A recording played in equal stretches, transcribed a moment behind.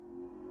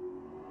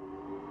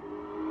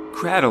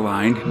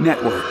Crataline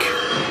Network.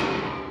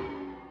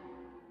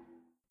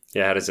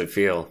 Yeah, how does it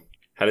feel?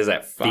 How does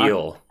that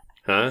feel?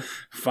 Huh?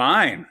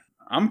 Fine.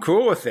 I'm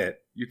cool with it.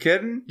 You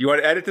kidding? You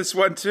want to edit this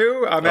one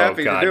too? I'm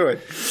happy to do it.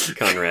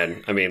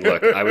 Conrad, I mean,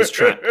 look, I was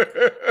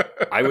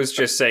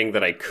just saying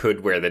that I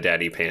could wear the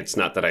daddy pants,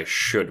 not that I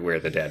should wear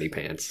the daddy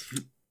pants.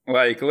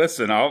 Like,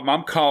 listen,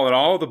 I'm calling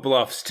all the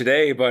bluffs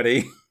today,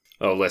 buddy.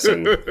 Oh,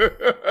 listen.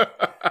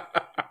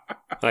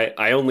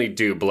 I only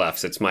do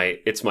bluffs. It's my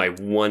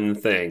one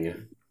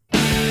thing.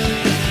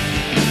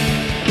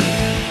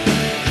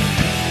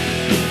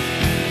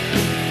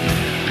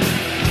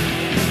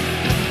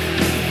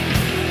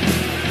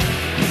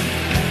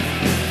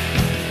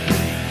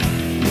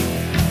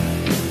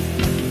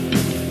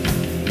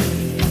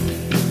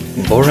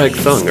 Borag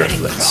Thung,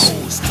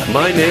 Earthlets.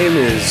 My name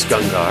is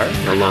Gungar,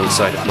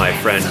 alongside of my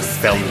friend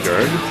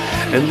Felmgurg,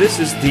 and this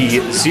is the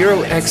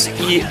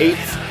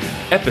 0xe8th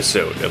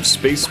episode of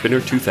Space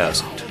Spinner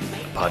 2000, a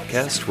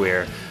podcast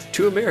where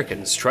two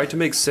Americans try to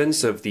make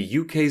sense of the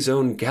UK's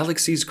own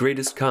galaxy's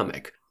greatest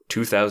comic,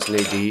 2000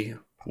 AD,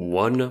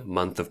 1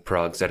 month of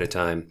progs at a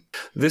time.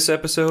 This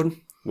episode,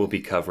 we'll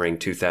be covering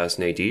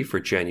 2000 AD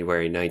for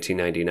January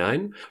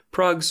 1999,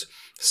 progs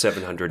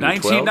 712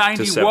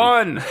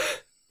 1991!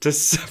 to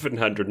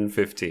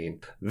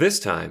 715. This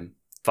time,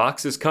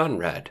 Fox is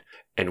Conrad,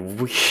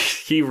 and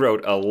he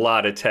wrote a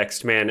lot of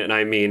text, man, and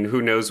I mean,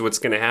 who knows what's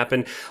going to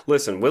happen?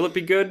 Listen, will it be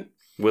good?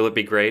 Will it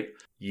be great?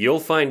 You'll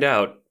find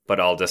out, but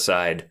I'll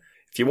decide.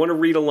 If you want to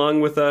read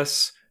along with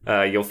us,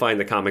 you'll find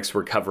the comics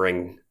we're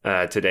covering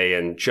today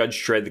in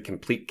Judge Dredd, The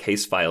Complete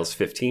Case Files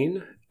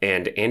 15,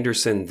 and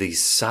Anderson, The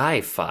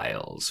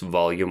Psi-Files,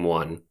 Volume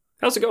 1.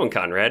 How's it going,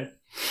 Conrad?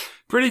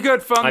 Pretty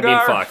good, Fungar. I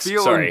mean, Fox.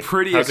 Feeling Sorry.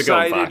 pretty How's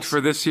excited it going, Fox?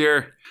 for this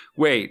year.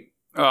 Wait.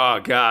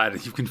 Oh,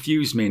 God. You've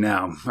confused me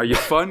now. Are you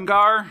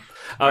Fungar?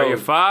 Are you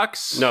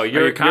Fox? No, Are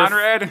you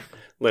Conrad?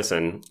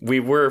 Listen, we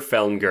were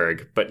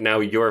Felmgurg, but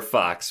now you're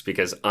Fox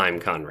because I'm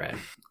Conrad.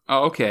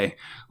 Oh, okay.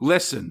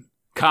 Listen,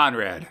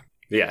 Conrad.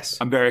 Yes.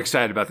 I'm very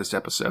excited about this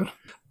episode.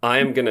 I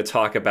am going to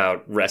talk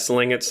about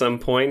wrestling at some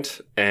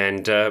point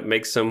and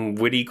make some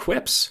witty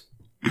quips.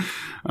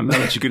 I'm not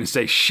that you're going to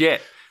say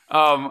shit.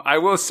 I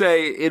will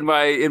say in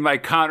my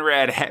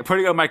Conrad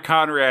putting on my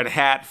Conrad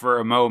hat for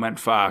a moment,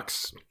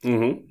 Fox.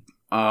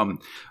 Mm-hmm.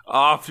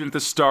 Often at the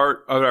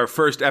start of our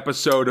first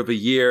episode of a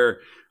year,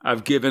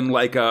 I've given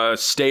like a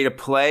state of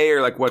play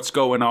or like what's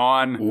going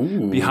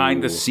on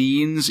behind the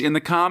scenes in the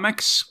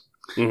comics.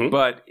 Mm-hmm.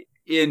 But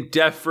in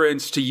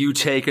deference to you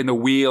taking the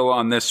wheel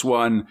on this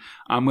one,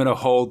 I'm going to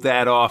hold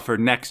that off for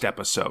next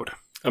episode.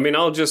 I mean,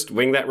 I'll just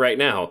wing that right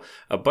now.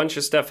 A bunch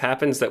of stuff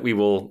happens that we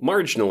will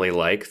marginally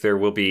like. There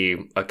will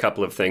be a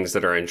couple of things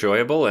that are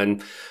enjoyable,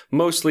 and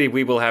mostly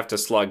we will have to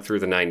slog through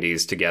the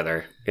 90s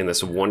together in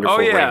this wonderful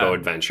rainbow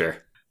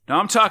adventure. Now,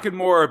 I'm talking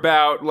more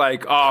about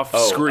like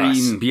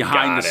off-screen,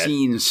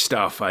 behind-the-scenes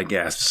stuff, I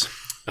guess.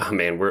 Oh,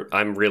 man,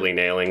 I'm really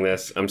nailing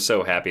this. I'm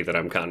so happy that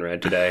I'm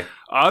Conrad today.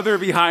 Other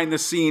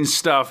behind-the-scenes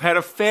stuff. Had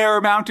a fair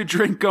amount to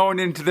drink going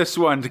into this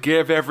one to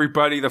give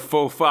everybody the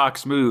full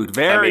Fox mood.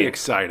 Very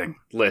exciting.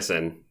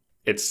 Listen,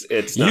 it's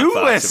not you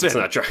Fox. Listen. It's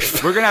not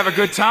Jarvis. We're going to have a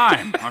good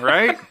time, all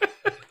right?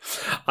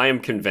 I am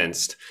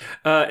convinced.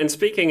 And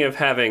speaking of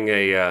having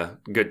a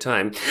good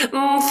time,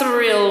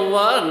 Thrill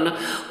 1,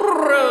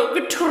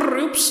 Rogue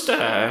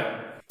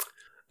Troopster.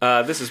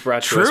 This is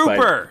brought to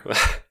Trooper.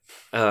 us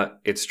by...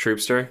 it's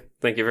Troopster.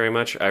 Thank you very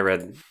much. I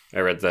read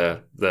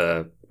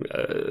the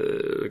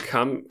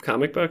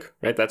comic book,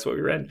 right? That's what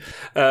we read.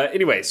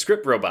 Anyway,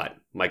 script robot,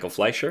 Michael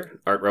Fleischer.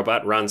 Art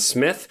robot, Ron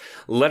Smith.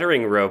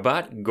 Lettering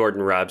robot,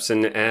 Gordon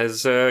Robson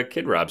as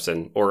Kid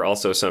Robson, or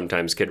also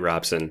sometimes Kid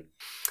Robson.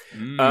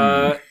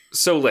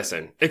 So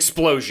listen,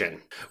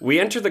 explosion. We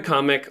enter the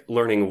comic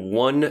learning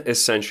one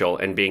essential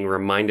and being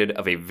reminded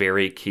of a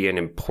very key and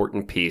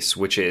important piece,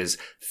 which is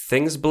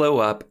things blow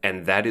up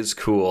and that is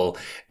cool.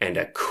 And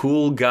a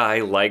cool guy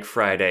like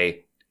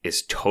Friday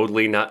is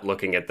totally not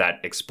looking at that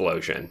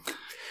explosion.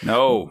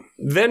 No.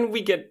 Then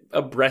we get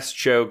a breast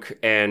joke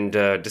and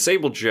a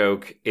disabled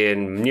joke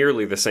in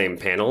nearly the same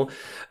panel.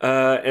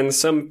 And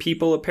some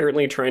people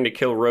apparently trying to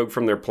kill Rogue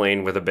from their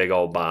plane with a big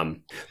old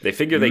bomb. They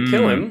figure they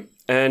kill him.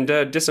 And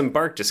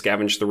disembark to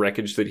scavenge the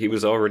wreckage that he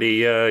was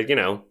already,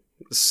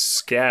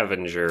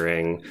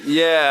 scavengering.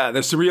 Yeah,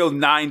 there's some real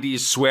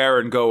 90s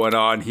swearing going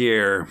on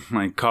here,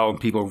 like calling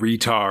people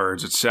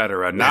retards,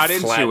 etc. Not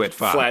into it,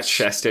 Fox.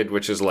 Flat-chested,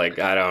 which is like,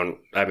 all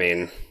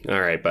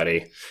right,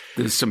 buddy.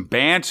 There's some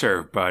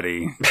banter,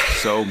 buddy.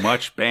 So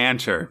much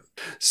banter.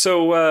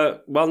 So,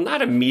 while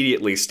not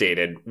immediately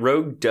stated,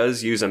 Rogue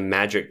does use a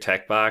magic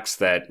tech box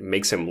that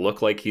makes him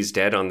look like he's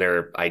dead on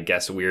their, I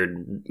guess,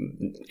 weird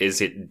is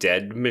it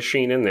dead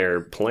machine in their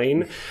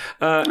plane,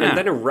 and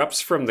then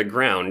erupts from the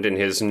ground in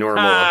his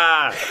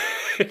normal,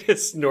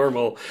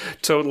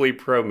 totally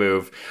pro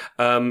move,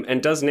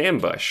 and does an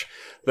ambush.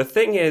 The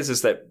thing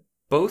is that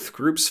both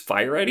groups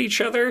fire at each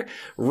other.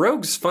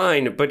 Rogue's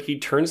fine, but he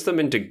turns them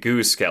into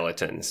goo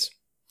skeletons.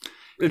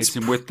 Hits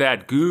him with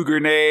that goo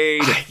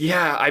grenade.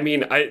 Yeah, I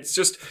mean, it's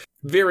just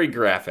very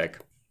graphic.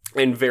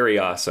 and very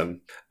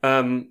awesome.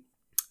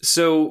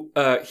 So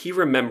he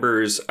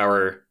remembers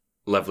our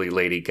lovely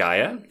Lady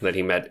Gaia that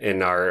he met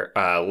in our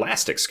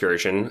last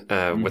excursion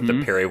with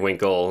the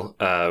Periwinkle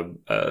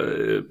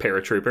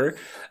paratrooper.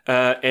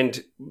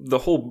 And the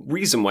whole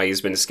reason why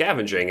he's been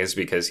scavenging is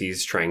because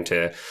he's trying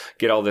to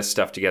get all this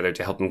stuff together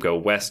to help him go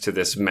west to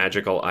this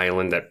magical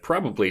island that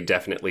probably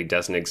definitely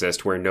doesn't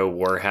exist, where no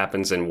war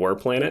happens in War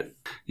Planet.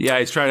 Yeah,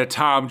 he's trying to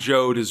Tom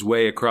Joad his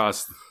way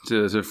across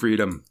to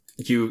freedom.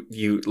 You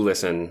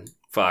listen,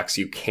 Fox,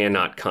 you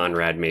cannot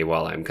Conrad me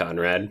while I'm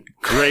Conrad.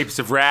 Grapes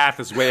of Wrath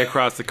is way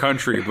across the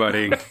country,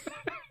 buddy.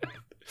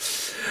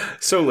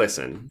 So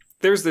listen,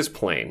 there's this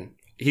plane.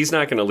 He's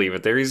not going to leave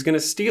it there. He's going to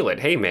steal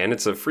it. Hey, man,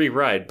 it's a free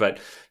ride. But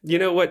you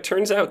know what?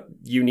 Turns out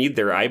you need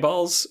their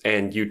eyeballs,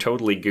 and you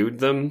totally gooed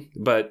them.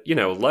 But,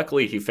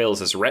 luckily he fails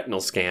his retinal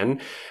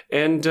scan,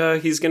 and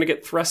he's going to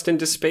get thrust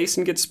into space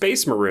and get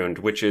space marooned,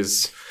 which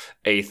is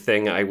a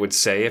thing I would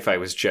say if I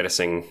was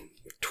jettisoning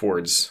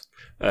towards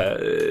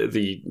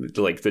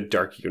the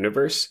dark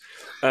universe.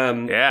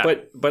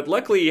 But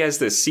luckily he has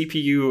this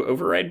CPU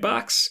override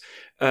box.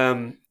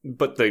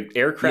 But the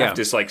aircraft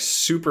is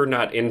super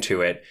not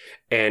into it.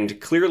 And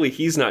clearly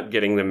he's not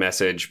getting the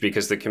message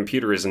because the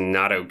computer is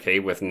not okay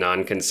with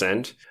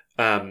non-consent.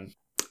 But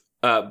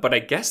I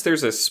guess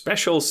there's a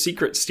special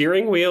secret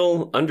steering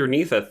wheel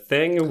underneath a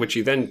thing, which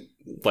he then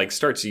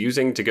starts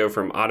using to go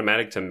from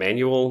automatic to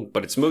manual,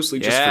 but it's mostly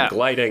just for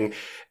gliding.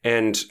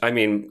 And I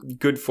mean,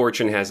 good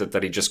fortune has it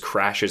that he just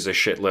crashes a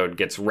shitload,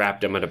 gets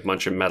wrapped up in a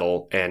bunch of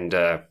metal, and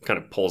kind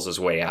of pulls his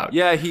way out.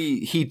 Yeah,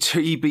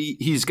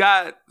 he's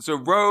got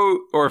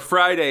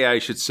Friday, I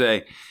should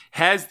say,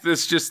 has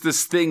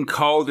this thing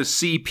called a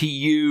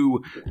CPU.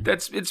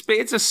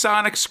 It's a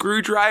sonic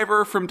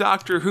screwdriver from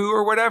Doctor Who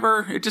or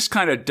whatever. It just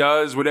kind of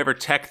does whatever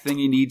tech thing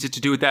he needs it to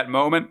do at that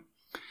moment.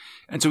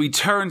 And so he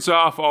turns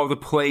off all the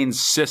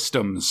plane's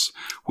systems,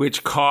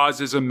 which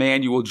causes a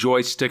manual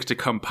joystick to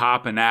come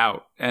popping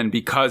out. And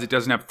because it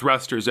doesn't have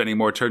thrusters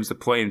anymore, it turns the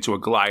plane into a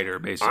glider,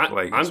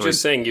 basically. I'm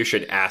just saying you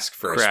should ask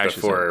first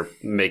before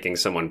making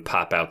someone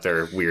pop out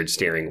their weird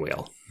steering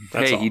wheel.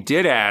 That's all. He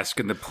did ask,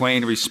 and the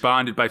plane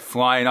responded by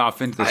flying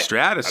off into the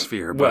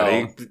stratosphere,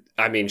 buddy. Well,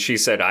 I mean, she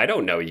said, "I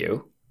don't know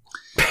you."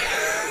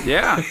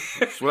 Yeah,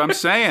 that's what I'm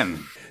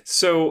saying.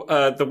 So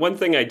the one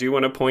thing I do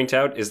want to point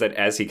out is that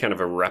as he kind of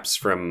erupts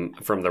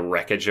from the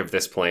wreckage of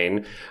this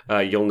plane,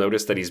 you'll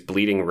notice that he's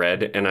bleeding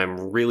red, and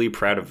I'm really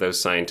proud of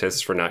those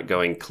scientists for not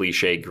going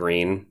cliche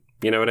green.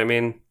 You know what I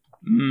mean?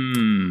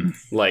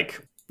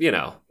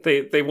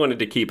 They wanted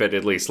to keep it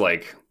at least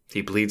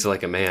he bleeds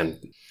like a man.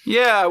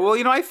 Yeah, well,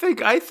 I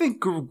think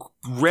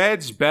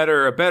red's a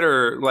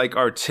better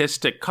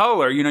artistic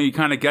color. You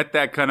kind of get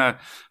that kind of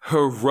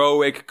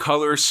heroic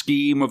color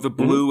scheme of the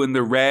blue and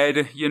the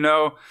red,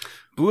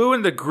 Blue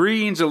and the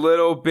green's a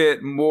little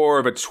bit more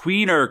of a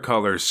tweener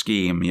color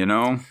scheme,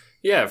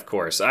 Yeah, of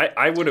course.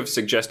 I would have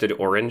suggested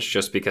orange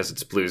just because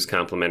it's blue's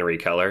complementary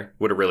color.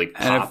 Would have really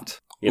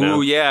popped. Oh,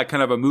 yeah,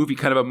 kind of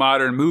a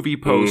modern movie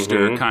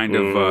poster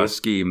of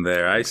scheme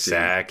there. I see.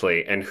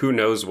 Exactly. And who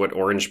knows what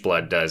orange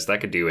blood does?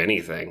 That could do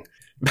anything.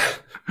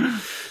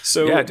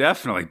 So yeah,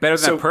 definitely. Better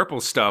than that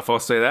purple stuff, I'll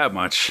say that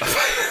much.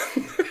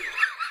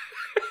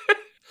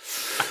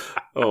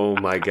 Oh,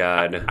 my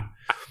God.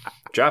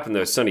 Dropping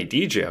those Sunny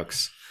D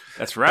jokes.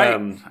 That's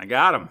right. I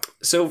got him.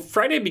 So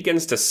Friday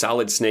begins to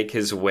Solid Snake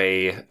his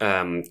way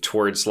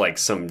towards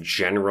some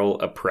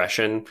general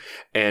oppression.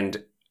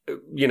 And,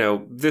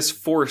 this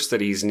force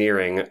that he's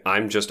nearing,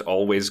 I'm just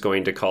always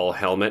going to call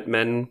helmet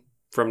men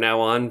from now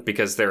on,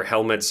 because their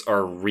helmets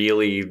are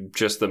really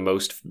just the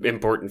most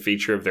important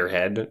feature of their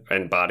head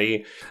and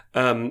body.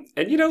 And,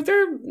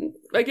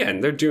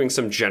 they're doing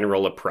some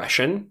general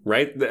oppression,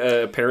 right?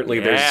 Apparently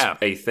there's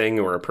a thing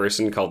or a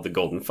person called the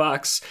Golden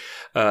Fox.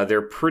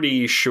 They're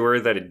pretty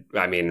sure that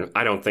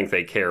I don't think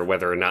they care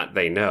whether or not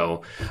they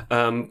know.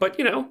 But,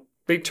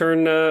 they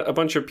turn a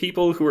bunch of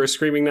people who are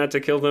screaming not to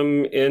kill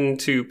them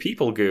into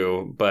people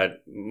goo.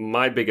 But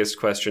my biggest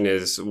question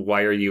is,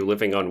 why are you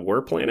living on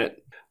War Planet?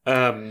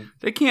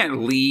 They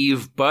can't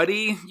leave,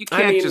 buddy. You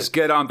can't just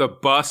get on the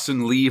bus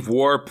and leave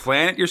War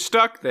Planet. You're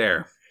stuck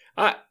there.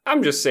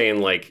 I'm just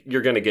saying,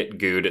 you're going to get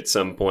gooed at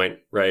some point,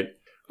 right?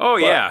 Oh,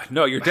 yeah.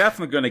 No, you're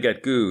definitely going to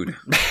get gooed.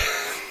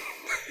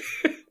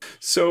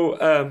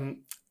 So,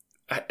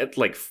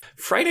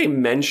 Friday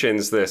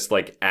mentions this,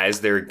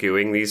 as they're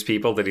gooing these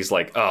people, that he's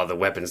oh, the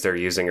weapons they're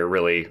using are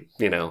really,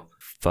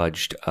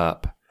 fudged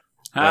up.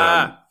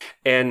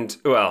 And,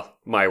 well,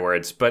 my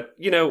words, but,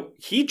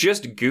 he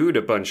just gooed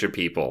a bunch of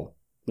people,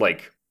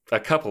 a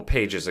couple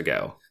pages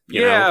ago.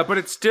 You know? But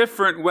it's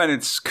different when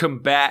it's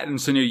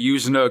combatants and you're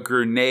using a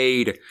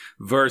grenade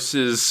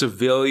versus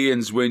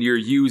civilians when you're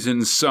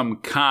using some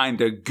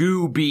kind of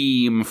goo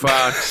beam,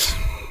 Fox.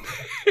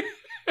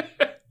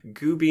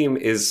 Goo beam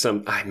is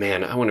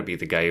I want to be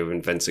the guy who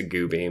invents a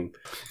goo beam.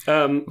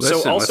 Listen,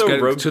 so also let's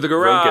get Rogue to the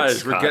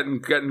garage. We're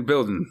getting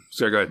building.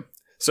 So go ahead.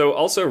 So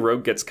also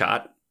Rogue gets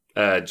caught.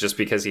 just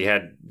because he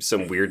had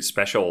some weird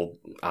special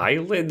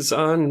eyelids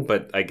on,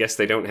 but I guess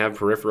they don't have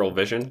peripheral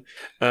vision.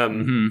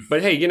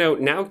 But hey,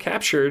 now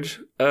captured,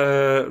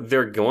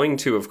 they're going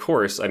to, of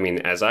course, I mean,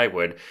 as I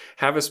would,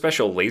 have a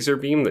special laser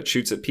beam that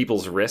shoots at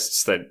people's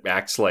wrists that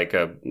acts like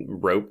a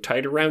rope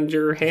tied around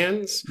your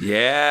hands.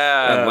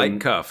 Yeah,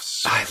 like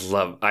cuffs.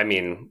 I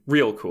mean,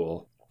 real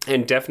cool.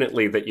 And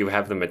definitely that you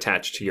have them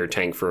attached to your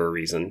tank for a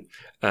reason.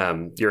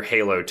 Your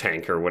Halo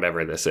tank or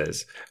whatever this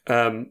is.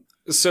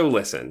 So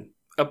listen.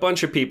 A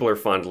bunch of people are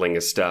fondling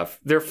his stuff.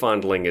 They're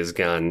fondling his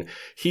gun.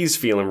 He's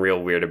feeling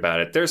real weird about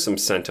it. There's some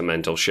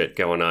sentimental shit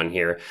going on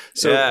here.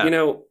 So, Yeah.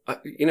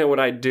 you know what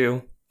I'd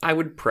do? I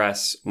would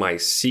press my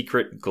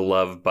secret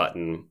glove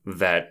button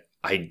that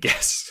I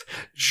guess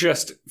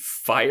just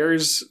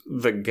fires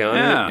the gun.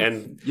 Yeah,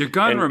 and your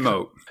gun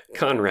remote.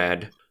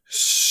 Conrad,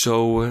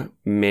 so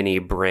many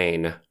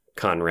brain,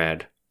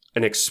 Conrad.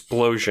 An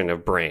explosion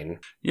of brain.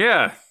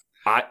 Yeah.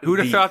 Who'd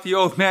have thought the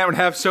old man would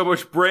have so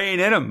much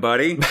brain in him,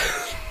 buddy?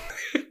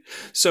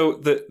 So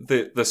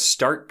the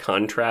stark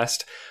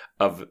contrast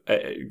of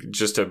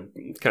just to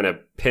kind of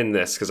pin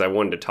this because I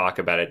wanted to talk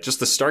about it, just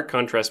the stark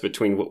contrast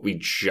between what we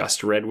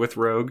just read with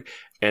Rogue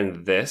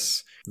and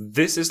this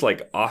is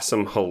like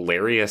awesome,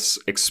 hilarious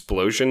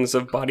explosions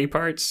of body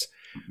parts,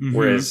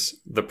 whereas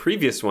the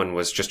previous one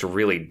was just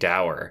really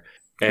dour.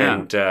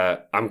 And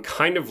I'm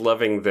kind of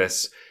loving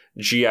this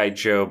G.I.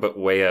 Joe, but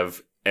way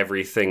of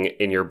everything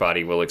in your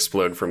body will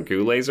explode from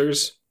goo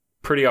lasers.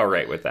 Pretty all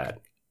right with that.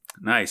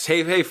 Nice.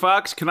 Hey,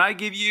 Fox, can I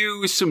give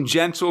you some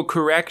gentle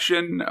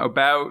correction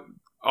about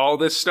all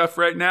this stuff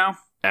right now?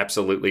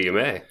 Absolutely, you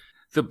may.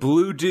 The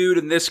blue dude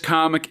in this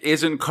comic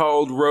isn't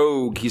called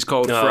Rogue. He's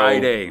called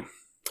Friday.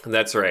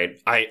 That's right.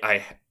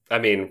 I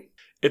mean,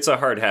 it's a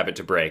hard habit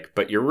to break,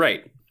 but you're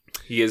right.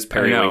 He is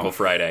Periwinkle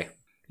Friday.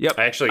 Yep.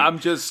 I'm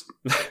just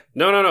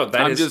no.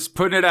 I'm just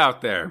putting it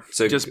out there.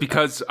 So just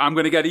because I'm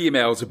going to get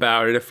emails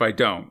about it if I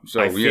don't.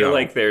 So I feel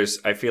like there's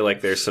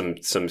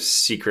some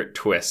secret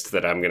twist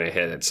that I'm going to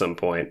hit at some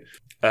point.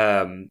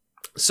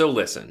 So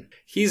listen,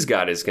 he's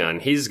got his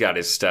gun, he's got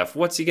his stuff.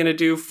 What's he going to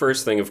do?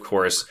 First thing, of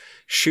course,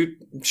 shoot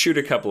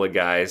a couple of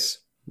guys.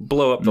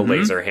 Blow up the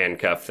laser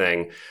handcuff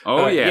thing.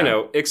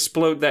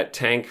 Explode that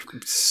tank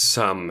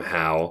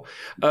somehow.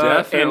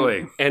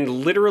 Definitely. And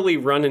literally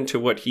run into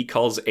what he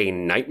calls a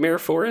nightmare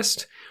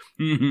forest.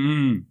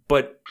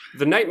 But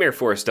the nightmare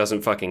forest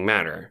doesn't fucking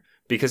matter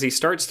because he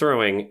starts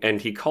throwing and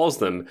he calls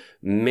them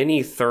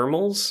mini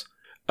thermals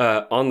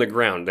on the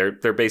ground.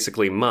 They're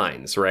basically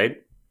mines, right?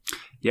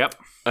 Yep.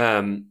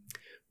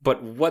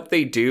 But what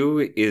they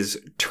do is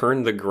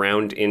turn the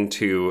ground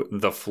into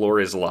the floor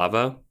is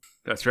lava.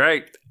 That's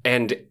right.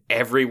 And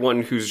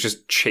everyone who's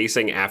just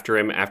chasing after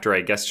him, after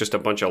I guess just a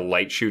bunch of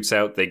light shoots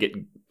out, they get,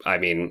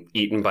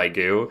 eaten by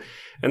goo.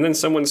 And then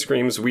someone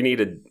screams, we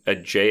need a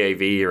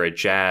JAV or a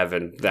JAV,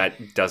 and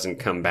that doesn't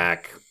come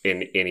back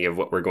in any of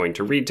what we're going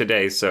to read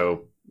today,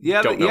 so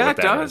don't know what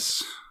that does.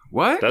 is.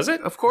 What? Does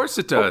it? Of course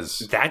it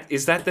does.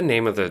 Is that the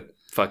name of the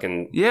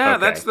fucking... Yeah,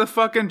 okay. That's the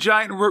fucking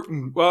giant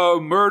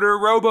murder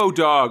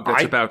robo-dog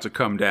that's about to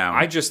come down.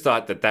 I just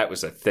thought that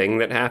was a thing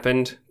that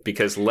happened,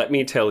 because let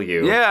me tell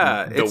you...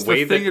 Yeah, it's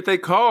the thing that they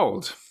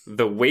called.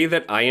 The way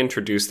that I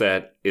introduce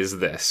that is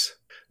this.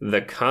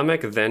 The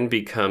comic then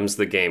becomes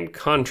the game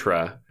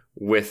Contra,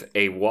 with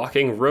a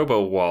walking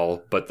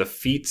robo-wall, but the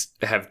feet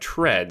have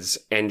treads,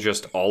 and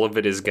just all of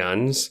it is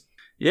guns.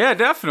 Yeah,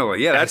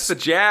 definitely. Yeah, that's the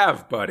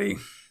JAV, buddy.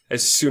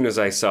 As soon as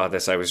I saw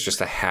this, I was just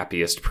the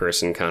happiest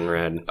person,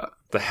 Conrad.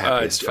 The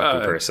happiest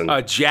fucking person.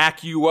 A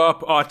jack you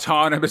up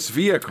autonomous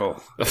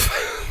vehicle.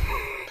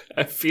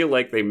 I feel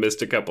like they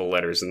missed a couple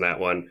letters in that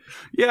one.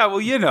 Yeah,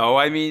 well,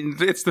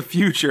 it's the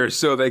future,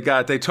 so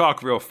they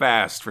talk real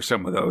fast for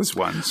some of those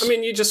ones.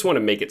 You just want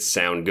to make it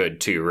sound good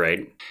too, right?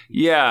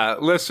 Yeah,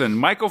 listen,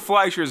 Michael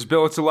Fleischer's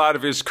built a lot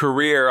of his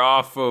career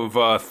off of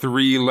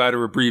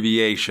 3-letter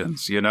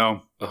abbreviations,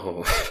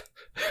 Oh.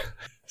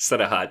 Is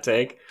that a hot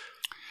take?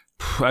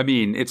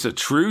 It's a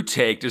true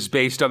take just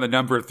based on the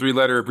number of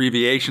 3-letter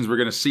abbreviations we're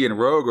going to see in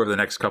Rogue over the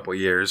next couple of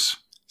years.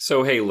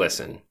 So, hey,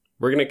 listen.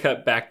 We're going to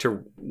cut back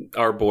to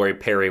our boy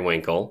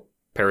Periwinkle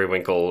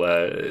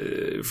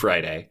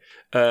Friday,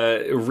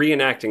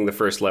 reenacting the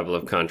first level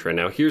of Contra.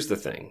 Now, here's the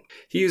thing.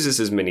 He uses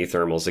his mini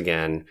thermals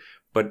again,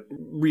 but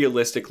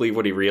realistically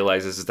what he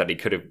realizes is that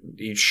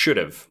he should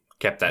have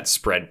kept that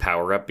spread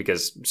power up,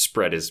 because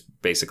spread is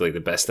basically the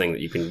best thing that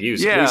you can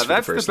use. Yeah,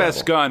 that's the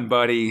best gun,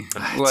 buddy.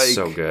 It's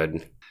so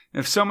good.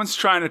 If someone's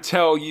trying to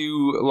tell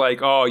you,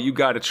 you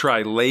got to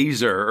try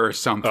laser or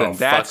something,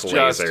 that's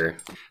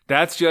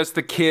just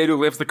the kid who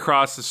lives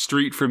across the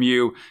street from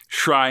you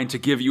trying to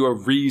give you a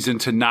reason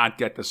to not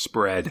get the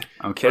spread.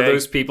 Okay. Or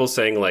those people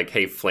saying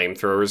hey,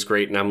 flamethrower is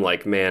great, and I'm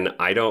like, man,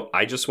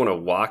 I just want to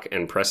walk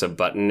and press a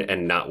button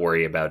and not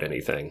worry about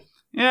anything.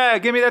 Yeah,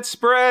 give me that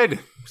spread.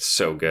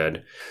 So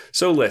good.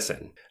 So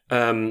listen,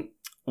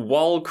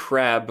 wall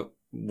crab,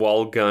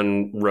 wall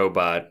gun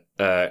robot,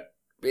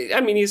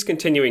 I mean, he's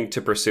continuing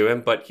to pursue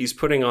him, but he's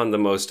putting on the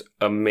most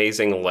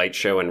amazing light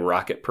show and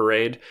rocket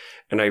parade.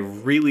 And I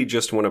really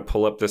just want to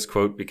pull up this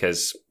quote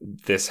because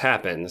this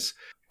happens.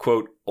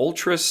 Quote,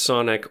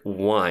 ultrasonic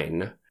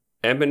whine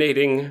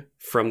emanating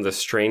from the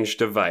strange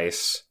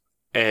device.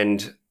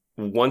 And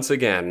once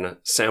again,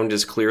 sound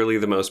is clearly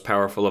the most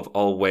powerful of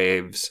all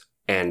waves.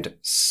 And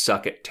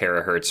suck it,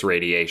 terahertz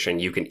radiation.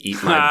 You can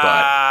eat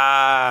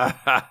my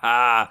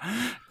butt.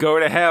 Go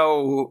to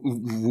hell,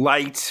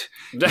 light.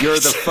 You're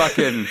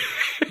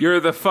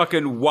the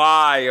fucking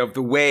Y of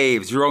the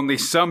waves. You're only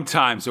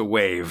sometimes a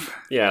wave.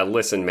 Yeah,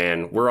 listen,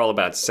 man. We're all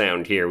about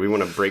sound here. We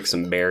want to break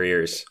some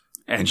barriers.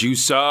 And you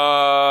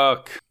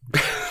suck.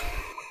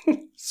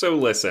 So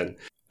listen.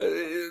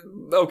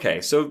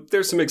 Okay, so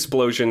there's some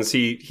explosions.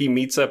 He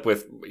meets up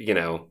with,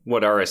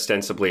 what are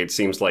ostensibly, it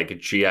seems like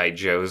G.I.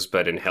 Joes,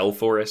 but in Hell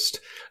Forest.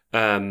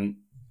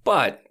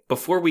 But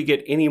before we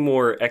get any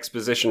more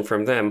exposition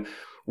from them,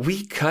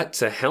 we cut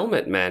to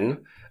Helmet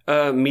Men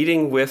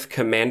meeting with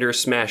Commander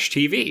Smash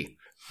TV.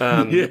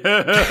 I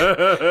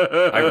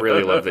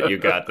really love that you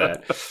got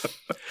that.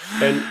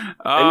 And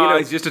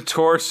it's just a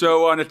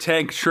torso on a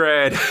tank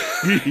tread.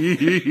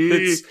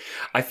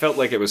 I felt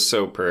like it was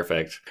so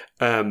perfect.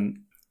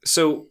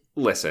 So,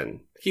 listen,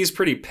 he's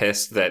pretty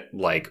pissed that,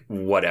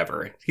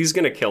 whatever. He's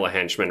going to kill a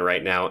henchman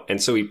right now.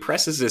 And so he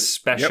presses his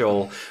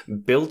special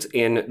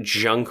built-in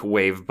junk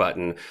wave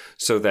button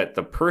so that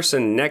the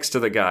person next to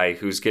the guy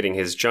who's getting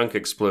his junk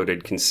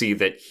exploded can see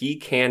that he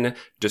can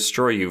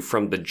destroy you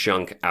from the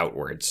junk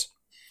outwards.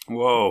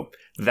 Whoa.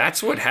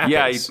 That's what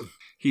happens. Yeah,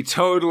 he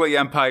totally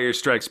Empire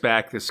Strikes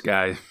Back, this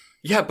guy.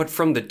 Yeah, but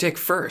from the dick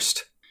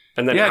first.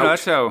 And then no,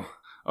 that's how...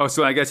 Oh,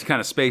 so I guess he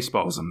kind of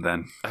spaceballs him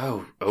then.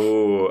 Oh.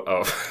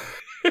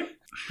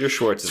 Your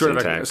Schwartz is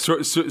intact.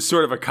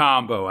 Sort of a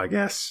combo, I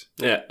guess.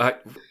 Yeah,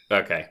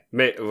 okay.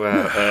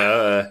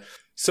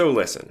 So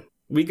listen,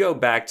 we go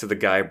back to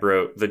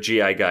the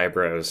GI Guy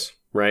Bros,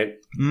 right?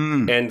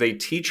 And they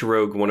teach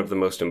Rogue one of the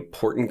most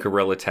important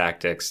guerrilla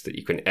tactics that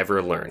you can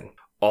ever learn.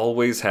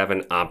 Always have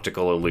an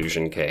optical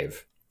illusion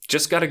cave.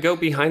 Just got to go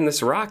behind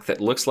this rock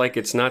that looks like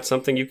it's not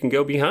something you can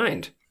go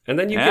behind. And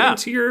then you get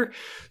into your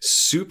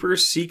super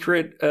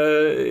secret,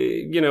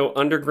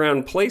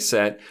 underground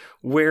playset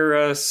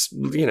where,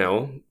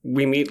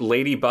 we meet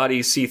Lady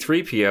Body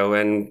C-3PO,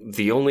 and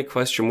the only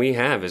question we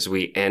have as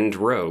we end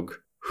Rogue,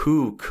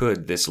 who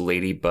could this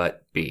Lady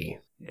Butt be?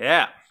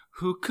 Yeah.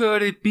 Who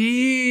could it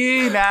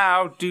be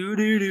now?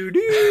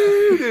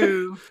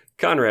 Do-do-do-do-do.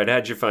 Conrad,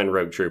 how'd you find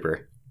Rogue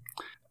Trooper?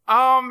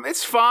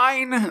 It's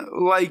fine.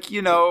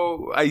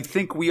 I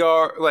think we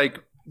are,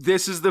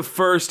 this is the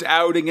first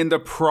outing in the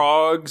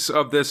progs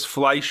of this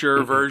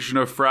Fleischer version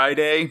of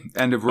Friday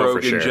and of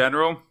Rogue in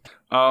general.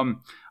 I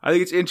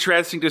think it's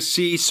interesting to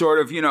see sort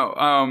of, we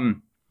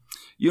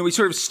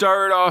sort of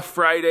started off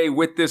Friday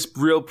with this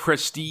real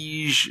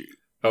prestige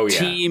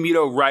team,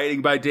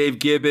 writing by Dave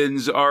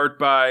Gibbons, art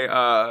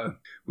by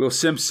Will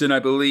Simpson, I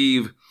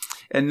believe.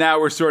 And now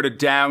we're sort of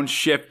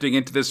downshifting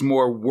into this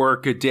more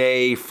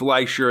work-a-day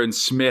Fleischer and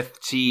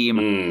Smith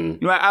team.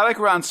 I like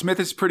Ron Smith.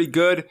 It's pretty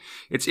good.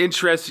 It's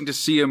interesting to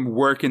see him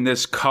work in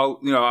this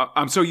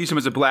I'm so used to him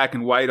as a black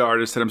and white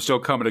artist that I'm still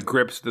coming to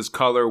grips with this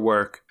color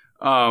work.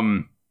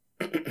 And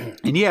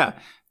yeah,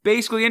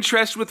 basically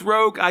interested with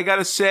Rogue, I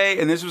gotta say.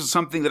 And this was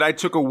something that I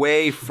took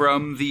away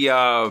from the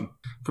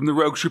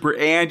Rogue Trooper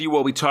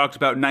Annual we talked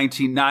about in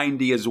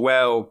 1990 as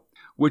well,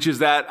 which is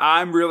that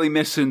I'm really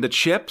missing the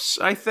chips,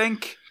 I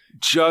think.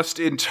 Just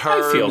in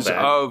terms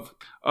of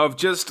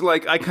just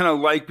I kind of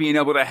like being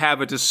able to have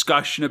a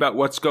discussion about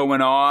what's going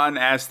on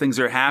as things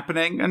are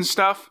happening and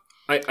stuff.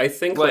 I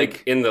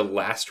think in the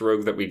last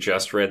Rogue that we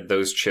just read,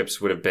 those chips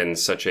would have been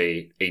such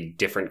a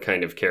different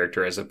kind of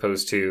character as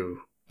opposed to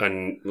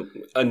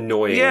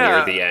annoying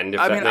near the end.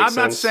 I'm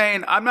not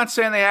saying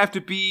they have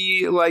to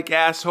be like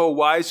asshole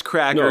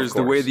wisecrackers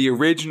the way the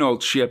original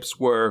chips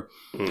were,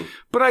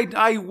 but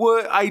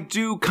I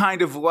do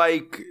kind of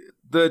like.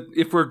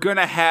 If we're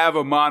gonna have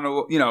a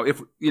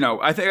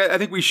I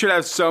think we should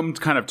have some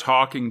kind of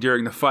talking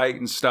during the fight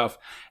and stuff.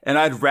 And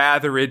I'd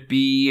rather it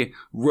be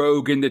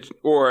Rogue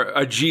or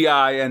a GI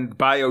and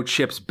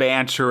biochips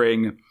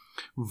bantering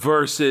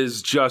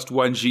versus just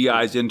one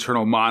GI's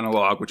internal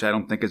monologue, which I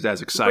don't think is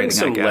as exciting. Bring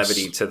some I guess.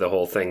 levity to the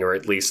whole thing, or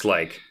at least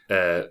I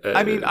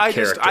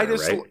just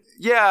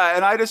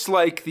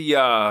like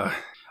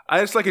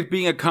it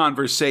being a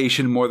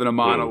conversation more than a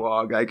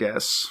monologue, I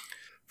guess.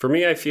 For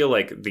me, I feel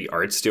like the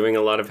art's doing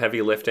a lot of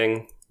heavy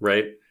lifting,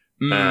 right?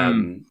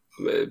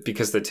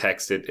 Because the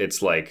text,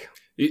 it's like,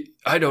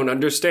 I don't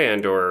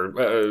understand, or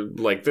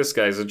this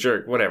guy's a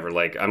jerk, whatever.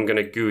 I'm going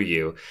to goo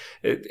you.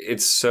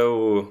 It's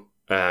so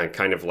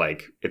kind of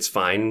it's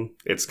fine.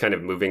 It's kind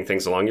of moving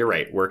things along. You're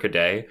right, work a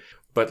day.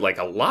 But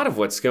a lot of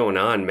what's going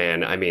on,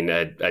 man, I mean,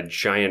 a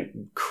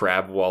giant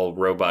crab wall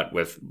robot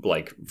with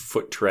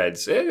foot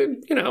treads, it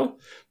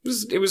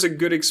was a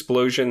good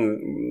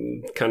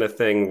explosion kind of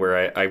thing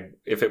where I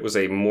if it was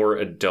a more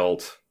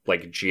adult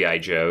G.I.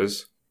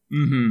 Joe's,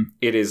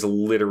 it is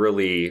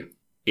literally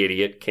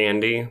idiot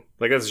candy.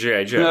 Like, that's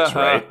G.I. Joe's,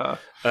 right?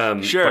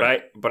 Sure.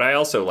 But I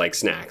also like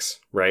snacks,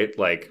 right?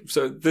 Like,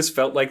 so this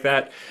felt like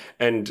that.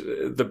 And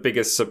the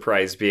biggest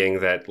surprise being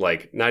that,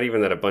 like, not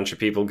even that a bunch of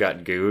people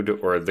got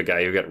gooed or the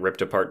guy who got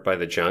ripped apart by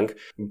the junk,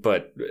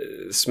 but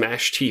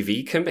Smash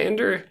TV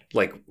Commander?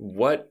 Like,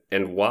 what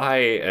and why?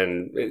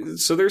 And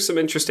so there's some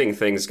interesting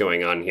things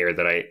going on here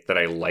that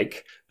I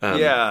like.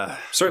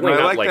 Certainly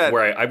not like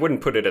where I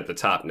wouldn't put it at the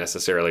top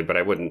necessarily, but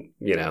I wouldn't,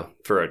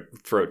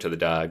 throw it to the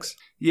dogs.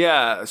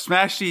 Yeah,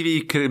 Smash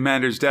TV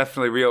Commander's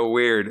definitely real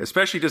weird,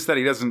 especially just that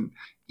he doesn't,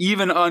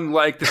 even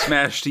unlike the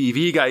Smash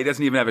TV guy, he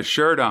doesn't even have a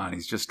shirt on.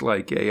 He's just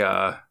like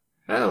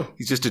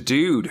he's just a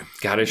dude.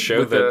 Gotta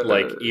show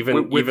that,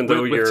 even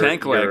though you're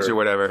tank legs or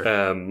whatever,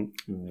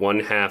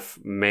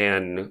 1/2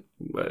 man,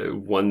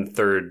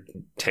 1/3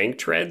 tank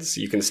treads,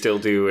 you can still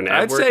do an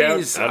ab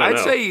workout. I'd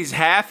say he's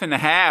half and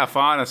half,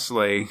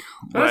 honestly.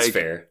 That's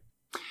fair.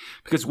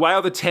 Because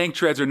while the tank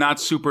treads are not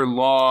super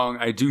long,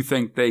 I do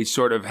think they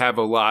sort of have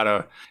a lot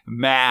of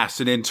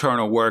mass and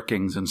internal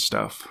workings and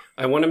stuff.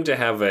 I want him to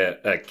have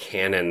a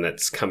cannon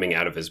that's coming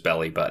out of his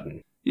belly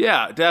button.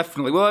 Yeah,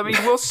 definitely. Well, I mean,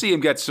 we'll see him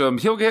get some.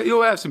 He'll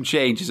have some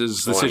changes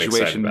as the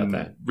situation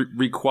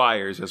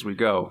requires as we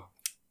go.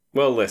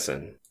 Well,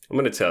 listen, I'm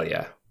going to tell you.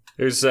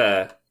 There's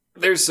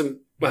some.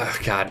 Oh,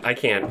 God, I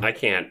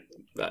can't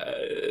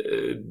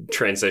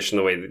transition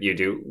the way that you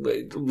do.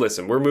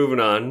 Listen, we're moving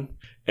on.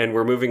 And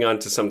we're moving on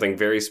to something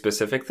very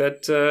specific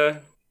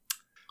that,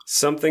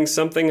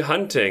 something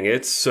hunting.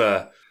 It's,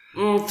 Thrill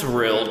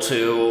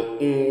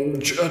to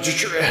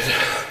Judge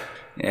Dredd.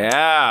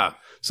 Yeah.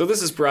 So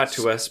this is brought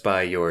to us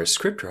by your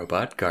script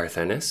robot, Garth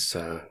Ennis,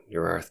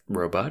 your Arth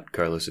robot,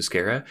 Carlos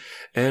Esquera,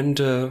 and,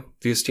 the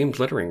esteemed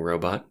lettering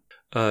robot,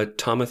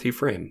 Tomothy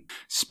Frame.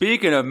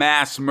 Speaking of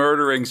mass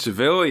murdering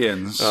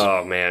civilians.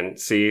 Oh, man.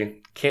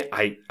 See,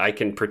 I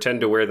can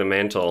pretend to wear the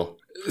mantle.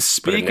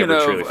 Speaking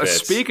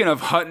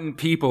of hunting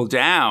people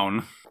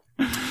down,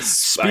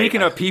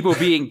 speaking of people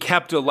being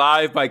kept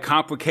alive by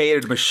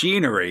complicated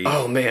machinery.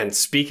 Oh man,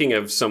 speaking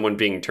of someone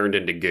being turned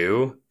into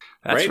goo.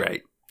 That's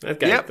right. That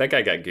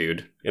guy got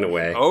gooed in a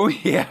way. Oh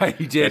yeah,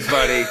 he did,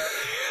 buddy.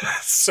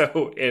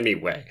 So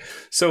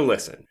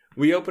listen.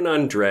 We open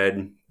on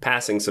Dredd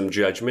passing some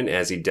judgment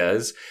as he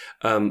does,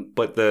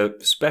 but the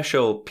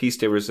special piece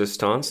de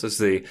resistance is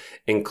the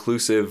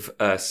inclusive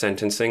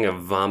sentencing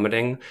of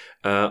vomiting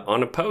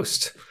on a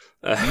post,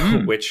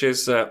 which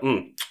is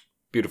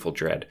beautiful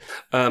Dredd.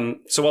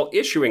 So while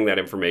issuing that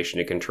information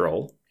to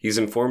Control, he's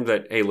informed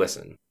that, hey,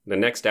 listen, the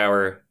next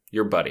hour,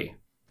 your buddy,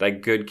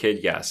 that good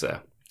kid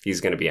Yasa, he's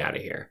going to be out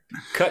of here.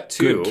 Cut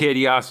to... Good kid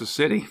Yasa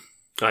City.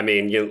 I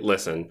mean,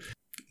 listen...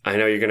 I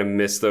know you're going to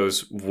miss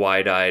those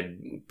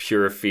wide-eyed,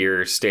 pure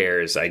fear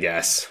stares, I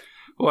guess.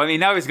 Well, I mean,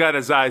 now he's got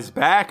his eyes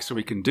back so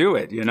he can do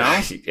it, you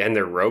know? And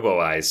they're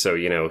robo-eyes, so,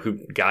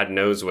 God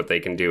knows what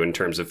they can do in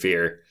terms of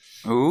fear.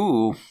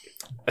 Ooh.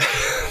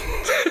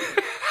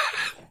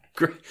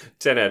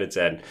 10 out of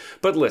 10.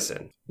 But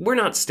listen, we're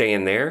not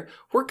staying there.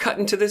 We're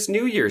cutting to this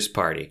New Year's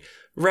party.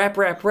 Rap,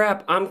 rap,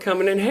 rap, I'm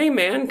coming in. Hey,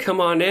 man, come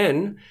on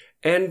in.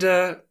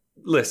 And,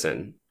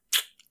 listen,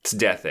 it's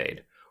Death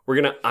Aid. We're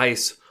going to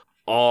ice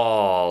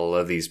all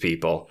of these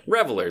people,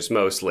 revelers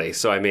mostly.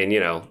 So, I mean,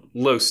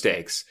 low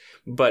stakes.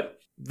 But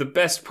the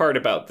best part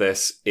about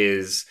this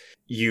is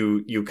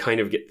you kind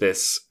of get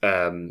this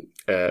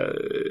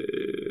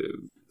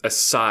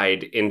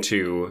aside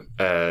into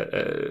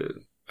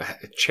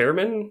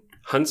chairman,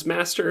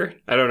 huntsmaster.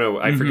 I don't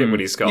know. I forget what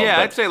he's called. Yeah,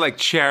 I'd say like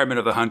chairman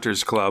of the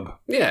Hunters Club.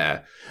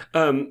 Yeah.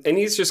 And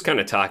he's just kind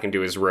of talking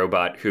to his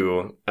robot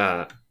who...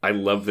 I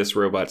love this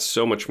robot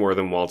so much more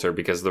than Walter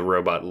because the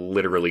robot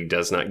literally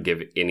does not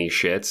give any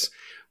shits.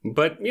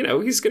 But,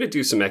 he's going to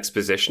do some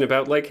exposition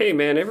about like, hey,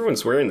 man,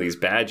 everyone's wearing these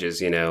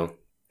badges,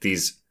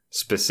 these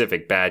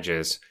specific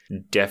badges,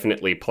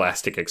 definitely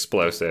plastic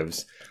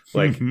explosives,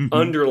 like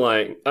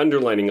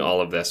underlining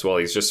all of this while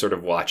he's just sort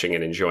of watching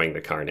and enjoying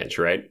the carnage,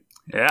 right?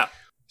 Yeah.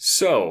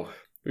 So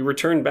we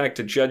return back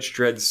to Judge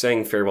Dredd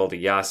saying farewell to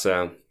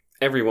Yasa.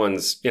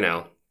 Everyone's,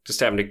 just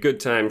having a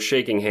good time,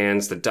 shaking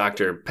hands, the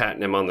doctor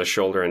patting him on the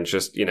shoulder and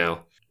just,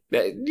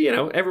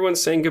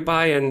 everyone's saying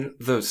goodbye. And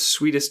the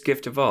sweetest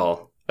gift of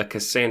all, a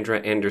Cassandra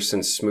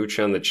Anderson smooch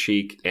on the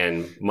cheek.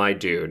 And my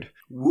dude,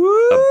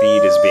 a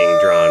bead is being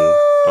drawn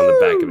on the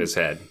back of his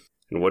head.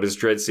 And what does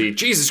Dredd see?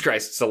 Jesus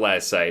Christ, it's the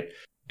last sight.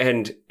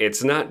 And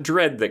it's not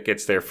Dredd that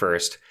gets there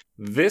first.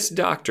 This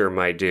doctor,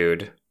 my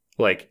dude,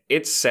 like,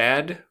 it's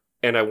sad.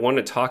 And I want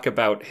to talk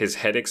about his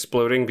head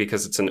exploding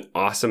because it's an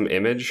awesome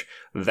image.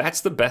 That's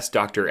the best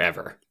doctor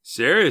ever.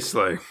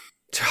 Seriously.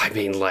 I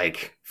mean,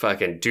 like,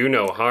 fucking do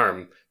no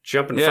harm.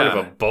 Jump in front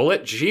of a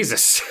bullet?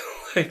 Jesus.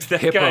 Like that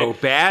Hippo guy.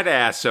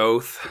 badass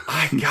oath.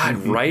 God,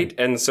 right?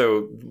 And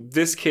so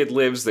this kid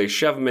lives, they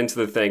shove him into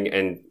the thing,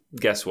 and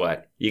guess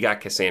what? You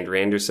got Cassandra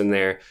Anderson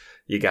there.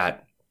 You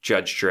got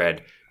Judge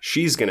Dredd.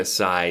 She's going to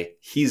sigh.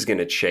 He's going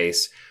to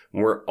chase.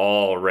 We're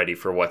all ready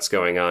for what's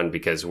going on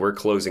because we're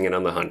closing in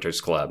on the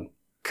Hunters Club.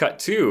 Cut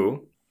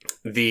to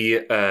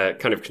the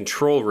kind of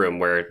control room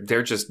where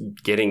they're just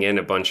getting in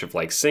a bunch of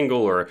like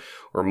single or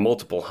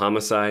multiple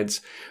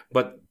homicides.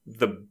 But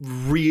the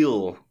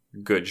real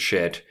good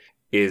shit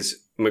is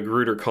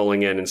Magruder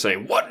calling in and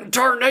saying, "What in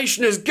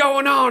tarnation is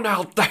going on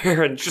out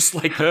there?" And just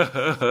like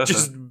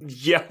just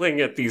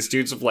yelling at these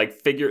dudes of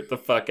like, figure it the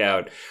fuck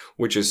out,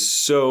 which is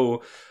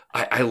so.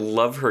 I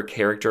love her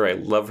character. I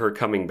love her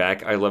coming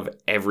back. I love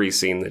every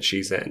scene that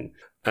she's in.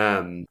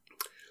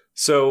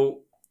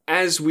 So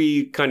as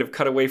we kind of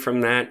cut away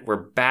from that, we're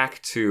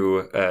back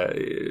to,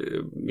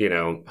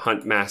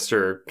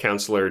 Huntmaster,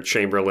 Counselor,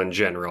 Chamberlain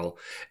General.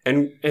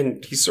 And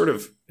he's sort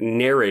of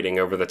narrating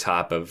over the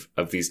top of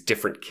these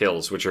different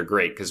kills, which are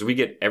great because we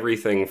get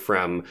everything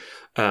from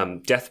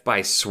death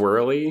by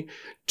swirly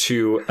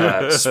to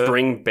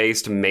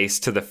spring-based mace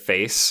to the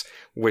face,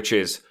 which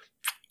is...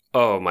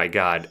 oh my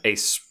God, a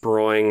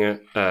sprawling,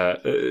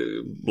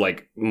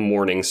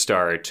 morning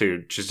star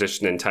to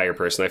just an entire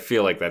person. I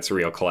feel like that's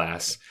real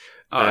class.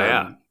 Oh,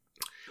 yeah.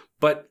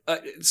 But,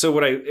 so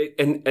what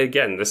and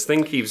again, this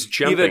thing keeps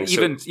jumping.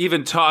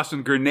 Even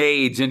tossing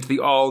grenades into the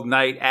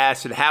all-night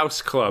acid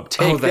house club.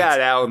 Take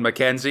that, Alan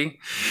McKenzie.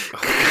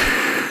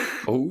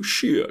 Oh,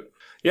 shit.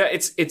 Yeah,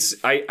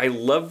 I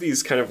love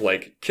these kind of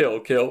like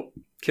kill.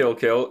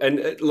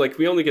 And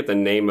we only get the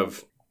name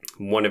of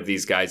one of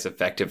these guys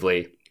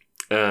effectively.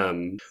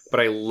 But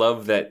I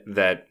love that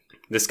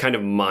this kind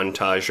of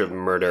montage of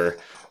murder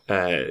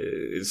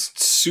is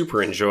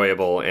super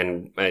enjoyable,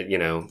 and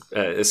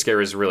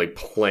Esquerra is really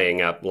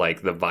playing up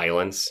like the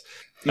violence.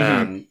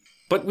 Mm-hmm.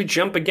 But we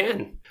jump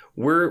again.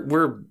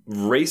 We're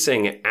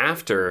racing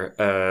after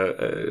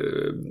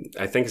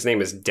I think his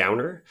name is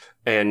Downer,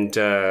 and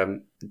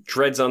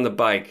Dredd's on the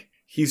bike.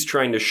 He's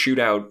trying to shoot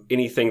out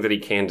anything that he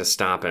can to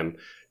stop him.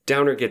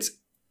 Downer gets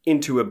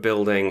into a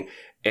building,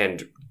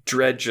 and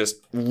Dredd just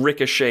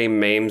ricochet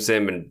maims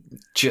him, and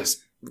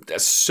just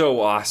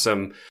so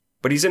awesome.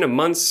 But he's in a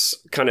month's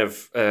kind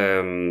of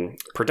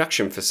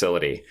production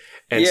facility,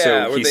 and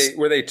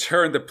where they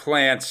turn the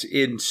plants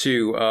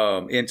into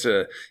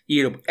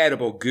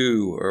edible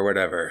goo or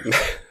whatever.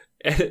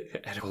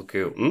 Edible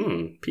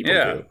goo, people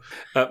goo.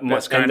 And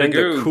then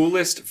the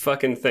coolest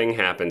fucking thing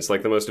happens,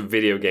 like the most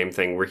video game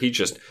thing, where he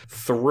just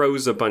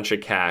throws a bunch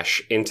of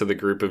cash into the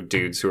group of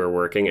dudes who are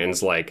working, and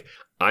is like,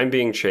 "I'm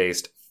being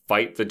chased.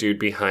 Fight the dude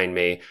behind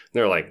me." And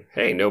they're like,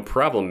 "Hey, no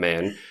problem,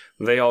 man."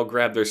 They all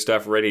grab their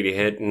stuff ready to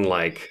hit, and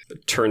like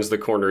turns the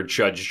corner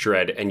Judge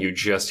Dredd, and you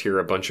just hear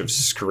a bunch of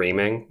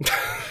screaming.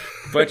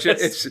 But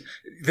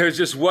there's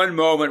just one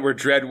moment where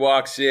Dredd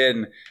walks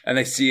in and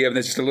they see him.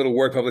 There's just a little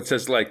word bubble that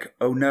says like,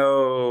 "Oh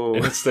no!"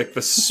 And it's like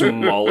the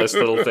smallest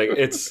little thing.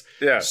 It's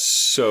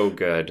so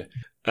good.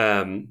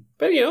 But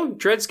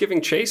Dredd's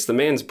giving chase. The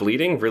man's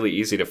bleeding. Really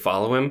easy to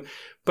follow him.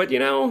 But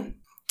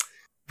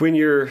when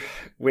your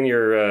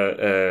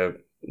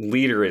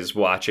leader is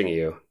watching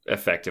you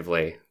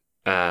effectively,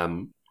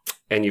 and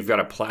you've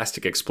got a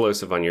plastic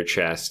explosive on your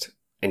chest,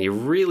 and you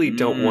really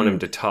don't want him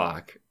to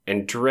talk,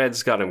 and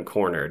Dredd's got him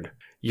cornered,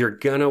 you're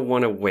gonna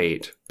want to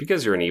wait,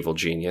 because you're an evil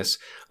genius,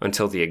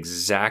 until the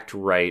exact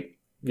right,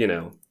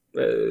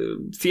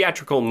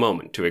 theatrical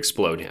moment to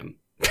explode him.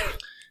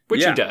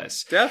 Which he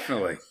does.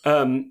 Definitely.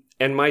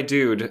 And my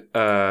dude,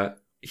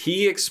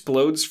 he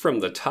explodes from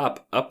the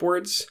top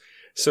upwards.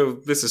 So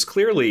this is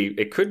clearly,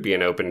 it could be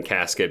an open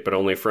casket, but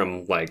only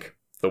from like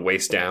the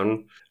waist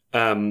down.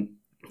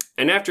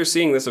 And after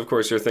seeing this, of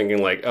course, you're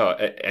thinking like, oh,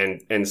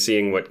 and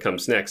seeing what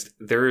comes next,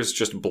 there is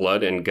just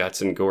blood and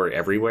guts and gore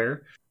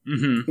everywhere.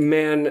 Mm-hmm.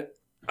 Man,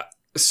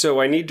 so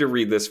I need to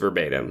read this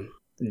verbatim.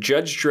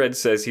 Judge Dredd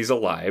says he's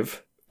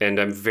alive, and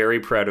I'm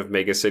very proud of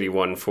Mega City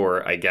 1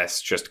 for, I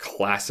guess, just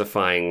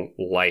classifying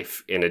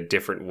life in a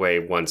different way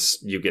once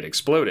you get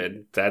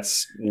exploded.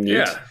 That's neat.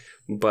 Yeah.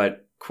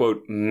 But,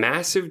 quote,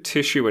 massive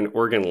tissue and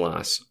organ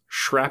loss,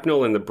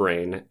 shrapnel in the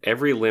brain,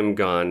 every limb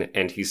gone,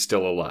 and he's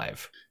still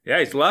alive. Yeah,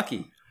 he's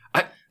lucky.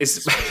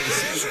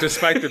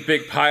 Despite the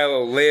big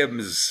pile of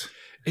limbs,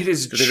 it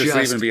is that they're just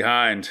leaving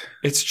behind.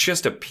 It's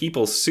just a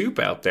people soup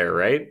out there,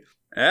 right?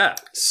 Yeah.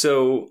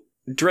 So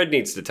Dredd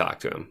needs to talk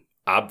to him,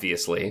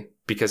 obviously,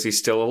 because he's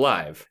still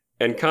alive.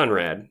 And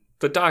Conrad,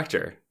 the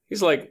doctor,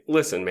 he's like,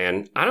 "Listen,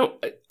 man,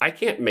 I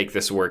can't make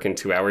this work in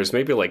 2 hours.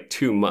 Maybe like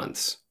 2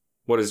 months."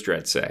 What does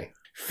Dredd say?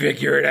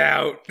 Figure it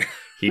out.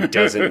 He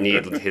doesn't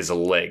need his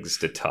legs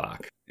to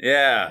talk.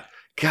 Yeah.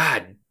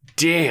 God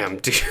damn,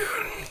 dude.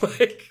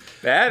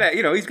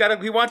 That,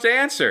 he wants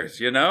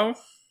answers,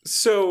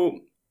 So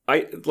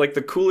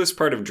the coolest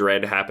part of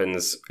Dredd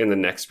happens in the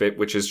next bit,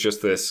 which is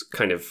just this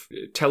kind of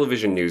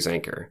television news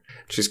anchor.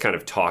 She's kind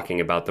of talking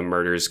about the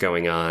murders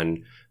going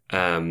on,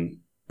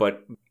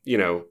 but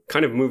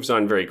kind of moves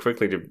on very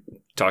quickly to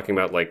talking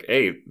about like,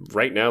 hey,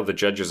 right now the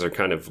judges are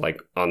kind of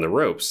like on the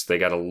ropes. They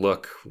got to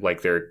look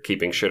like they're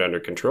keeping shit under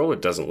control.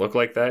 It doesn't look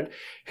like that.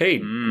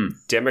 Hey,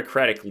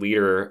 Democratic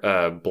leader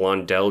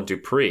Blondell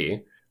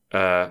Dupree.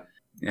 Our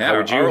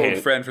old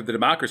friend from the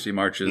democracy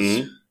marches.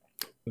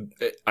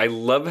 Mm-hmm. I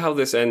love how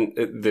this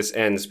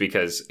ends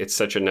because it's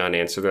such a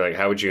non-answer. They're like,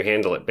 "How would you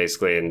handle it?"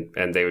 Basically,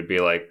 and they would be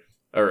like,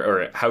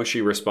 or how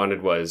she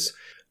responded was,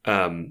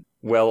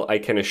 well, I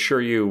can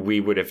assure you we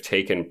would have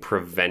taken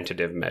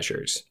preventative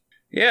measures.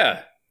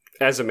 Yeah.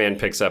 As a man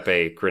picks up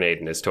a grenade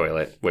in his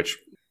toilet, which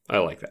I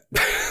like that.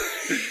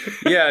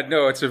 Yeah,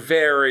 no, it's a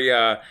very,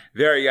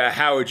 very,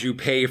 how would you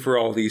pay for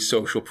all these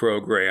social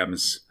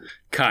programs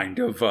kind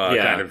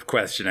of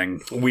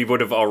questioning. We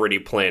would have already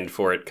planned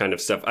for it kind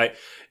of stuff.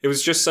 It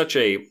was just such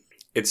a,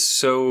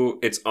 it's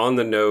on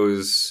the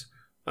nose,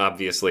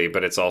 obviously,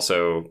 but it's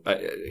also,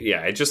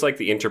 I just like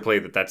the interplay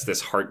that's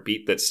this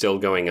heartbeat that's still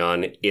going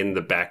on in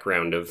the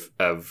background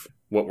of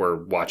what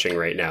we're watching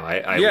right now.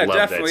 I love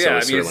definitely,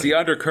 that. Yeah, it's the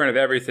undercurrent of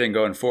everything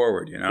going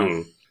forward, you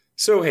know?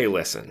 So, hey,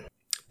 listen,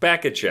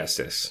 back at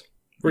Justice.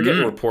 We're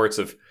getting reports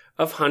of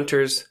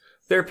hunters.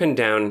 They're pinned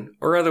down,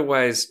 or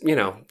otherwise,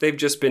 they've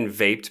just been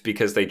vaped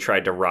because they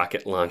tried to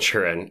rocket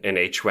launcher an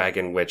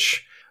H-Wagon,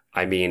 which,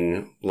 I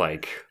mean,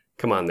 like,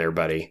 come on there,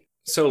 buddy.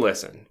 So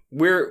listen,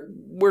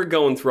 we're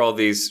going through all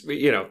these,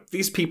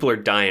 these people are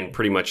dying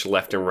pretty much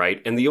left and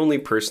right, and the only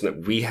person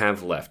that we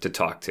have left to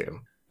talk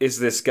to is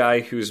this guy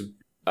who's,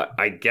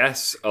 I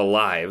guess,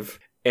 alive.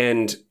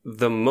 And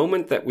the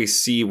moment that we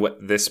see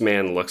what this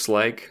man looks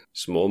like,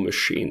 it's more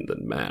machine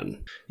than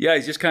man. Yeah,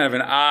 he's just kind of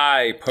an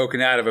eye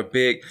poking out of a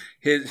big,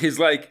 his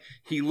like,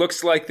 he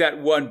looks like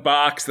that one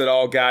box that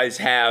all guys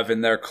have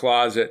in their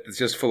closet that's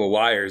just full of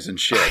wires and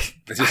shit.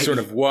 It's just sort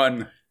of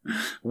one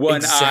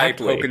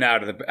exactly. eye poking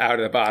out of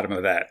the bottom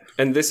of that.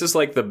 And this is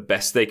like the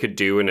best they could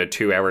do in a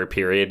 2-hour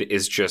period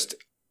is just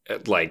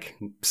like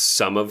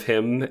some of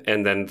him,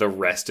 and then the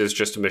rest is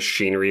just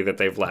machinery that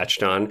they've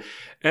latched on.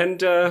 And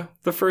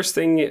the first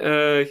thing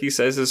he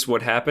says is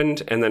what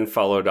happened, and then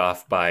followed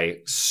off by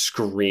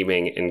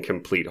screaming in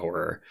complete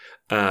horror.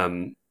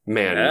 Man,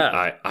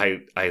 yeah.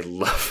 I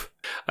love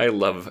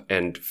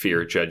and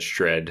fear Judge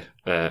Dredd,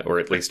 or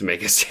at least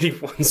Mega City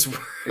One's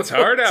world. It's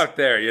hard out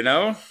there,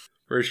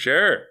 for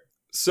sure.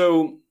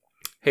 So,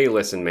 hey,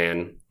 listen,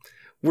 man,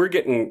 we're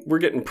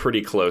getting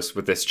pretty close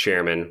with this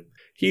chairman.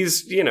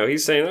 He's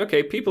saying,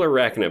 okay, people are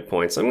racking up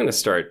points. I'm going to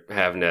start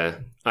having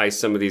to ice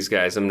some of these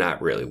guys. I'm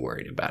not really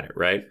worried about it,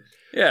 right?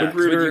 Yeah,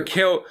 Magruder,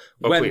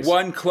 when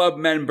one club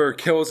member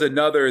kills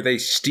another, they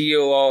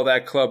steal all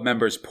that club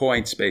member's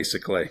points,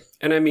 basically.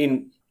 And I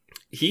mean,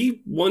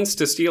 he wants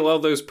to steal all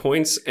those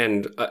points,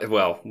 and,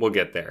 we'll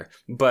get there.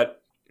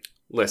 But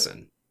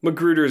listen,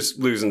 Magruder's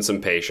losing some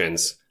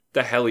patience.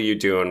 The hell are you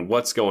doing?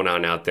 What's going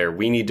on out there?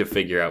 We need to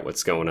figure out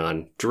what's going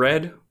on.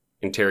 Dredd,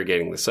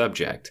 interrogating the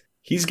subject.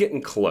 He's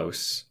getting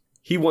close.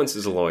 He wants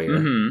his lawyer.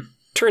 Mm-hmm.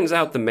 Turns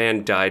out the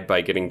man died by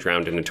getting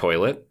drowned in a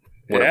toilet.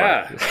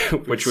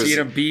 Which was seen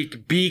him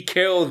be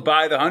killed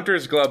by the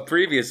Hunters Club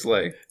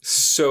previously.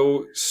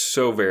 So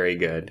very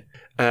good.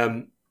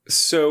 Hey,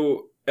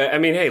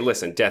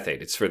 listen, Death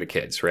Aid, it's for the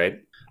kids, right?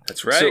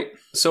 That's right.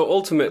 So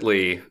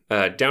ultimately,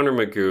 Downer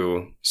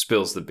Magoo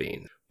spills the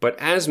beans. But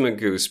as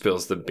Magoo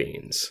spills the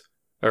beans,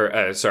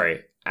 as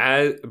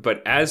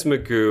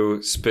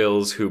Magoo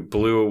spills who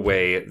blew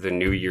away the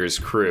New Year's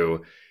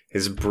crew,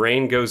 his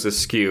brain goes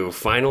askew.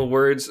 Final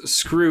words,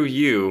 screw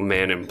you,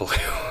 man in blue.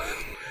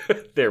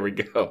 There we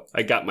go.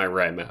 I got my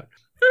rhyme out.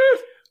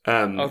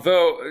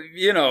 Although,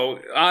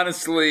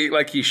 honestly,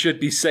 like he should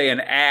be saying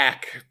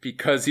ack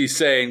because he's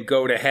saying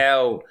go to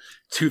hell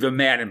to the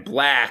man in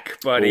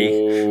black, buddy.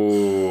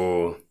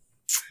 Oh.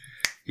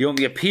 He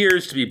only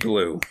appears to be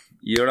blue.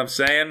 You know what I'm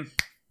saying?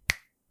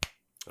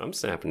 I'm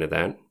snapping to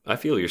that. I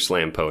feel your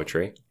slam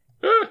poetry.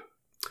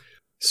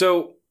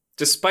 So,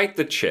 despite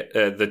the tip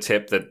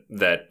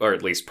that, or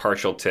at least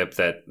partial tip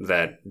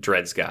that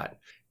Dredd's got,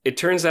 it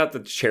turns out the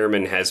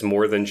chairman has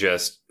more than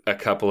just a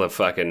couple of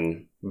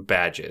fucking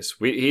badges.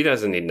 He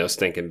doesn't need no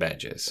stinking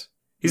badges.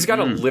 He's got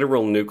a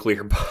literal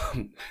nuclear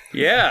bomb.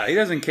 Yeah, he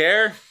doesn't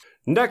care.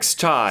 Next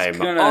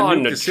time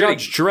on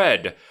Judge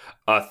Dredd,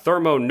 a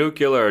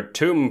thermonuclear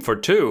tomb for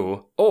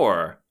two,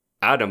 or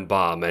Atom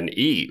Bomb and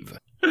Eve.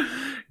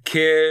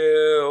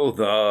 Kill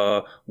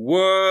the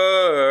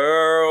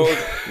world.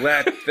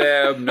 Let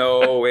them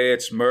know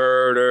it's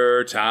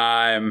murder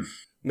time.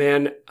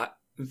 Man,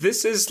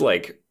 this is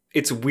like,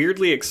 it's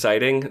weirdly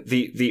exciting.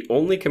 The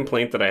only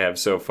complaint that I have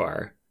so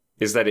far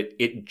is that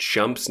it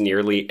jumps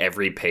nearly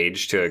every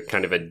page to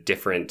kind of a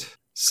different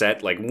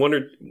set. Like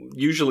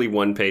usually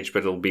one page, but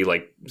it'll be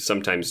like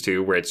sometimes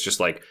two, where it's just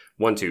like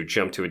 1, 2,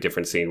 jump to a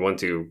different scene, 1,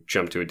 2,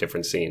 jump to a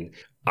different scene.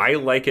 I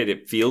like it.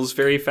 It feels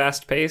very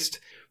fast paced,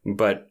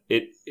 but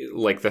it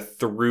like the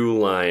through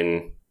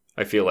line,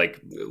 I feel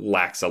like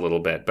lacks a little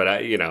bit. But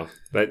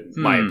that's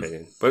my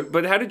opinion.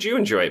 But how did you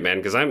enjoy it,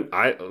 man? Because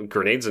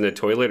grenades in a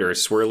toilet or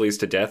swirlies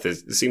to death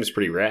it seems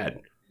pretty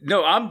rad.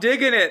 No, I'm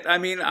digging it. I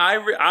mean,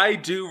 I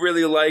do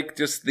really like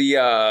just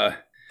the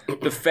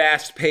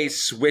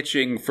fast-paced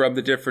switching from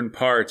the different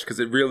parts, because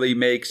it really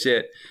makes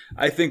it,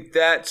 I think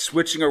that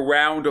switching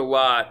around a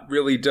lot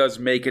really does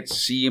make it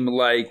seem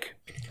like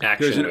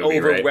there's an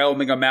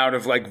overwhelming amount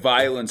of like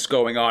violence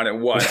going on at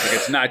once. Like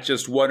it's not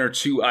just 1 or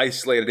 2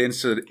 isolated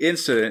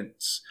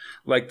incidents.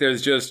 Like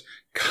there's just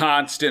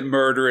constant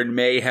murder and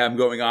mayhem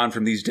going on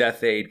from these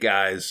Death Aid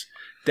guys.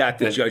 that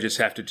the judges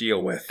have to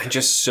deal with.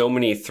 Just so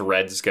many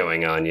threads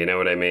going on, you know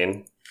what I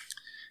mean?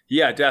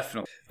 Yeah,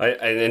 definitely.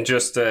 And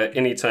just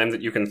any time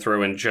that you can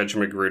throw in Judge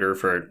Magruder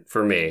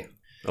for me,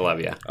 I love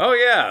you. Oh,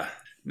 yeah.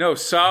 No,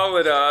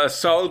 solid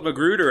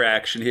Magruder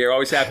action here.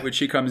 Always happy when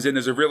she comes in.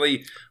 There's a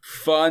really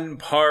fun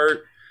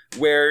part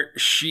where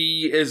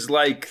she is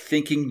like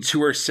thinking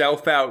to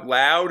herself out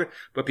loud,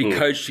 but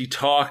because she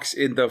talks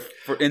in the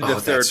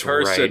third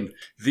person,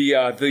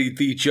 right.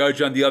 the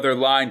judge on the other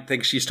line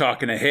thinks she's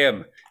talking to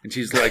him. And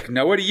she's like,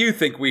 "Now, what do you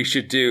think we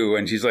should do?"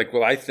 And she's like,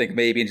 "Well, I think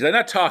maybe." And she's like, "I'm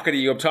not talking to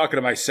you. I'm talking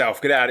to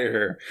myself. Get out of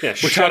here. Yeah,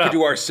 we're talking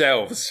to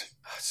ourselves."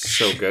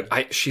 So good.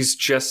 She's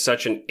just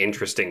such an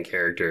interesting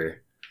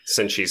character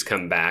since she's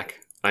come back.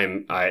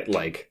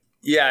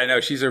 Yeah, I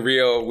know. She's a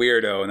real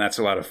weirdo, and that's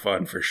a lot of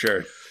fun for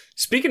sure.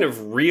 Speaking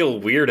of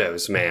real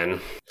weirdos, man.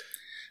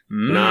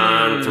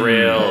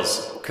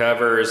 Non-thrills,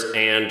 covers,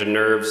 and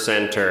nerve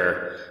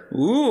center.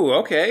 Ooh,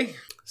 okay.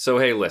 So,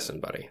 hey, listen,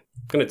 buddy.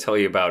 I'm going to tell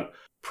you about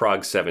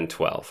Prog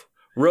 712.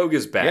 Rogue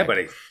is back. Yeah,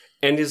 buddy.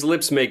 And his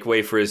lips make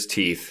way for his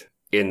teeth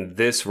in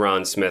this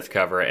Ron Smith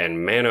cover.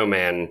 And man, oh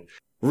man,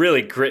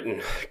 really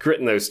gritting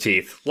those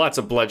teeth. Lots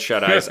of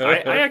bloodshot eyes.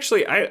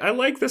 I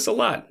like this a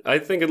lot. I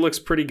think it looks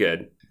pretty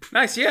good.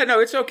 Nice. Yeah, no,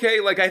 it's okay.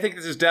 Like, I think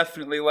this is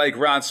definitely like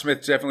Ron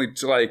Smith definitely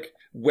like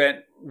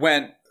went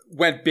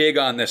big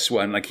on this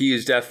one. Like, he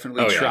is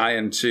definitely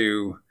trying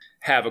to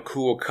have a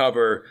cool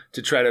cover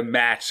to try to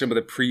match some of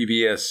the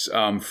previous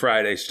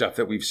Friday stuff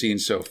that we've seen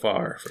so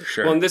far, for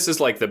sure. Well, and this is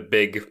like the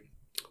big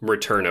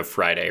return of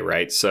Friday,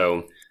 right?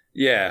 So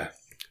yeah,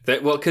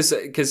 because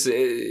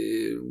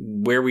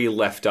where we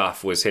left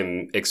off was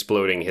him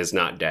exploding his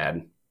not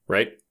dad,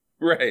 right?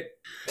 Right,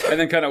 and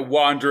then kind of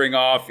wandering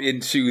off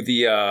into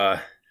the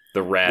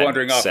rad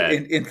wandering set. off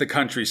into the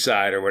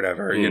countryside or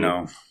whatever, you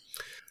know.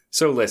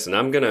 So listen,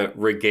 I'm gonna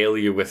regale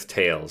you with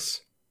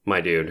tales,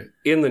 my dude.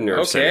 In the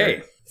Nerve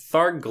Center,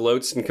 Tharg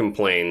gloats and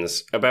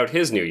complains about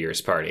his New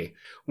Year's party.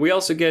 We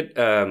also get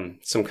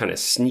some kind of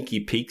sneaky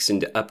peeks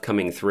into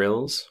upcoming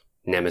thrills.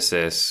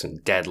 Nemesis,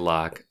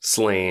 Deadlock,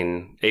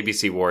 Slain,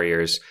 ABC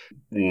Warriors,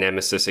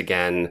 Nemesis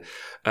again,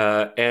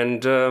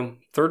 and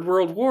Third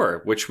World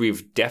War, which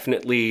we've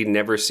definitely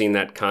never seen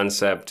that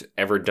concept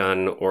ever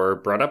done or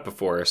brought up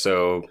before.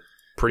 So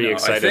pretty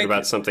excited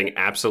about something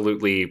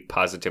absolutely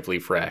positively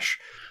fresh.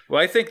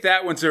 Well, I think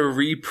that one's a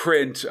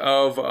reprint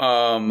of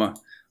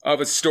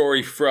a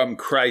story from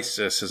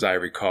Crisis, as I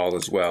recall,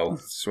 as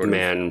well.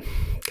 Man,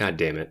 God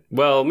damn it.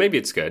 Well, maybe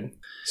it's good.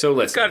 So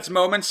it's got its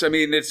moments. I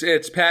mean,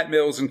 it's Pat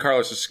Mills and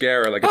Carlos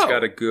Ezquerra. Like, it's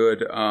got a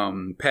good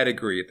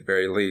pedigree at the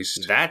very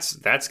least.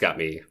 That's got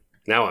me.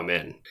 Now I'm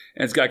in.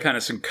 And it's got kind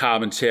of some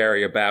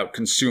commentary about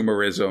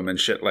consumerism and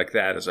shit like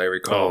that, as I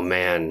recall. Oh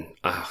man,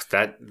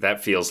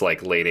 that feels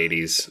like late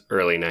 '80s,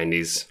 early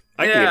 '90s.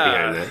 I can get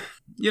behind that.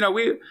 You know,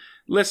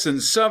 listen.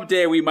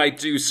 Someday we might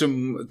do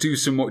some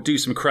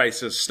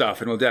Crisis stuff,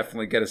 and we'll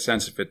definitely get a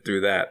sense of it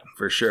through that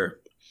for sure.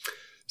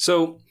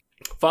 So,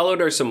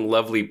 followed are some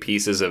lovely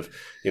pieces of,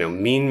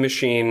 Mean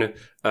Machine,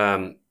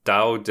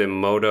 Dao de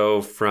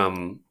Modo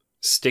from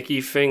Sticky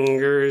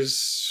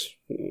Fingers.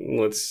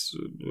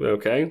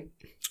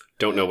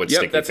 Don't know what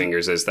Sticky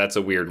Fingers is. That's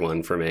a weird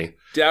one for me.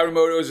 Dao de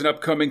Modo is an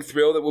upcoming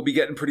thrill that we'll be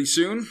getting pretty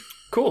soon.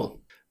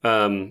 Cool.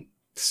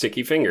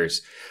 Sticky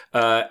Fingers.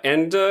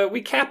 And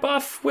we cap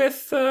off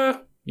with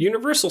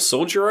Universal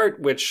Soldier Art,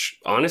 which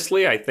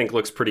honestly I think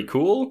looks pretty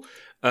cool.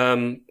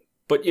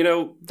 But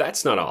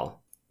that's not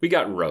all. We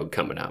got Rogue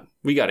coming up.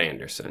 We got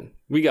Anderson.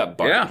 We got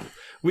Barton. Yeah.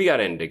 We got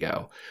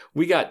Indigo.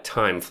 We got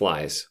Time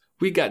Flies.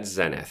 We got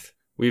Zenith.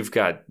 We've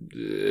got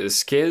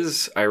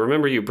Skiz. I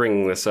remember you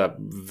bringing this up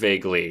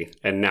vaguely,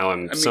 and now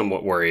I'm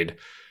somewhat worried.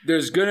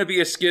 There's going to be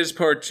a Skiz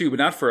part 2, but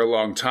not for a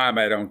long time,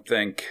 I don't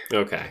think.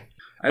 Okay.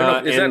 I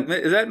don't know.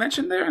 Is that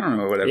mentioned there? I don't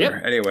know. Whatever.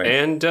 Yep. Anyway.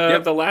 And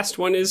the last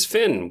one is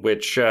Finn,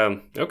 which,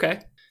 okay.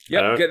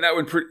 Yep, getting that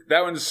one.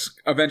 That one's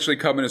eventually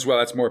coming as well.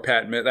 That's more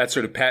That's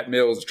sort of Pat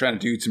Mills trying to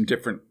do some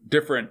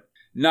different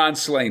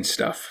non-Slain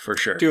stuff for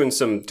sure. Doing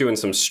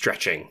some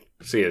stretching.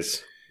 See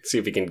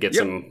if he can get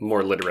some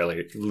more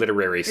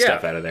literary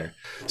stuff out of there.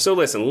 So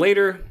listen,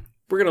 later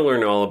we're going to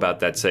learn all about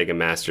that Sega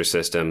Master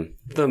System,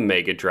 the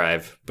Mega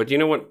Drive. But you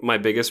know what my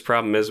biggest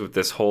problem is with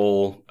this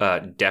whole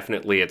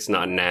definitely it's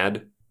not an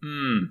ad?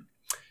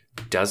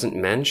 Doesn't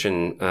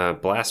mention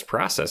blast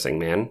processing,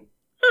 man.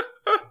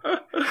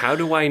 How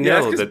do I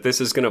know that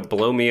this is going to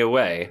blow me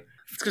away?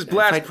 It's because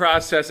blast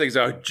processing is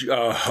a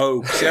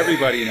hoax.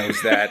 Everybody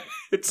knows that.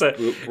 It's a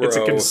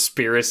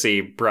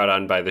conspiracy brought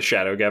on by the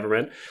shadow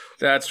government.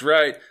 That's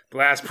right.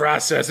 Blast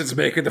processing's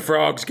making the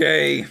frogs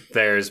gay.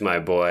 There's my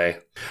boy.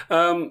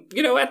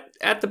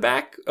 At the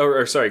back,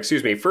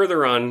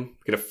 further on,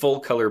 get a full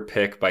color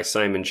pic by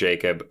Simon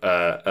Jacob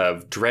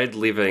of Dredd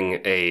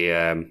living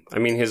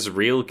his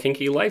real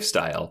kinky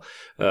lifestyle.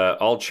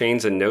 All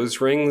chains and nose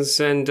rings,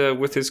 and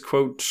with his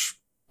quote,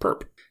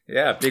 perp.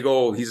 Yeah,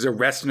 he's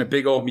arresting a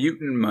big old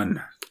mutant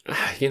man.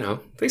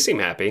 They seem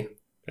happy.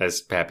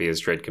 As happy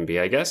as Dredd can be,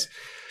 I guess.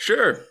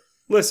 Sure.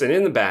 Listen,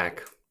 in the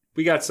back,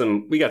 we got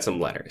some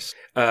letters.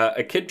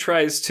 A kid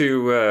tries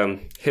to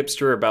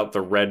hipster about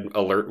the red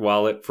alert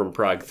wallet from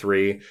Prague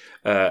 3.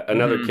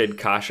 Another kid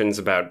cautions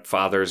about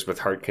fathers with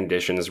heart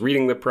conditions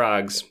reading the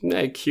Progs.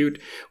 Cute.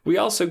 We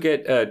also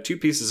get 2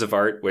 pieces of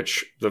art,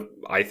 which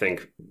I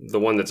think the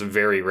one that's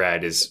very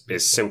rad is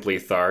Simply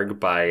Tharg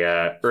by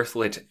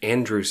Earthlit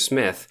Andrew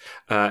Smith.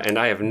 And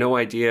I have no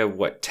idea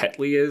what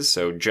Tetley is,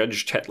 so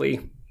Judge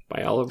Tetley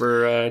by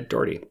Oliver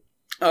Doherty.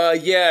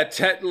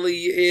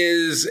 Tetley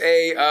is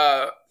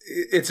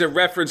it's a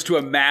reference to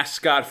a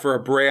mascot for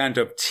a brand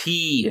of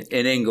tea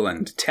in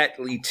England.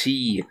 Tetley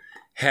tea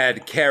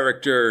had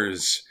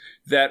characters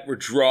that were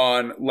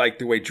drawn like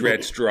the way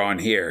Dredd's drawn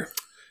here.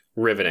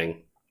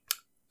 Riveting.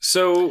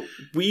 So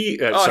we...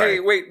 sorry. Hey,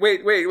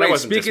 wait.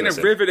 Speaking of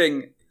dismissive.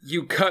 riveting,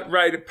 you cut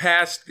right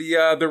past the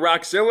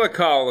Rockzilla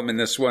column in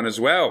this one as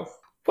well.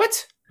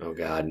 What? Oh,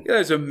 God. Yeah,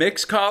 there's a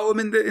mix column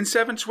in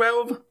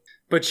 712.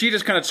 But she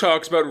just kind of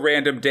talks about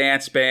random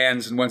dance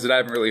bands and ones that I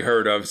haven't really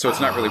heard of, so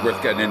it's not really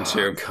worth getting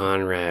into.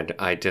 Conrad,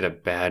 I did a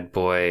bad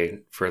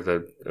boy for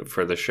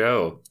the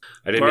show.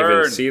 I didn't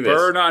even see this.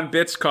 Burn on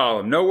Bits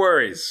column. No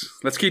worries.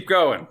 Let's keep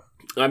going.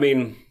 I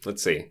mean,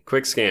 let's see.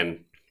 Quick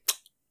scan.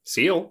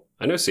 Seal.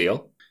 I know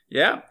Seal.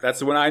 Yeah, that's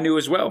the one I knew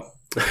as well.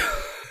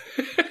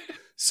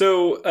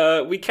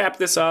 So we cap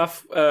this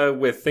off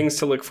with things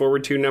to look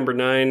forward to, number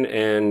 9,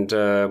 and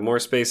more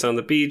space on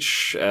the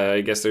beach.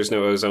 I guess there's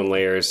no ozone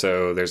layer,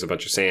 so there's a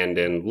bunch of sand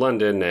in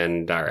London,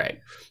 and all right.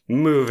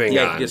 Moving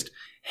on. Just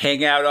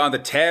hang out on the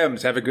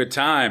Thames, have a good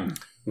time.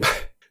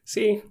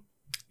 See?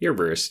 You're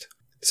versed.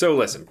 So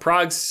listen,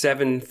 Prague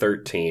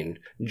 713.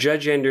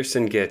 Judge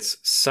Anderson gets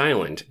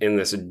silent in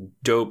this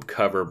dope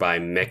cover by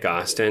Mick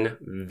Austin.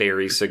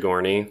 Very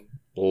Sigourney.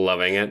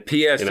 Loving it.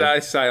 PSI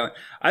silent.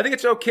 I think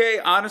it's okay.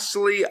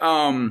 Honestly,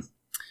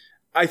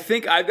 I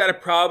think I've got a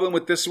problem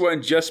with this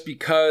one just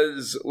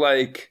because,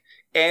 like,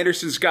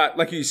 Anderson's got,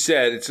 like you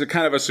said, it's a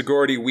kind of a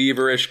Sigourney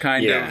Weaver-ish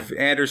kind of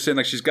Anderson.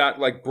 Like, she's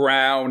got, like,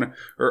 brown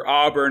or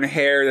auburn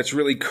hair that's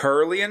really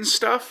curly and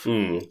stuff.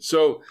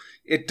 So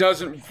it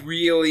doesn't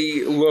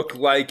really look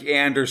like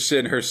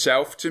Anderson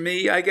herself to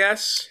me, I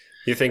guess.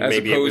 You think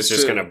maybe it was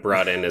just kind of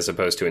brought in as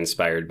opposed to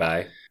inspired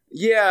by?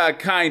 Yeah,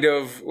 kind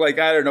of. Like,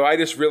 I don't know. I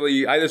just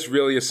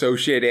really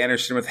associate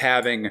Anderson with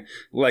having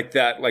like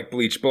that, like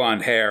bleach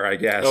blonde hair, I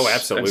guess. Oh,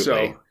 absolutely. And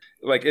so,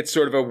 like, it's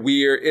sort of a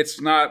weird, it's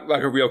not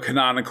like a real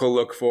canonical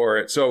look for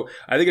it. So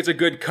I think it's a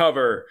good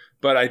cover,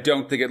 but I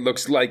don't think it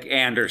looks like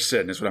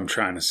Anderson is what I'm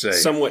trying to say.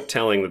 Somewhat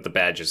telling that the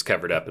badge is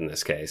covered up in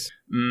this case.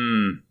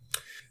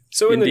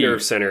 So in the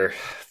Nerve Center,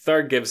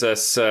 Tharg gives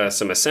us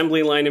some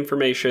assembly line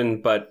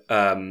information, but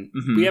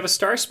we have a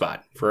star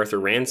spot for Arthur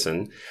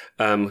Ranson,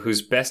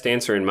 whose best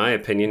answer, in my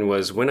opinion,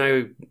 was when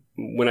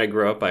I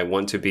grow up, I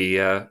want to be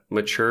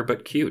mature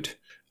but cute.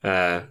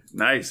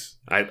 Nice.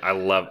 I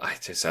love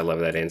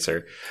that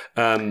answer.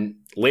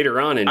 Later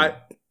on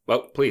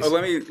please.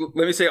 Let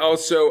me say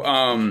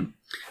also,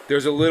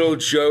 there's a little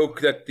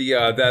joke that the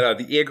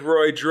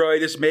Igroid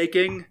droid is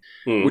making,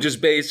 which is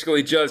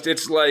basically just,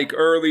 it's like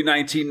early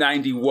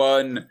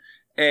 1991,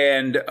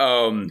 and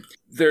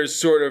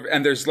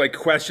there's like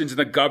questions in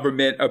the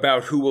government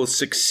about who will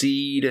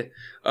succeed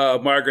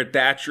Margaret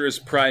Thatcher as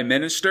prime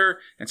minister,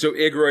 and so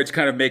Igroid's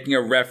kind of making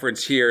a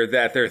reference here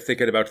that they're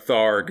thinking about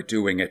Tharg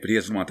doing it, but he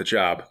doesn't want the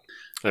job.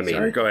 I mean,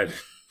 sorry, go ahead.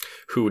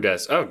 Who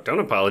does? Oh, don't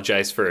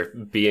apologize for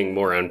being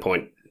more on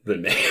point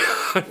than me.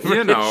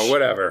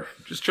 Whatever.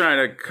 Just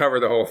trying to cover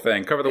the whole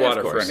thing. Cover the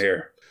waterfront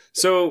here.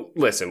 So,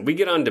 listen, we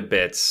get on to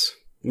bits.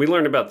 We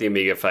learned about the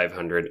Amiga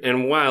 500,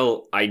 and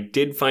while I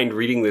did find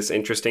reading this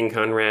interesting,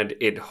 Conrad,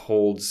 it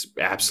holds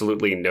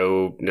absolutely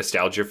no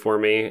nostalgia for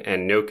me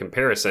and no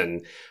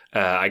comparison.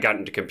 I got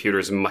into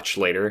computers much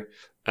later,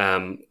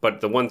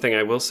 but the one thing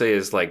I will say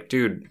is, like,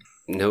 dude,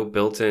 no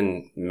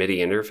built-in MIDI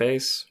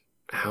interface?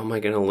 How am I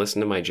going to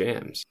listen to my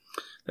jams?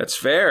 That's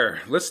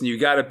fair. Listen, you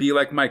got to be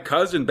like my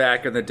cousin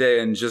back in the day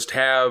and just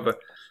have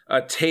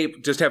a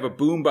tape, just have a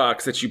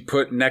boombox that you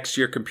put next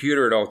to your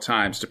computer at all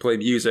times to play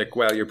music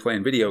while you're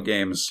playing video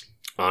games.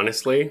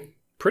 Honestly,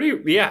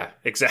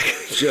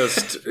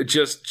 exactly.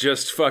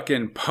 just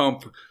fucking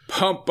pump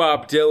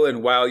Bob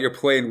Dylan while you're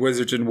playing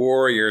Wizards and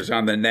Warriors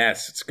on the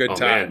NES. It's good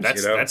times. Man,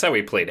 that's how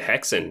we played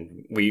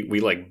Hexen. We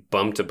like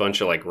bumped a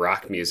bunch of like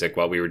rock music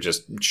while we were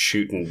just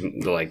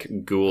shooting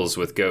like ghouls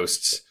with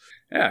ghosts.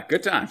 Yeah,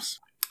 good times.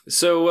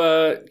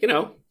 So,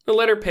 the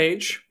letter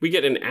page, we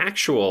get an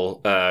actual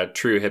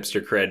true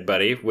hipster cred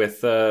buddy with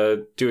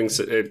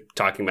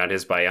talking about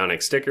his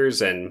bionic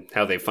stickers and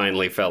how they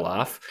finally fell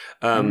off.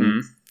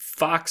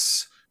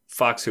 Fox,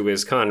 who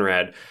is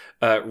Conrad,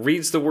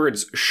 reads the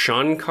words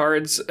Sean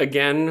cards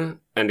again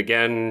and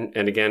again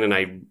and again, and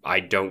I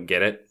don't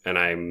get it, and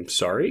I'm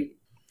sorry.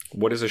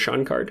 What is a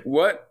Sean card?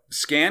 What?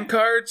 Scan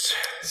cards?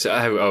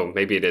 So,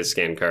 maybe it is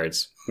scan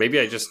cards.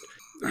 Maybe I just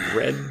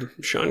read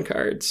Sean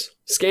cards.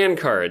 Scan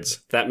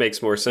cards. That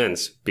makes more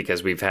sense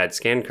because we've had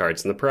scan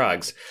cards in the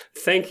Progs.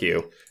 Thank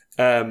you.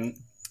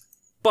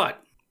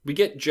 But we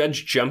get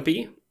Judge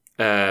Jumpy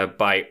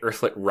by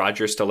Earthlit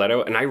Roger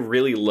Stiletto, and I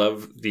really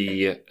love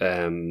the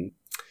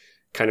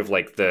kind of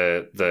like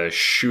the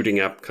shooting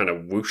up kind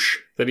of whoosh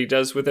that he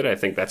does with it. I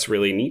think that's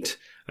really neat.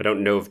 I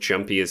don't know if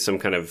Jumpy is some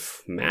kind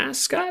of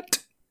mascot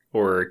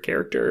or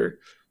character,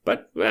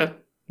 but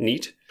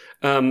neat.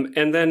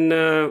 And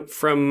then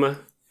from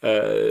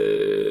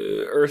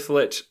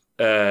Earthlit,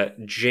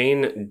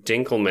 Jane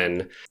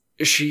Dinkelman,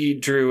 she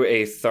drew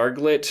a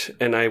Tharglet,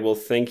 and I will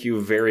thank you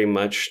very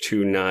much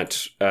to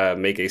not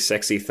make a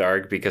sexy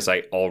Tharg because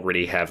I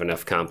already have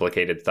enough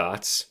complicated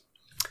thoughts.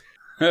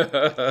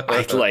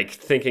 I like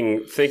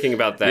thinking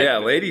about that. Yeah,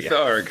 Lady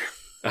Tharg.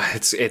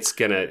 It's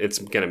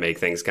gonna make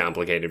things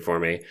complicated for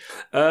me.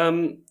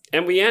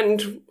 And we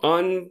end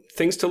on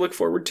things to look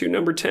forward to,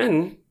 number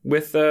 10,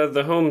 with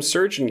the home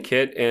surgeon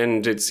kit,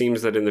 and it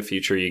seems that in the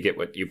future you get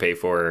what you pay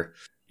for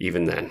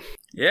even then.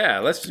 Yeah,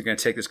 let's going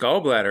to take this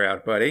gallbladder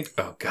out, buddy.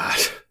 Oh, God.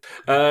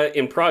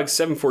 In Prague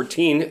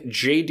 714,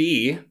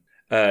 JD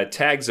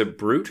tags a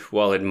brute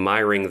while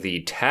admiring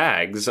the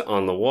tags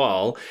on the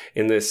wall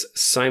in this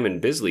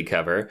Simon Bisley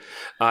cover.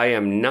 I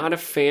am not a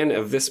fan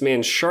of this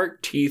man's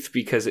shark teeth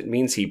because it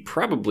means he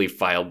probably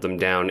filed them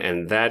down,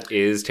 and that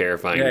is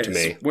terrifying to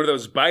me. One of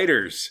those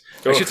biters.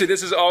 I should say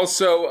this is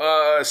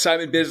also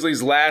Simon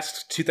Bisley's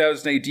last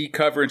 2000 AD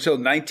cover until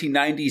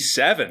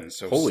 1997.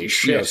 So holy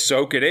shit.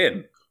 Soak it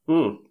in.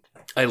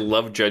 I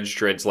love Judge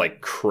Dredd's like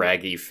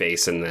craggy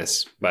face in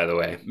this, by the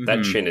way.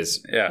 That chin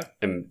is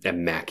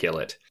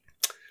immaculate.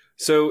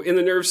 So in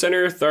the Nerve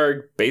Center,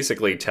 Tharg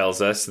basically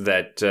tells us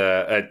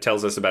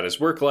about his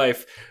work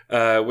life,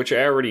 which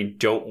I already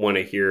don't want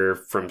to hear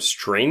from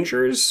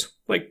strangers,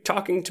 like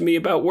talking to me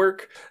about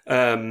work.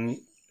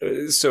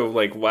 So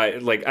like why,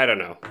 like, I don't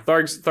know.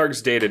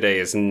 Tharg's day to day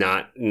is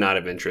not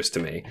of interest to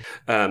me.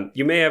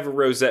 You may have a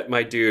rosette,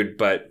 my dude,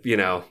 but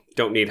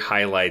don't need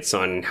highlights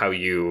on how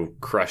you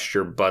crushed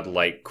your Bud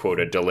Light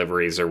quota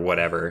deliveries or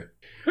whatever.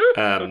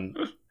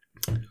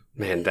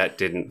 Man,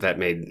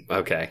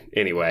 okay.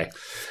 Anyway.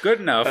 Good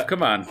enough.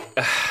 Come on.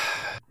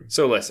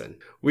 So listen,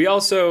 we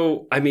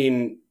also,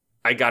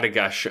 I gotta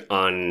gush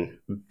on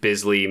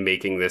Bisley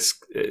making this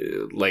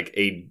like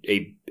a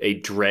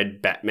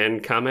Dredd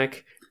Batman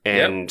comic.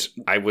 And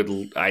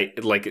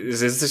is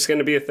this going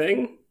to be a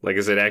thing? Like,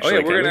 is it actually? Oh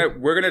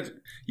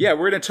yeah,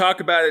 we're gonna talk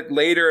about it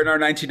later in our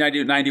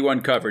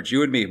 1991 coverage.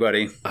 You and me,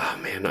 buddy. Oh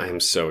man, I am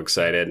so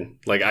excited.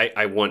 Like,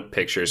 I want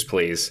pictures,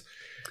 please.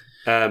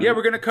 Yeah,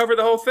 we're gonna cover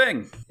the whole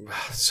thing.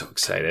 So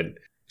excited.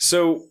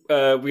 So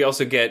we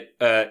also get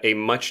a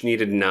much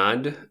needed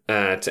nod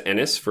to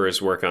Ennis for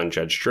his work on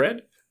Judge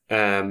Dredd.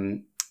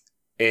 And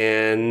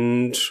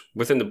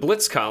within the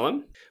Blitz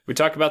column, we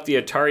talk about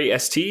the Atari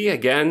ST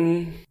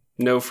again.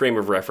 No frame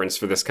of reference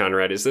for this,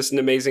 Conrad. Is this an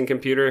amazing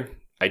computer?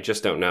 I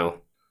just don't know.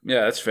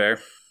 Yeah, that's fair.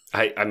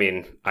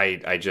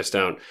 I just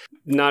don't.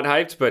 Not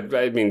hyped, but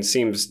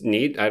seems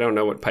neat. I don't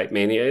know what Pipe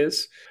Mania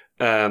is.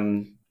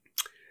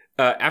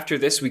 After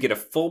this, we get a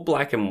full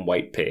black and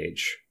white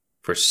page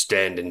for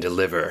Stand and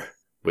Deliver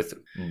with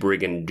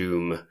Brigand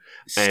Doom.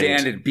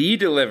 Stand and Be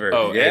Delivered.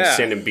 Oh, yeah. And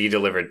Stand and Be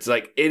Delivered. It's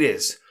like, it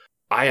is.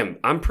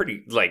 I'm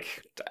pretty,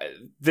 like,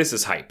 this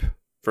is hype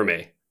for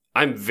me.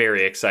 I'm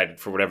very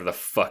excited for whatever the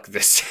fuck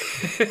this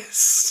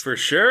is. For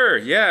sure.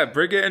 Yeah,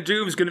 Brigand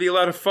Doom is going to be a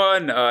lot of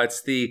fun.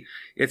 It's the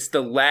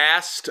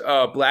last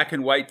black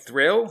and white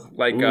thrill,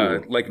 like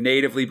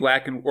natively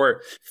black or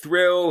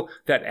thrill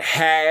that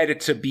had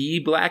to be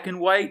black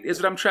and white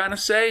is what I'm trying to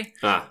say.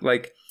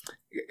 Like,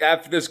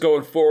 after this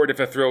going forward, if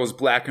a thrill is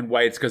black and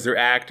white, it's because they're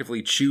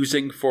actively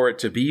choosing for it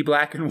to be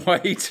black and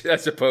white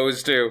as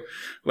opposed to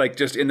like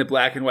just in the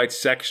black and white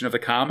section of the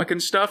comic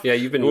and stuff. Yeah,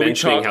 you've been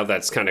mentioning how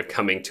that's kind of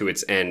coming to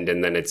its end,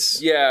 and then it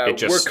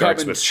just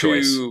starts with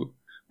choice.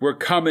 We're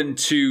coming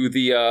to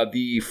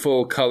the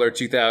full color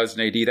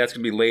 2000 AD. That's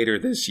going to be later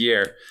this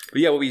year.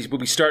 But yeah, we'll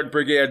be starting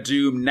Brigand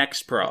Doom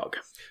next prog.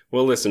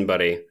 Well, listen,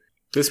 buddy.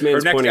 This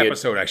man's next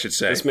episode, I should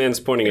say. This man's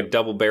pointing a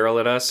double barrel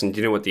at us, and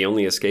do you know what the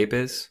only escape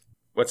is?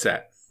 What's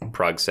that?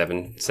 Prague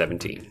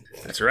 717.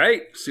 That's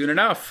right. Soon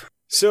enough.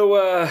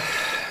 So,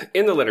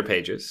 in the letter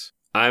pages,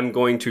 I'm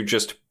going to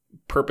just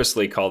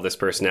purposely call this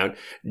person out.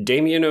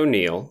 Damien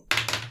O'Neill,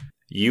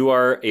 you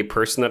are a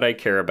person that I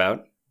care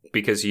about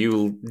because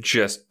you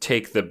just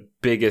take the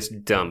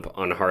biggest dump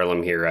on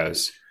Harlem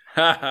Heroes.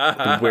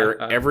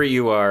 Wherever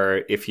you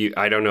are,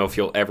 I don't know if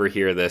you'll ever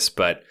hear this,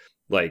 but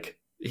like,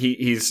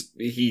 he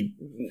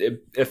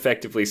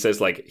effectively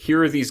says like,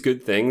 here are these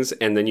good things,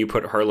 and then you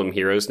put Harlem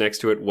Heroes next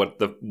to it. What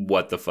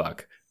the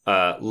fuck?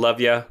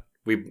 Love ya.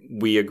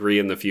 We agree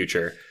in the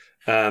future.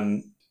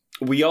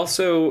 We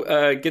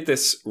also get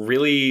this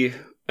really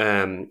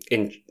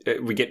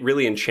we get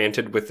really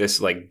enchanted with this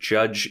like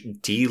Judge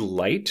D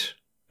Light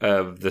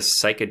of the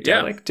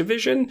psychedelic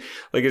division.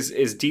 Like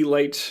is D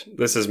Light?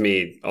 This is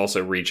me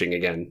also reaching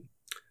again.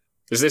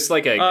 Is this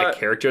like a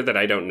character that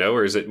I don't know,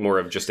 or is it more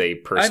of just a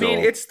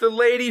personal... it's the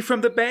lady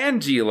from the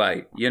band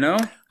D-Light, you know?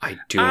 I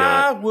do not...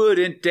 I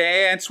wouldn't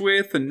dance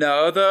with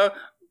another.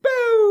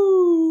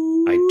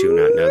 Boo! I do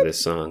not know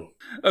this song.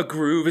 A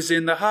groove is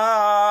in the heart.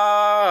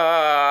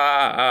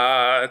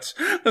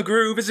 A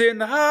groove is in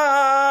the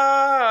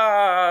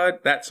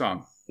heart. That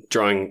song.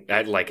 drawing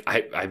at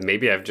I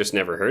maybe I've just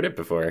never heard it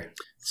before.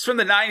 It's from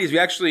the 90s.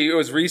 It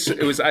was recent.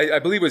 It was, I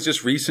believe it was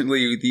just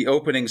recently the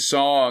opening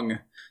song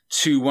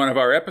to one of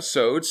our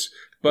episodes.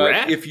 But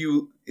Rat? if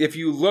you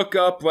look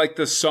up like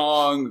the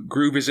song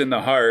Groove is in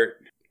the Heart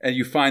and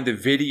you find the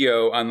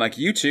video on like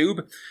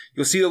YouTube,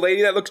 you'll see the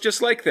lady that looks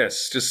just like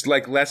this, just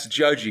like less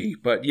judgy,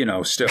 but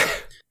still.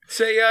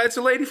 It's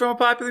a lady from a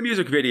popular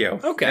music video.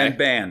 Okay. And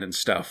band and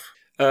stuff.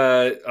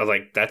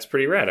 That's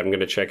pretty rad. I'm going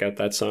to check out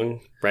that song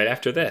right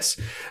after this.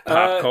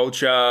 Pop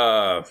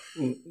culture.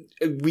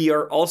 We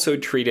are also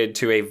treated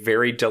to a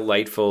very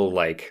delightful,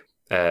 what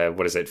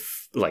is it?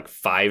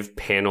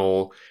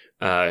 5-panel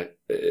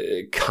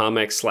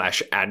comic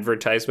 /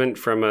 advertisement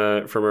from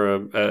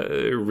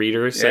a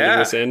reader sending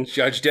this in.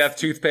 Judge Death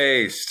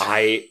toothpaste.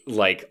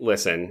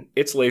 Listen,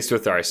 it's laced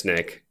with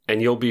arsenic,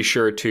 and you'll be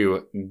sure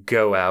to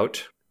go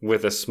out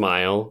with a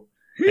smile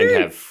and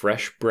have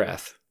fresh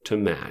breath to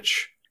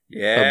match.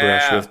 Yeah. A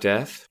Brush with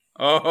Death.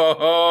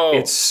 Oh.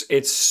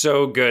 It's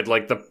so good.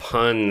 Like the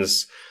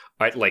puns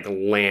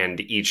land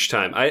each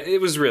time.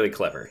 It was really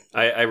clever.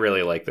 I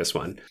really like this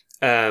one.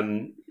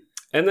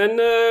 And then,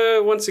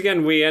 once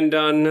again, we end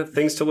on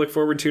things to look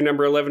forward to,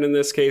 number 11 in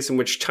this case, in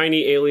which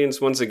tiny aliens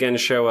once again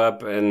show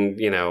up. And,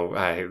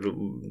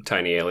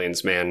 tiny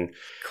aliens, man.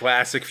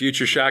 Classic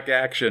Future Shock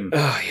action.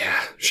 Oh,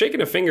 yeah.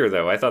 Shaking a finger,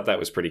 though. I thought that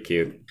was pretty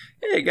cute.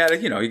 Yeah, you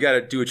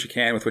gotta do what you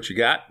can with what you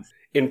got.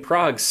 In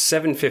Prague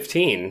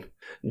 7:15,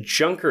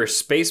 Junker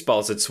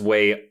spaceballs its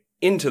way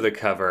into the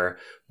cover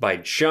by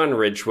John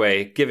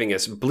Ridgway, giving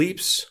us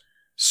bleeps,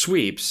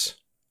 sweeps,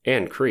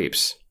 and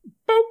creeps.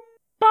 Boop,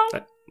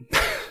 boop.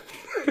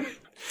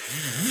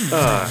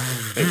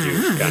 Thank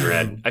you,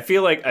 Conrad. I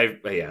feel like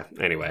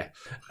anyway.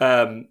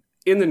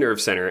 In the Nerve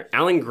Center,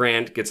 Alan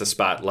Grant gets a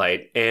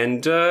spotlight,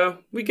 and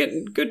we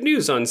get good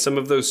news on some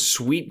of those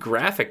sweet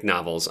graphic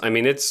novels. I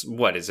mean, it's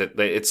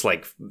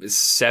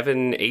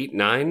 7, 8,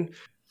 9?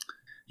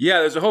 Yeah,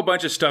 there's a whole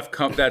bunch of stuff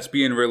that's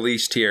being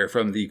released here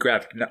from the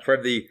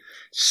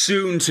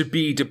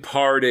soon-to-be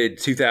departed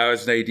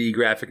 2000 AD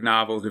graphic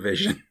novel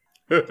division.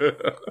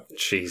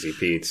 Cheesy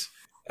Pete's.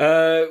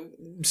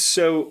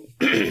 So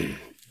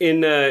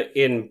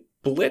in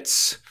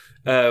Blitz,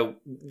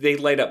 they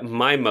light up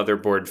my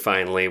motherboard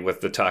finally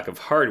with the talk of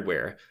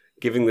hardware,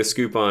 giving the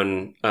scoop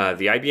on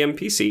the IBM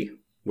PC,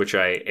 which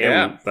I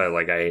am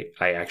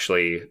I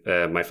actually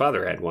my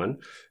father had one.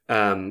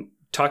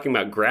 Talking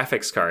about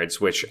graphics cards,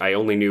 which I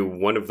only knew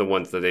one of the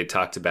ones that they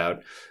talked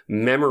about,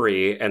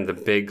 memory, and the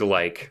big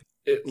I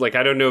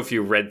don't know if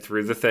you read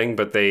through the thing,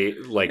 but they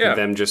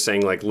them just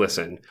saying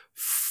listen,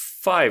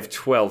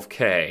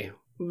 512K,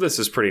 this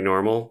is pretty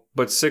normal,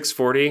 but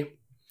 640,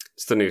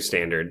 it's the new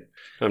standard.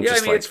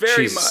 It's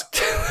very much.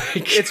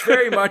 It's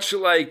very much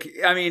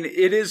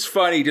it is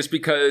funny just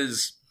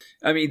because.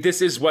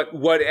 This is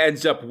what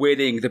ends up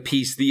winning the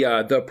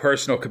the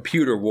personal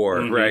computer war,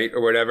 right,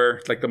 or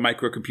whatever, like the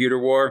microcomputer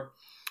war.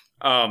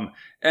 And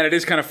it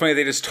is kind of funny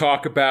they just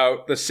talk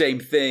about the same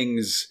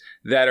things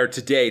that are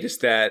today, just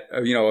that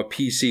a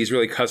PC is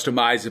really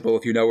customizable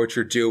if you know what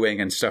you're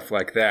doing and stuff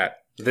like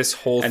that. This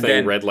whole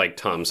thing read like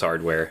Tom's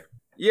Hardware.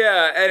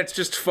 Yeah, and it's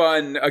just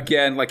fun.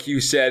 Again, like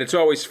you said, it's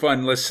always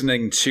fun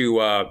listening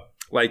to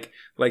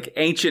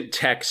ancient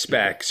tech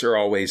specs are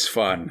always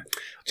fun,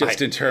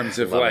 just in terms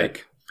of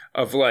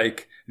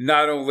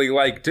not only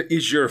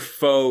is your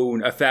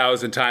phone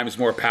 1,000 times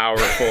more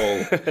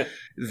powerful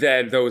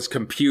than those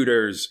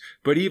computers,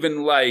 but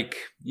even I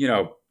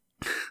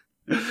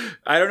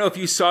don't know if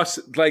you saw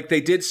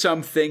they did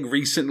something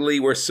recently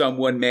where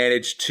someone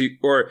managed to,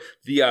 or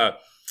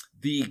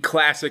the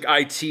classic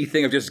IT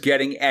thing of just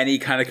getting any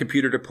kind of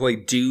computer to play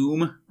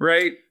Doom,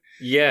 right?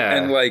 Yeah.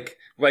 And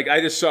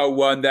I just saw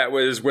one that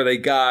was where they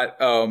got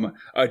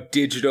a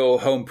digital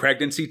home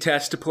pregnancy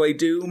test to play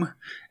Doom,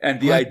 and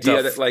the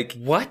idea that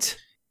what?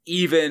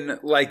 Even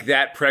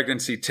that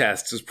pregnancy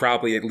test is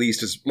probably at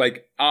least as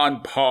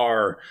on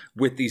par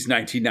with these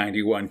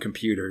 1991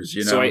 computers,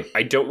 So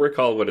I don't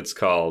recall what it's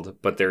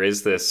called, but there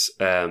is this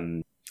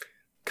kind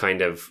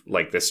of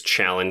this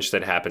challenge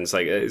that happens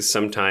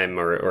sometime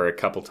or a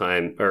couple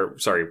times, or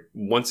sorry,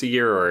 once a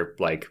year or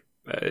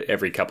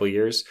every couple of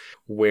years,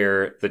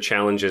 where the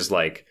challenge is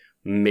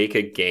make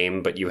a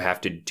game, but you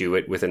have to do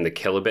it within the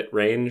kilobit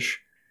range.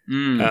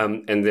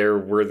 And there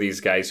were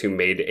these guys who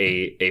made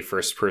a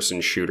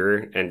first-person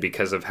shooter, and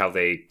because of how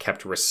they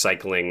kept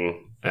recycling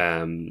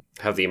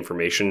how the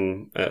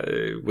information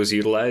was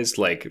utilized,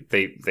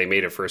 they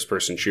made a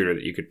first-person shooter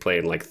that you could play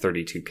in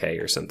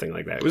 32K or something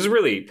like that. It was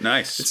really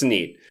nice. It's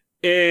neat.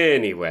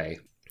 Anyway,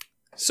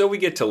 so we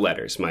get to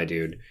letters, my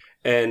dude.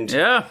 And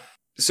yeah.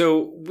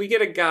 So we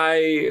get a guy,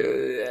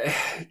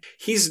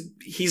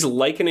 he's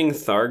likening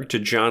Tharg to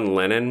John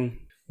Lennon,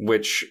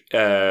 which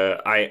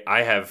I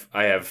have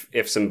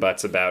ifs and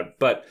buts about.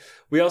 But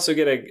we also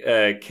get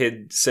a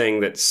kid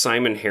saying that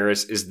Simon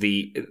Harris is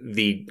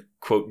the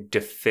quote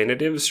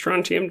definitive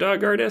Strontium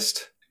Dog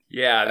artist.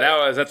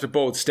 Yeah, that's a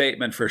bold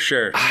statement for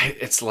sure.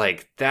 It's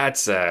like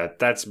that's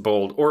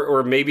bold,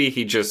 or maybe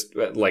he just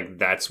like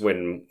that's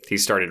when he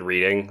started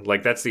reading.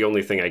 Like that's the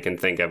only thing I can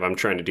think of. I'm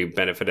trying to do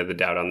benefit of the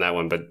doubt on that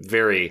one, but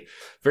very,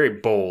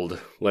 very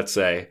bold, let's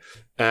say.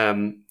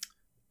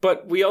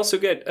 But we also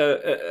get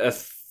a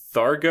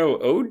Thargo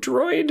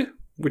Odroid,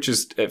 which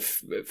is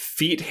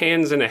feet,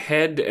 hands, and a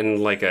head, and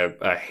like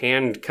a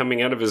hand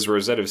coming out of his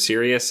Rosette of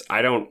Sirius.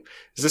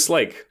 Is this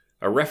like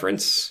a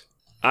reference?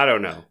 I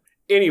don't know.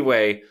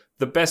 Anyway,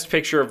 the best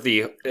picture of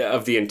the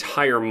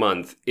entire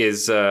month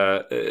is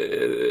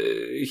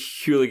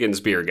Hooligan's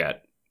Beer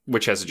Gut,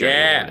 which has a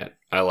giant in it.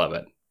 I love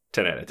it.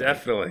 10 out of 10.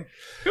 Definitely.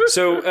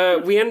 So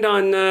we end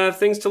on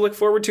things to look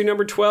forward to,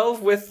 number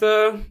 12, with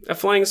a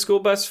flying school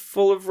bus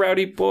full of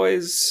rowdy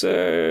boys.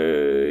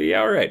 Yeah,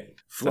 all right.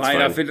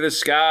 Flying up into the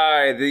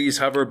sky, these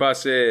hover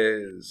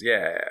buses.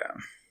 Yeah.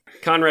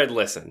 Conrad,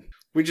 listen.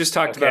 We just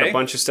talked about a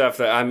bunch of stuff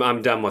that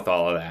I'm done with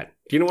all of that.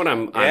 Do you know what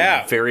I'm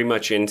very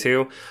much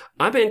into?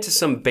 I'm into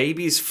some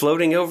babies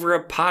floating over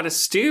a pot of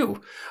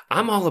stew.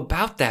 I'm all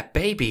about that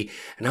baby,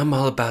 and I'm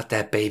all about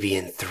that baby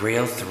in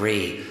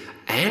 303,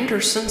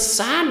 Anderson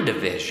Sign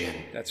Division.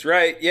 That's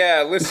right.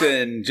 Yeah,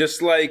 listen,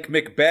 just like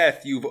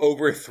Macbeth, you've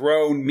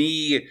overthrown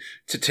me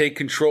to take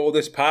control of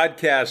this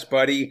podcast,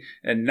 buddy,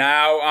 and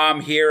now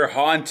I'm here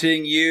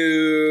haunting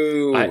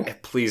you.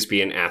 Please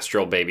be an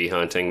astral baby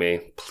haunting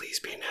me.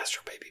 Please be an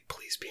astral baby.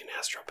 Please be an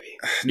astral baby.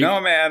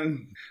 No,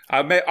 man.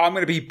 I'm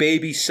going to be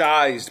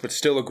baby-sized, but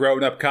still a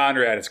grown-up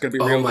Conrad. It's going to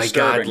be real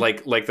disturbing.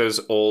 God, like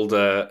those old,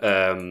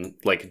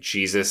 like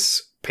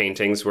Jesus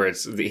paintings where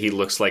he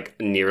looks like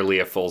nearly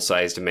a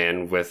full-sized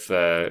man with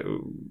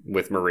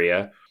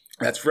Maria.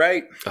 That's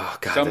right. Oh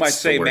God, some might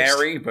say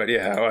Mary, but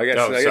yeah, I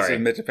guess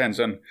it depends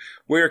on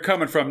where you're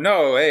coming from.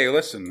 No, hey,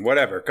 listen,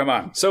 whatever. Come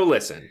on. So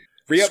listen.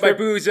 Free up my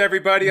booze,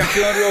 everybody. I'm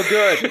feeling real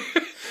good.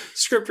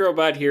 Script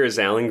robot here is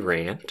Alan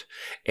Grant,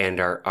 and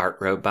our art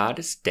robot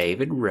is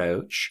David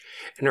Roach,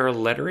 and our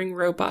lettering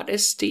robot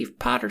is Steve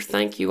Potter.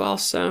 Thank you all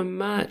so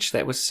much.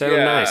 That was so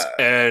nice.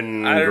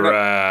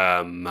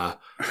 Engram.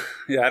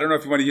 Yeah, I don't know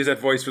if you want to use that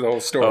voice for the whole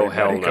story. Oh,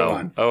 hell no. Come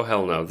on. Oh,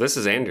 hell no. This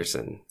is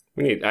Anderson.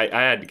 I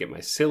had to get my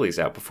sillies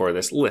out before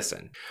this.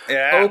 Listen.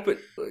 Yeah. Open,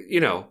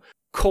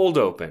 cold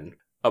open.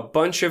 A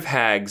bunch of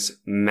hags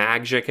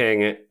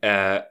magicking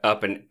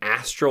up an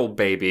astral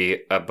baby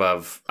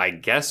above, I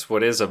guess,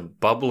 what is a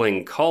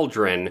bubbling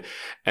cauldron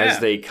as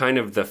they kind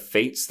of the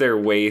fates their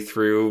way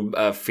through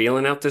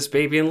feeling out this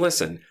baby. And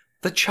listen,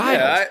 the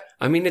child,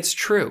 I mean, it's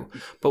true,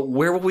 but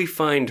where will we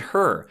find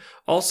her?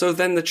 Also,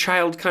 then the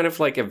child kind of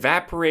like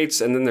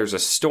evaporates and then there's a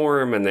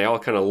storm and they all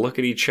kind of look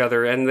at each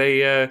other and they,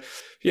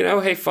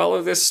 hey,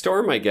 follow this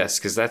storm, I guess,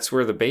 because that's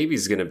where the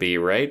baby's going to be,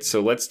 right? So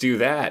let's do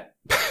that.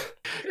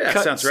 Yeah,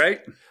 that sounds right.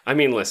 I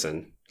mean,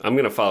 listen, I'm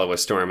going to follow a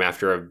storm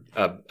after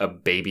a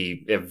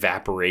baby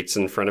evaporates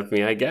in front of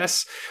me, I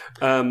guess.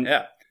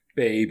 Yeah.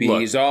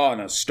 Babies on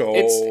a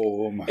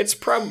storm. It's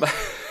probably...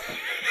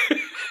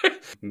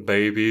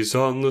 Babies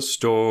on the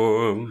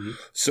storm.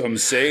 Some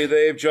say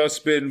they've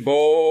just been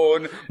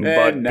born,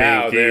 but and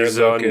now they're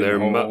looking their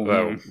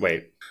home.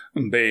 Wait.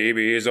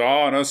 Babies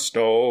on a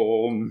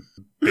storm.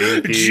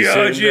 Babies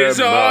Judges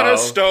on a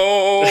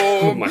storm.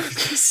 Oh my God,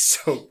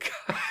 so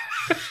God.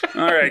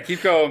 All right,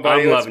 keep going,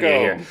 buddy. Let's go.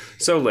 Here.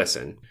 So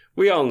listen,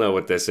 we all know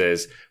what this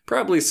is.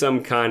 Probably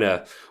some kind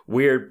of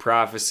weird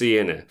prophecy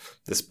and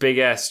this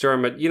big-ass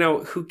storm. But,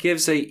 who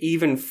gives a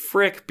even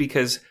frick?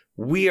 Because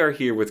we are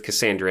here with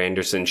Cassandra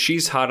Anderson.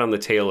 She's hot on the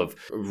tail of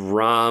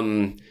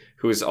Ram,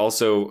 who is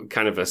also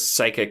kind of a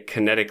psychic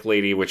kinetic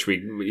lady, which we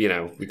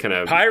kind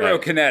of...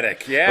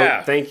 Pyrokinetic, yeah.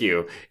 Oh, thank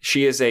you.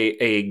 She is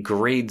a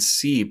grade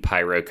C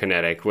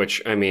pyrokinetic,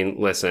 which, I mean,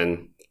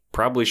 listen...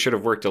 Probably should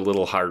have worked a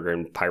little harder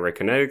in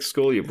pyrokinetic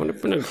school. You would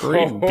have been a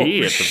grade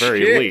B at the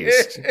very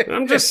least.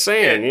 I'm just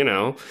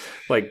saying,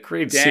 like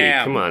grade C.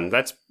 Come on,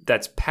 that's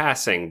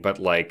passing. But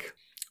like,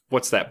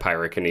 what's that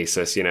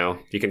pyrokinesis?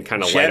 You can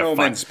kind of light a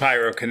gentleman's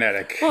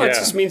pyrokinetic. Well, it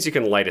just means you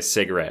can light a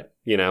cigarette.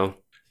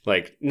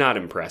 Like not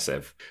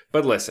impressive.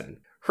 But listen,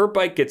 her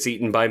bike gets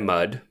eaten by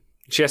mud.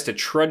 She has to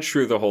trudge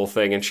through the whole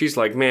thing, and she's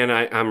like, man,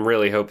 I'm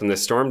really hoping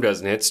this storm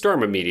doesn't hit.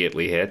 Storm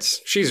immediately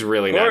hits. She's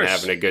really not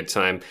having a good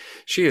time.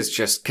 She is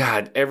just,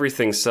 God,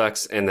 everything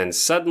sucks. And then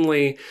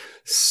suddenly,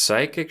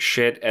 psychic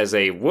shit as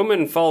a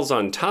woman falls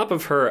on top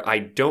of her. I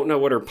don't know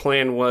what her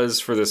plan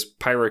was for this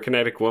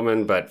pyrokinetic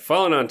woman, but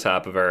falling on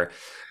top of her.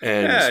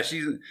 And yeah,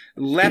 she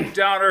leapt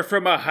on her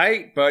from a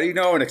height, buddy.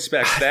 No one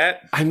expects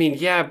that. I mean,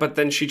 yeah, but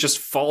then she just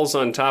falls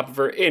on top of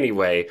her.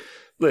 Anyway,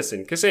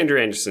 listen,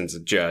 Cassandra Anderson's a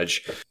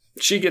judge.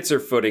 She gets her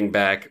footing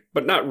back,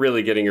 but not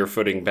really getting her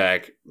footing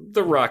back.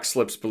 The rock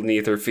slips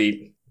beneath her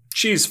feet.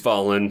 She's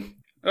fallen.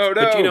 Oh, no.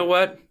 But you know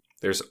what?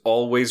 There's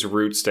always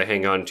roots to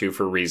hang on to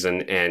for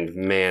reason, and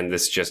man,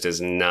 this just is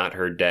not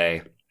her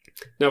day.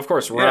 Now, of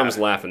course, Ram's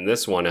laughing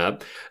this one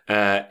up,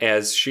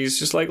 as she's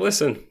just like,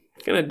 listen,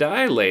 I'm gonna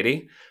die,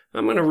 lady.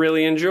 I'm gonna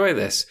really enjoy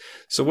this.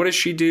 So what does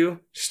she do?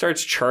 She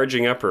starts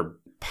charging up her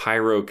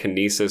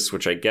pyrokinesis,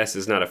 which I guess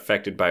is not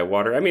affected by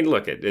water. I mean,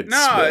 look, it's...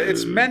 No,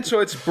 it's mental.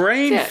 It's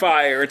brain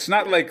fire. It's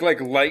not like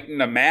lighting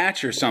a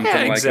match or something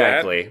like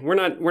exactly. that.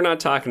 We're not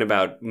talking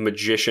about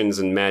magicians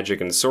and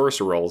magic and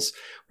sorcerers.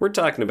 We're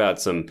talking about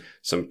some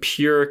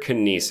pure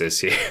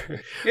kinesis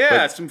here.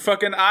 Yeah, some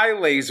fucking eye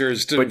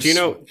lasers to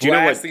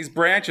blast these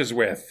branches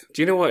with.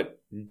 Do you know what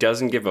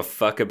doesn't give a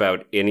fuck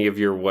about any of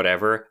your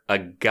whatever? A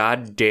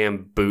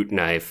goddamn boot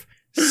knife.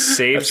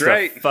 Saves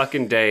the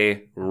fucking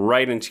day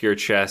right into your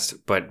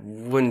chest, but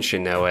wouldn't you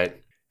know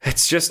it?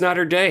 It's just not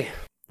her day.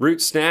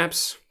 Root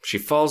snaps, she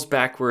falls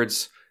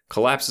backwards,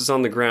 collapses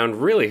on the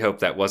ground. Really hope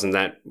that wasn't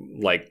that,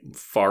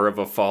 far of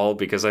a fall,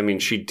 because, I mean,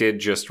 she did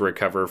just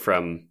recover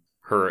from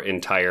her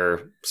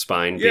entire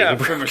spine being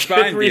from her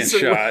spine being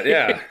shot,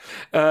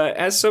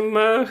 as some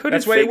hooded figures.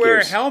 That's why you wear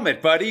a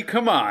helmet, buddy.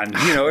 Come on.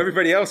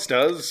 Everybody else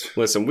does.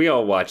 Listen, we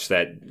all watched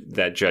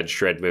that Judge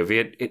Dredd movie.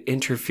 It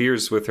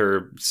interferes with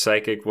her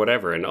psychic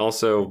whatever. And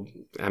also,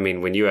 I mean,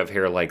 when you have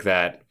hair like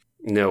that,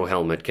 no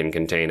helmet can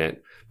contain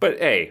it. But,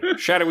 hey,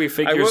 shadowy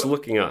figures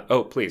looking on.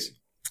 Oh, please.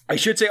 I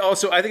should say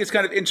also, I think it's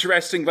kind of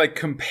interesting,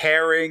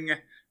 comparing...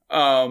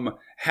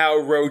 how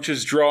Roach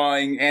is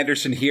drawing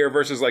Anderson here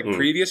versus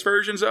previous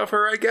versions of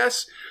her, I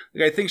guess.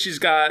 I think she's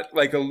got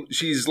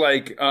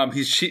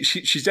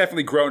she's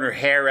definitely grown her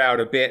hair out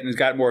a bit and has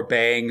got more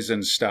bangs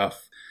and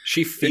stuff.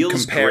 She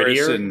feels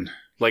grittier.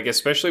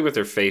 Especially with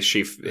her face,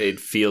 it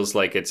feels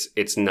like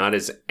it's not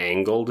as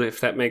angled,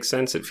 if that makes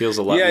sense. It feels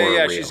a lot more real.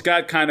 Yeah, she's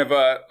got kind of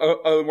a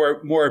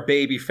more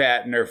baby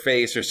fat in her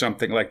face or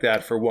something like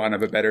that, for want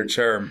of a better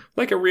term.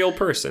 Like a real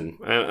person.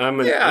 I'm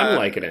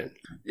liking it.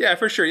 Yeah,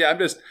 for sure. Yeah,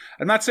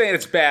 I'm not saying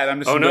it's bad.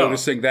 I'm just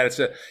noticing that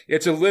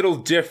it's a little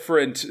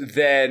different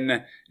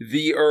than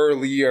the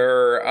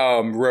earlier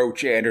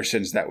Roach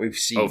Andersons that we've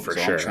seen. Oh, for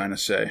sure. I'm trying to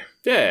say.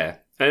 Yeah.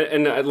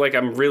 And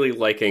I'm really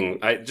liking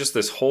just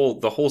the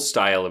whole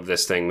style of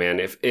this thing,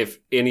 man. If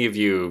any of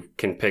you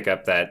can pick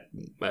up that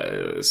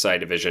Sci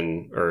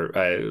Division or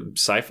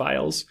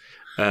Sci-Files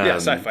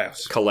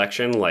Sci-Files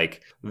collection,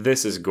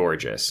 this is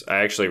gorgeous. I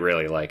actually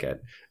really like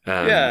it.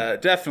 Yeah,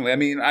 definitely.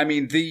 I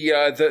mean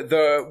the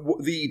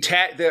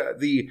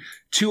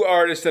two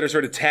artists that are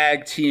sort of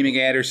tag teaming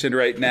Anderson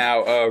right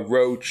now,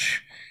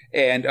 Roach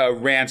and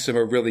Ransom,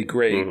 are really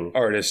great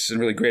artists and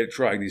really great at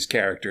drawing these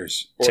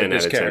characters. Or 10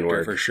 this out of 10 character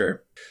work. For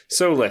sure.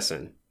 So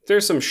listen,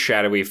 there's some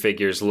shadowy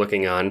figures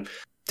looking on.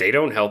 They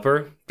don't help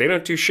her. They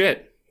don't do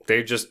shit.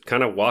 They just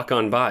kind of walk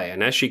on by.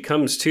 And as she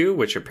comes to,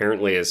 which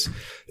apparently is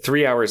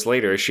 3 hours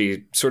later,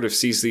 she sort of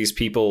sees these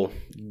people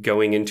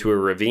going into a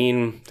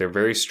ravine. They're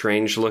very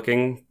strange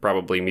looking,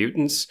 probably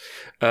mutants.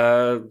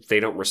 They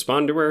don't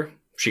respond to her.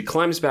 She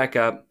climbs back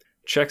up,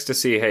 checks to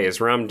see, hey,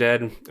 is Rom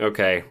dead?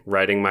 Okay,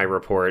 writing my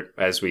report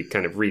as we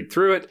kind of read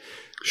through it.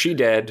 She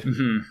dead,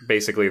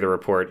 basically the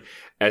report.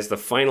 As the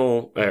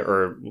final,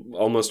 or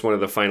almost one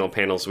of the final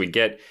panels we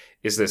get,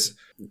 is this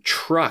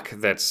truck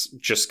that's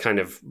just kind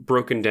of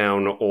broken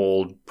down,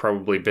 old,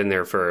 probably been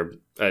there for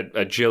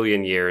a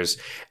jillion years,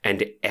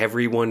 and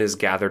everyone is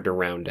gathered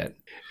around it.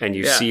 And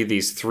you see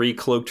these three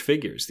cloaked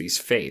figures, these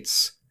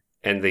fates.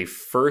 And the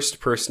first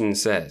person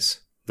says,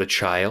 the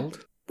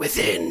child?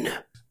 Within.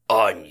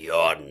 On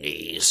your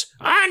knees.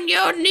 On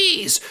your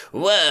knees.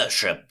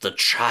 Worship the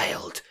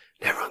child.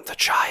 They're on the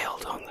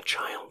child,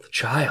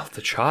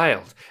 the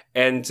child.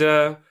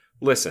 And,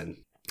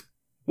 listen,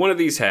 one of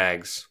these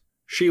hags,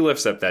 she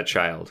lifts up that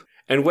child.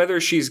 And whether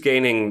she's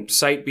gaining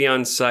sight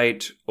beyond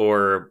sight,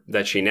 or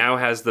that she now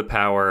has the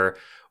power,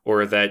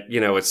 or that,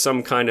 it's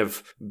some kind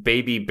of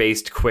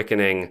baby-based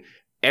quickening,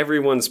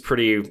 everyone's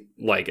pretty,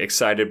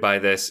 excited by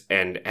this.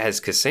 And as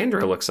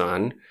Cassandra looks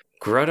on,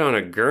 Grutt on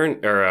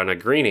a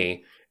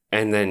greenie,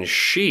 and then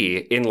she,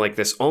 in,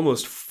 this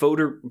almost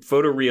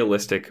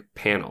photorealistic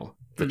panel,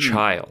 the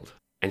child.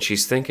 And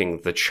she's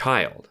thinking, the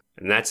child.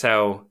 And that's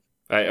how,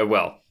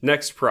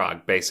 next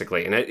Prague,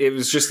 basically. And it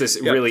was just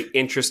this really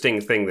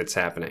interesting thing that's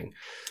happening.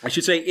 I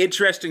should say,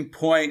 interesting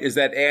point is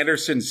that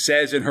Anderson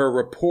says in her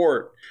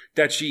report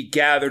that she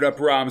gathered up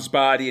Rom's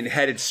body and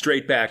headed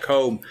straight back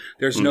home.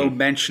 There's no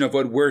mention of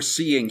what we're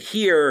seeing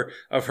here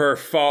of her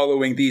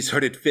following these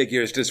hooded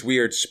figures, this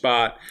weird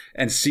spot,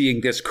 and seeing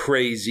this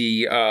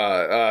crazy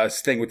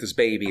thing with this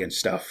baby and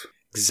stuff.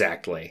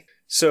 Exactly.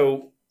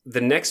 So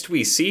the next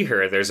we see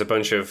her, there's a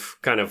bunch of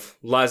kind of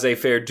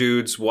laissez-faire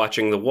dudes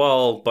watching the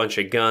wall, bunch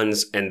of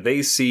guns, and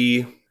they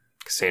see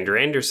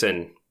Cassandra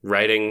Anderson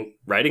riding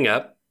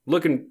up,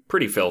 looking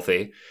pretty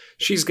filthy.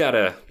 She's got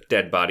a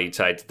dead body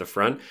tied to the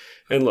front.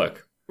 And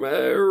look,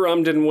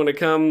 Rom didn't want to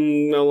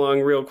come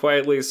along real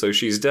quietly, so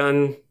she's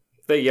done.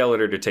 They yell at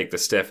her to take the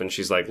stiff, and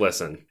she's like,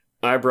 listen,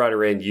 I brought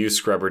her in, you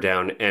scrub her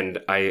down, and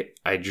I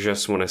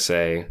just want to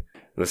say,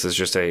 this is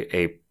just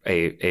a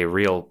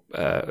real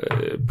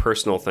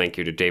personal thank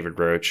you to David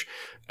Roach.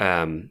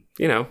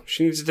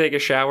 She needs to take a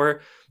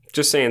shower.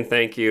 Just saying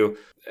thank you.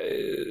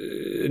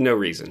 No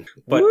reason.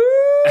 But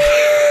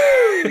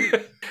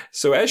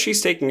so as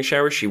she's taking a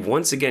shower, she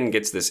once again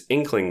gets this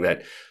inkling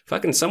that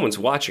fucking someone's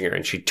watching her,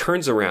 and she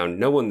turns around,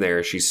 no one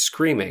there, she's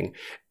screaming.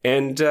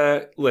 And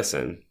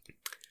listen,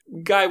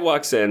 guy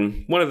walks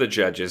in, one of the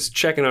judges,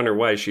 checking on her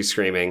why she's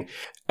screaming,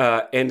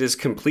 and is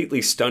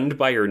completely stunned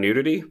by her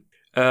nudity.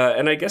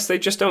 And I guess they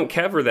just don't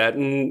cover that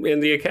in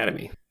the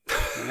academy.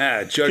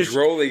 Yeah, Judge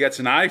Rowley gets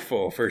an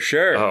eyeful for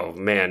sure. Oh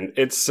man,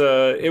 it's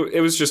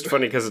it was just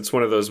funny because it's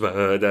one of those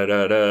I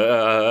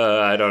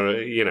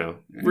don't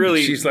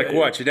really. She's like,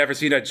 what? You never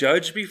seen a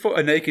judge before?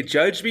 A naked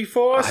judge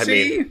before? I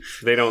mean,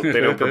 they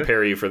don't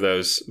prepare you for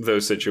those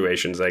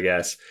situations, I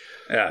guess.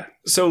 Yeah.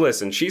 So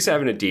listen, she's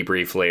having a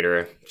debrief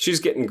later. She's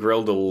getting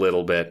grilled a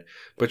little bit,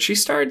 but she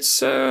starts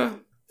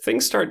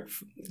things start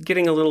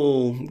getting a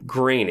little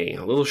grainy,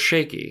 a little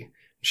shaky.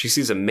 She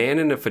sees a man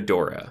in a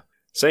fedora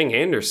saying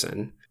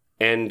Anderson.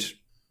 And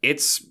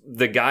it's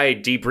the guy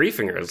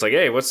debriefing her. It's like,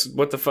 hey,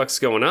 what the fuck's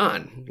going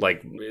on?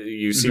 Like,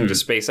 you seem to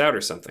space out or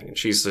something. And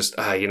she's just,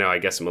 I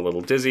guess I'm a little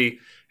dizzy.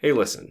 Hey,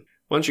 listen,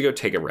 why don't you go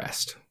take a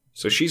rest?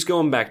 So she's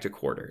going back to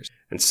quarters.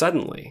 And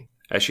suddenly,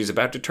 as she's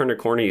about to turn a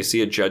corner, you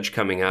see a judge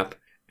coming up.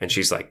 And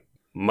she's like,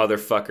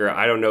 motherfucker,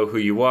 I don't know who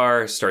you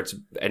are.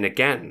 And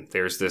again,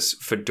 there's this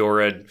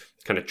fedora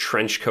kind of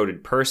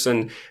trench-coated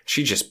person.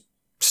 She just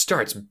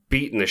starts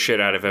beating the shit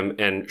out of him,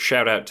 and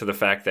shout out to the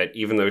fact that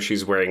even though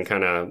she's wearing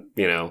kind of,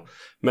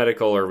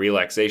 medical or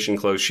relaxation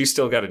clothes, she's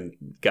still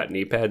got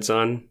knee pads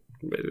on.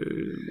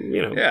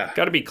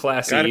 Got to be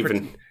classy.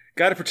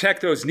 Got to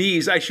protect those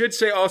knees. I should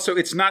say also,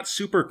 it's not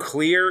super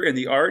clear in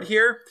the art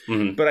here,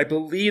 but I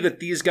believe that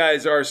these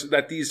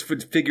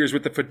figures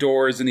with the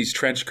fedoras and these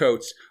trench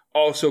coats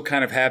also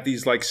kind of have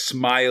these like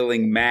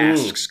smiling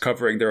masks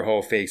covering their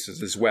whole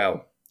faces as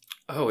well.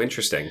 Oh,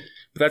 interesting.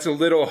 But that's a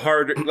little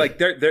harder. Like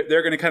they're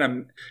going to kind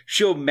of,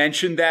 she'll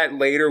mention that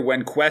later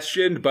when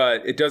questioned,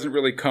 but it doesn't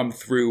really come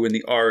through in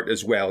the art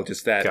as well.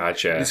 Just that.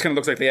 Gotcha. It just kind of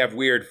looks like they have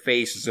weird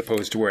faces as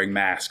opposed to wearing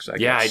masks. I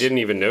guess. Yeah, I didn't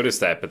even notice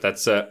that, but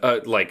that's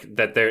like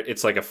that.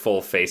 It's like a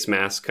full face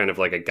mask, kind of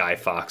like a Guy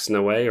Fawkes in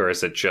a way, or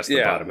is it just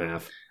the bottom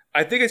half?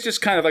 I think it's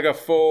just kind of like a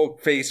full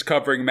face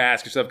covering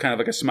mask, instead of kind of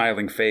like a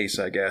smiling face,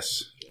 I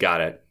guess.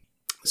 Got it.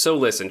 So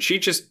listen, she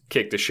just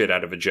kicked the shit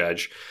out of a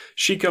judge.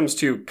 She comes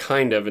to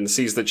kind of and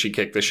sees that she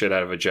kicked the shit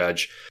out of a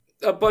judge.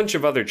 A bunch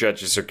of other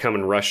judges are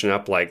coming rushing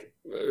up like,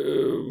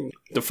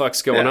 the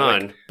fuck's going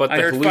on? Like, but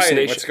the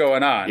hallucination. What's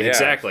going on? Yeah,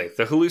 exactly.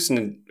 The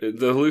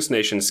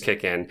hallucinations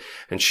kick in,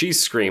 and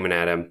she's screaming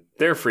at him.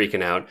 They're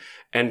freaking out.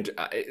 And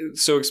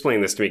so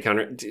explain this to me,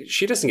 Conrad.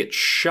 She doesn't get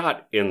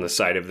shot in the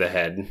side of the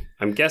head.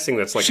 I'm guessing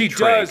that's like she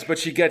does, but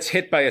she gets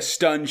hit by a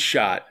stun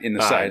shot in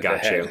the side of the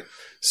head. You.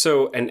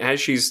 So, and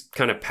as she's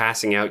kind of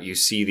passing out, you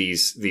see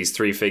these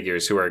three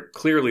figures who are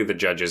clearly the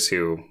judges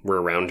who were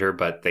around her,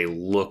 but they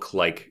look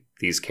like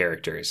these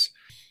characters.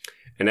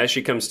 And as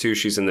she comes to,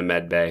 she's in the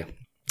med bay.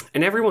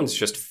 And everyone's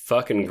just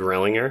fucking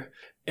grilling her.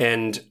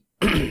 And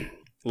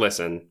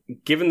listen,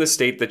 given the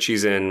state that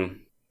she's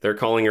in, they're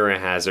calling her a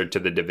hazard to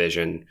the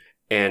division.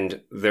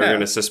 And they're going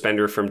to suspend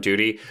her from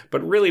duty.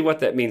 But really what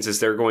that means is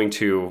they're going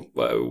to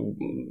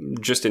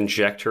just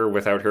inject her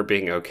without her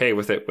being okay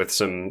with it with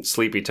some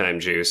sleepy time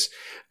juice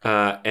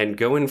and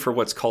go in for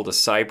what's called a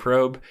psi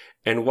probe.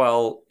 And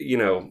while,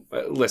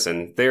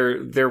 listen,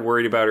 they're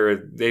worried about her.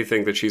 They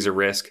think that she's a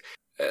risk.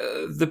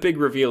 The big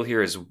reveal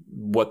here is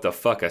what the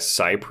fuck a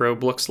psi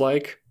probe looks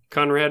like,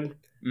 Conrad.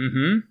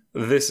 Mm-hmm.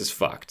 This is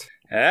fucked.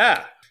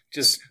 Yeah.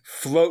 Just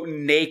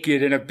floating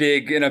naked in a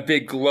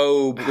big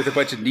globe with a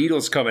bunch of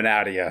needles coming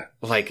out of you.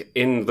 Like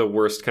in the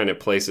worst kind of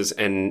places.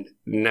 And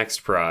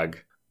next prog,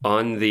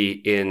 on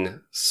the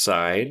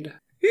inside.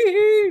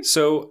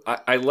 So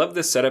I love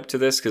the setup to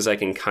this because I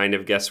can kind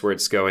of guess where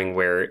it's going,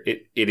 where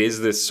it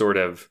is this sort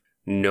of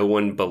no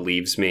one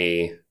believes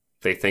me.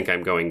 They think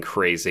I'm going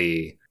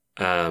crazy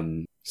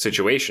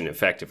situation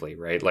effectively,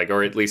 right? Like,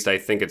 or at least I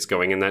think it's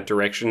going in that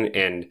direction.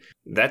 And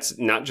that's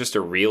not just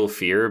a real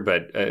fear,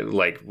 but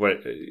like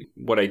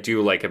what I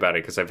do like about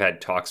it, because I've had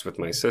talks with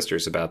my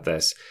sisters about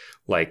this,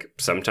 like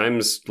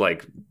sometimes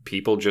like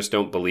people just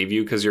don't believe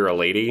you because you're a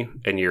lady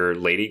and you're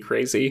lady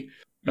crazy.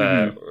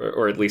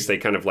 Or at least they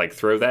kind of like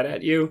throw that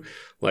at you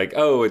like,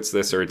 oh, it's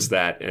this or it's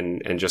that,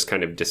 and just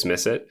kind of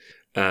dismiss it.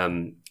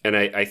 And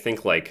I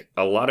think like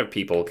a lot of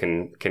people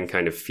can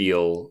kind of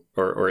feel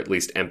or at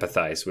least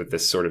empathize with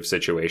this sort of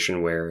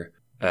situation where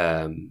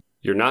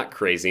you're not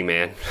crazy,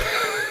 man.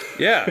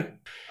 Yeah.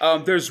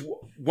 There's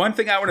one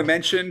thing I want to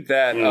mention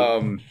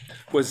that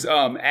was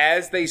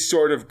as they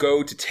sort of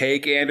go to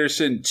take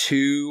Anderson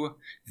to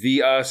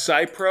the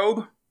psi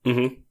probe.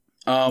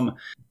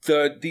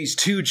 These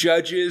two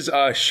judges,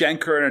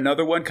 Schenker and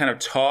another one, kind of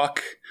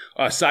talk.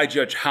 Side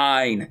Judge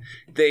Hine,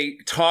 they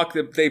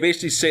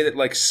basically say that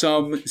like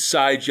some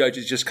side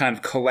judges just kind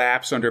of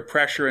collapse under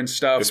pressure and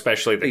stuff.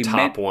 Especially the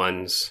top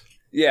ones.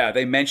 Yeah,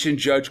 they mention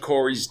Judge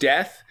Corey's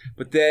death,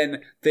 but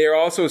then they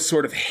also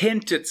sort of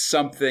hint at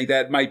something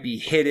that might be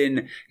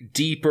hidden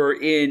deeper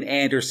in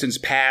Anderson's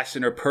past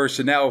in her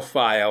personnel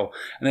file.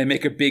 And they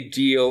make a big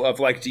deal of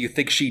like, do you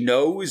think she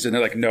knows? And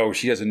they're like, no,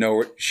 she doesn't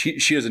know.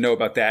 She doesn't know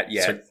about that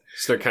yet.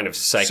 So they're kind of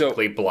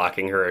psychically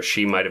blocking her, as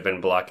she might have been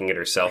blocking it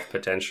herself,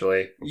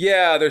 potentially.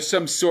 Yeah, there's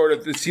some sort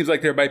of... It seems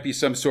like there might be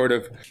some sort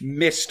of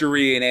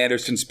mystery in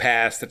Anderson's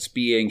past that's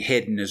being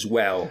hidden as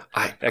well.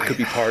 That could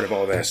be part of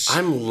all this.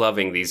 I'm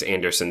loving these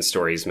Anderson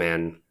stories,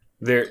 man.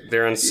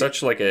 They're on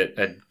such like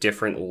a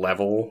different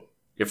level,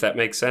 if that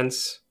makes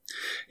sense.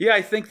 Yeah,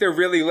 I think they're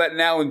really letting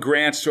Alan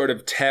Grant sort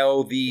of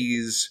tell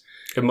these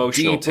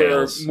emotional deeper,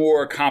 tales,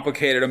 more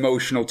complicated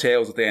emotional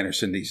tales with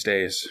Anderson these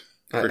days.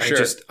 For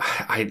sure.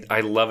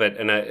 I love it,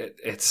 and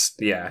it's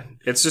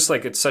just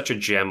like it's such a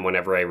gem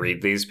whenever I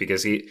read these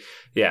because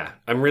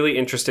I'm really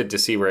interested to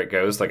see where it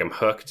goes. Like I'm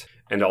hooked,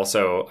 and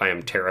also I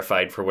am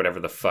terrified for whatever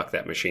the fuck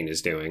that machine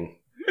is doing.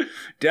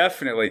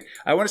 Definitely.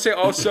 I want to say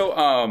also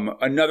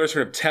another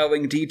sort of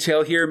telling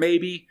detail here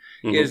maybe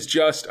is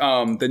just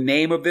the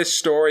name of this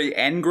story,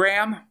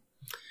 Engram.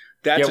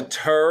 That's a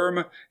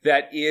term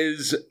that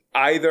is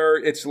either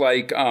it's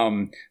like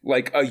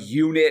a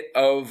unit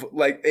of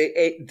like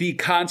the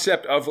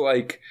concept of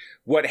like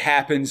what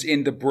happens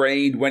in the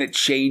brain when it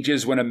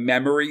changes when a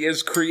memory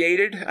is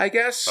created, I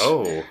guess.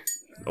 Oh,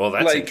 well,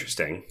 that's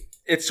interesting.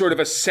 It's sort of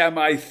a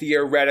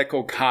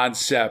semi-theoretical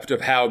concept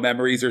of how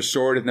memories are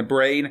stored in the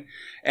brain.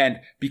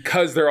 And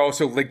because they're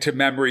also linked to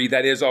memory,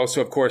 that is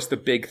also, of course, the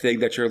big thing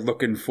that you're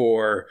looking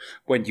for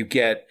when you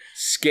get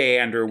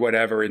scanned or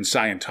whatever in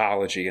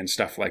Scientology and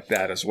stuff like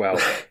that as well.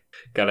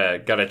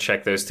 Gotta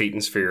check those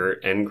thetans for your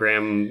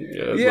engram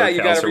you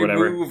gotta or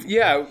whatever. remove.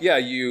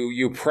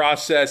 You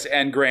process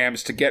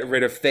engrams to get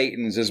rid of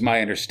thetans is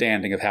my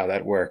understanding of how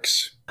that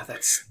works.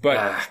 That's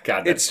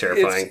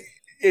terrifying.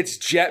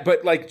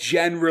 But like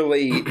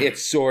generally,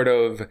 it's sort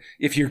of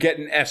if you're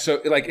getting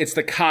it's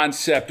the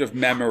concept of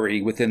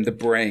memory within the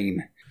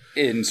brain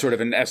in sort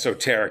of an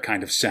esoteric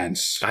kind of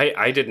sense.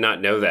 I did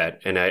not know that,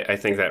 and I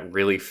think that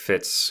really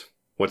fits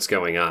what's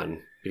going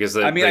on because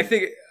I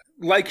think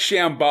like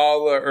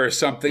Shambhala or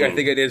something. I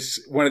think it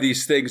is one of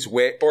these things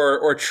where,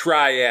 or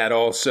Triad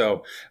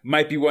also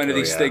might be one of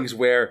these things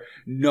where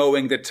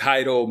knowing the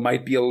title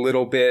might be a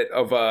little bit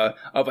of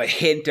a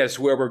hint as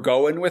to where we're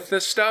going with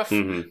this stuff.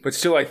 But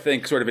still, I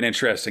think sort of an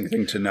interesting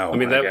thing to know. I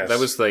mean, that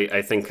was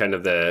I think kind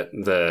of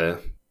the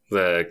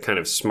kind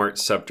of smart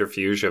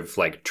subterfuge of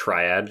like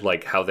Triad,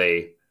 like how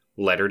they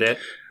lettered it,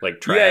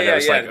 like Triad.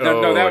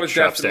 No, that was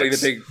definitely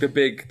the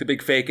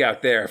big fake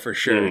out there for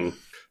sure.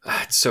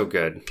 It's so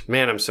good.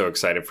 Man, I'm so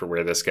excited for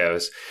where this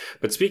goes.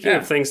 But speaking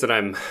of things that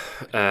I'm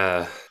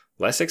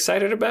less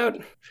excited about,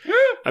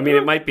 I mean,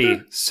 it might be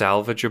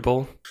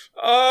salvageable.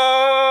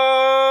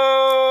 Oh!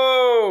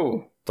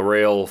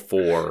 Thrail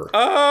 4.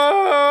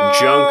 Oh!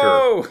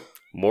 Junker.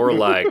 More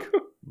like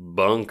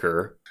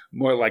bunker.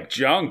 More like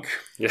junk.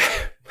 Yeah.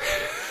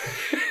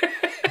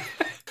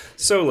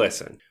 So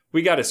listen,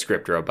 we got a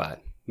script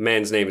robot.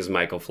 Man's name is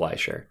Michael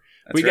Fleischer.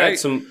 We got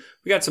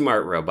some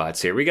art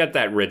robots here. We got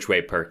that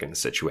Ridgway Perkins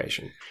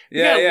situation.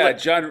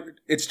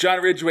 It's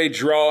John Ridgway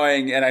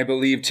drawing, and I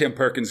believe Tim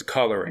Perkins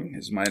coloring,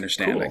 is my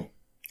understanding.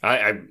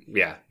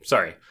 Cool.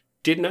 Sorry.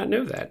 Did not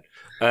know that.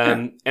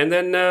 And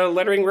then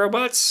lettering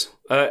robots.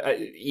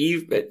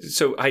 Eve.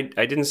 So I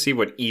didn't see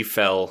what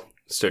EFEL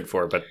stood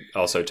for, but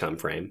also Tom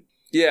Frame.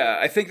 Yeah,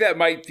 I think that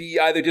might be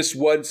either just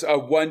a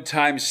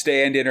one-time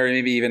stand-in or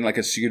maybe even like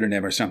a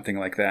pseudonym or something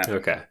like that.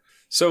 Okay.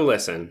 So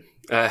listen,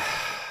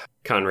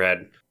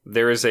 Conrad,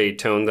 there is a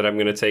tone that I'm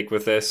going to take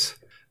with this.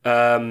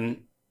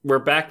 We're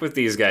back with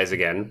these guys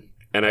again,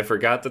 and I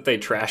forgot that they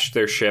trashed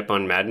their ship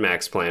on Mad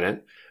Max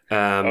Planet.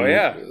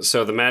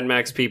 So the Mad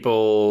Max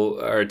people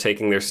are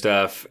taking their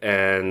stuff,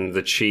 and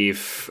the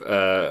chief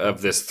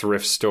of this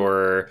thrift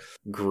store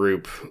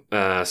group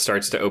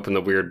starts to open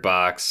the weird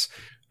box,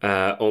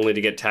 only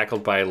to get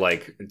tackled by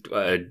like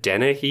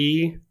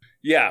Dennehy.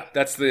 Yeah,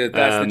 that's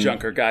the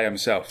junker guy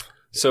himself.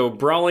 So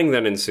brawling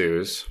then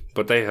ensues,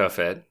 but they hoof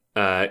it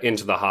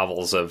into the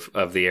hovels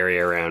of the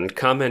area around,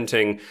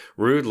 commenting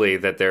rudely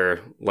that they're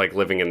like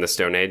living in the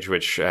Stone Age,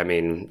 which, I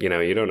mean,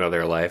 you don't know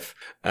their life.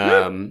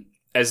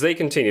 As they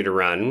continue to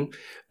run,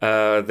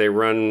 they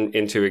run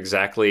into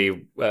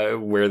exactly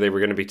where they were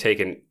going to be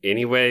taken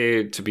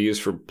anyway to be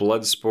used for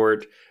blood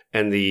sport.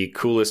 And the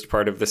coolest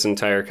part of this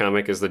entire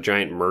comic is the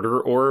giant murder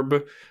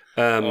orb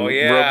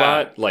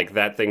robot. Like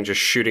that thing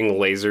just shooting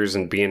lasers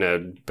and being a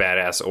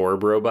badass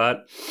orb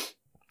robot.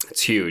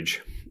 It's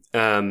huge.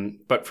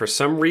 But for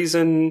some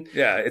reason...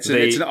 Yeah, it's an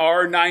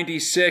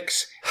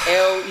R96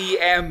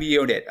 LEM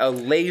unit, a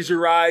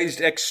laserized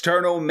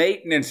external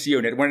maintenance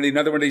unit,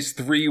 another one of these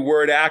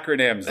 3-word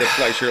acronyms that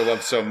Fleischer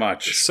loves so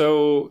much.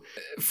 So,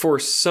 for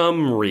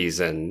some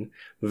reason,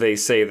 they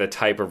say the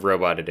type of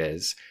robot it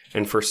is,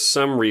 and for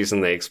some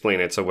reason they explain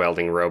it's a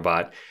welding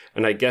robot.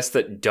 And I guess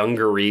that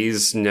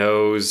Dungarees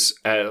knows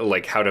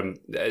how to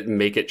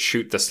make it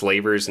shoot the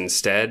slavers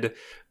instead.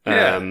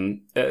 Yeah.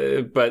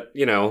 But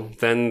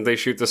then they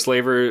shoot the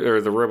slaver, or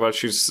the robot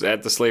shoots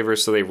at the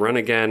slavers, so they run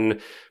again.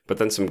 But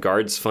then some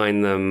guards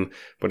find them,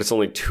 but it's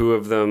only 2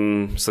 of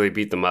them, so they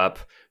beat them up.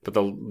 But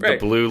the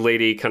blue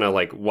lady kind of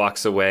like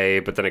walks away,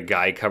 but then a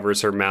guy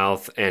covers her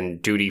mouth,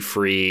 and Duty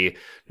Free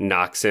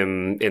knocks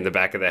him in the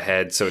back of the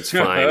head, so it's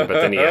fine.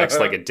 But then he acts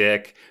like a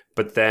dick.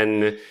 But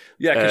then...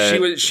 Yeah,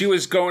 because she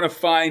was going to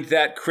find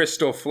that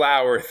crystal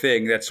flower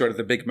thing that's sort of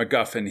the big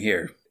MacGuffin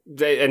here.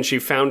 And she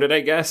found it, I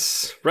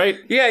guess, right?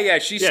 Yeah,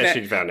 she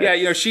found it.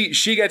 Yeah,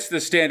 she gets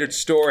the standard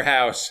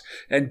storehouse,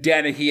 and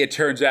Dennehy, it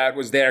turns out,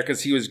 was there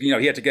because he was, he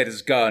had to get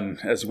his gun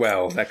as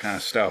well, that kind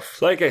of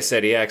stuff. Like I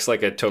said, he acts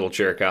like a total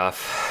jerk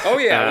off. Oh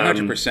yeah,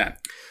 100%.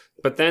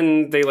 But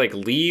then they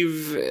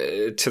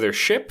leave to their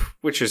ship,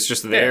 which is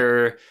just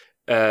there.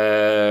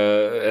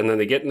 And then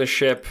they get in the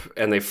ship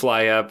and they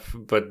fly up,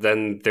 but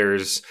then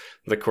there's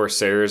the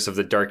Corsairs of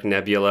the Dark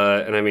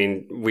Nebula. And I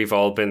mean, we've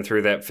all been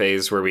through that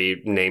phase where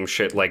we name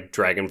shit like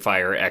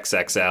Dragonfire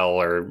XXL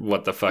or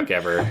what the fuck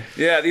ever.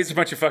 Yeah, these are a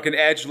bunch of fucking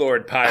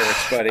edgelord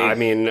pirates, buddy. I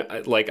mean,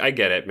 I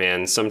get it,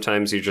 man.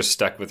 Sometimes you're just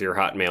stuck with your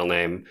Hotmail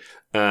name.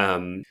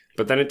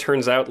 But then it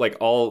turns out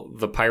all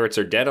the pirates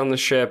are dead on the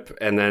ship,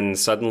 and then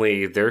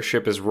suddenly their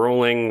ship is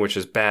rolling, which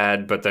is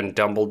bad, but then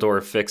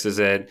Dumbledore fixes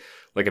it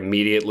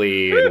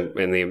immediately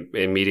in the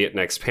immediate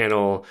next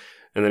panel,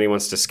 and then he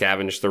wants to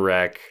scavenge the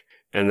wreck,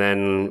 and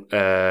then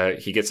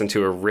he gets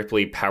into a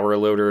Ripley power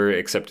loader,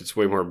 except it's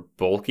way more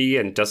bulky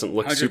and doesn't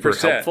look 100%. Super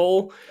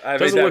helpful.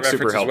 Doesn't look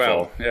super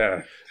helpful.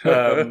 Well.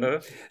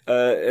 Yeah.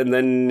 And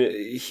then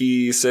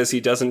he says he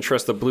doesn't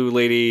trust the blue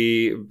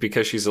lady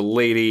because she's a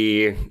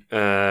lady,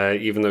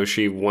 even though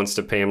she wants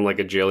to pay him a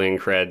jillion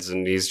creds,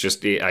 and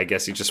I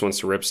guess he just wants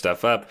to rip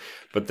stuff up.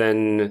 But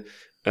then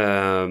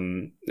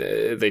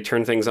they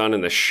turn things on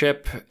in the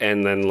ship,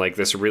 and then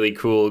this really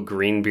cool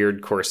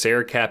Greenbeard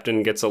Corsair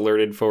captain gets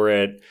alerted for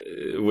it,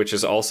 which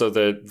is also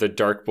the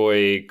Dark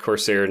Boy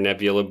Corsair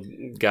Nebula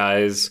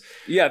guys.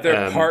 Yeah,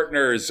 they're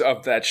partners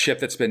of that ship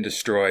that's been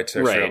destroyed.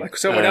 So right.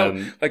 Someone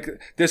else,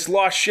 this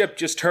lost ship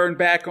just turned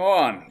back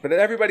on, but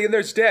everybody in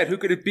there's dead. Who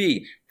could it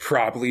be?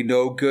 Probably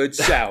no good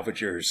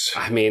salvagers.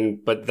 I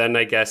mean, but then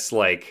I guess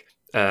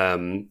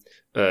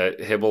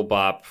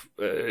Hibblebop,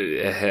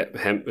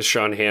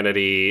 Sean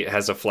Hannity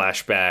has a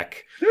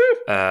flashback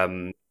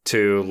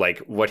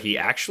to what he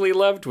actually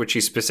loved, which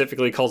he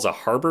specifically calls a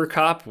harbor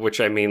cop,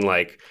 which I mean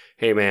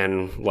hey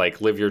man,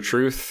 live your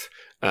truth.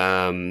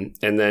 And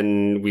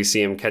then we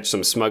see him catch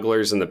some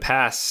smugglers in the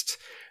past,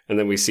 and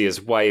then we see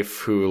his wife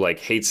who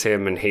hates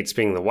him and hates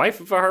being the wife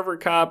of a harbor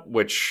cop,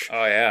 which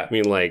I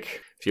mean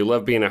if you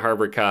love being a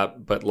harbor cop,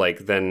 but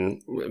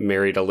then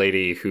married a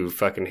lady who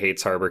fucking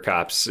hates harbor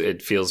cops,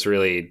 it feels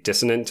really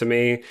dissonant to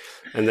me.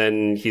 And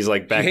then he's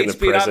back in the present. He hates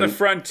being on the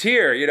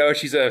frontier.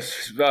 She's a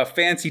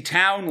fancy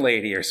town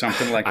lady or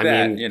something like that.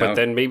 I mean, but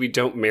then maybe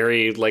don't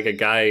marry a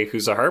guy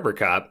who's a harbor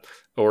cop,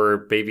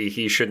 or maybe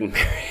he shouldn't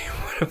marry.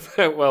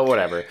 Well,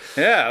 whatever.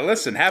 Yeah,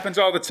 listen, happens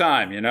all the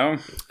time,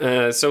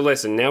 So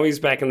listen, now he's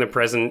back in the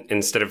present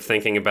instead of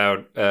thinking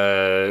about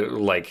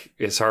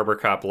his harbor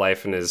cop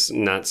life and his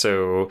not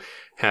so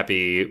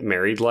happy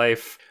married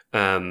life.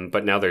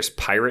 But now there's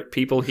pirate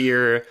people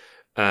here.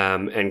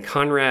 And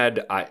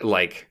Conrad,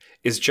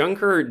 is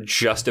Junker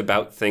just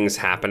about things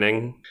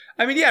happening?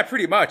 I mean, yeah,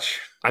 pretty much.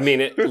 I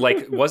mean,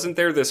 it wasn't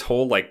there this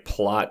whole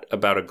plot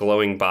about a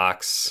glowing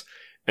box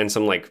and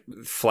some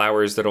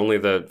flowers that only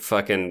the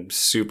fucking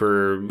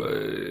super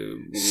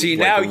see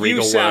now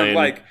you sound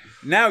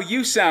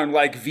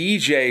like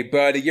VJ,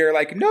 buddy. You're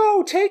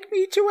no, take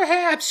me to a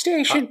hab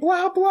station,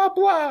 blah blah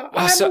blah.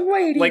 I'm a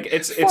lady.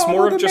 It's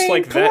more of just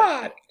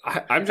that.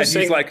 I'm just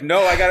saying, he's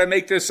no, I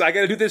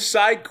gotta do this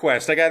side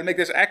quest. I gotta make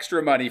this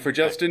extra money for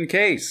just in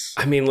case.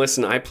 I mean,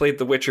 listen, I played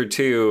The Witcher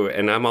 2,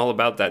 and I'm all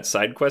about that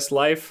side quest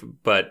life,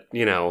 but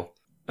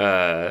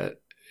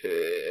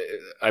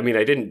I mean,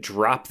 I didn't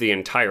drop the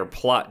entire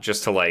plot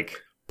just to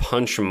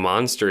punch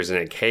monsters in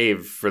a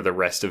cave for the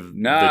rest of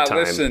the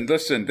time.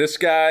 Listen, this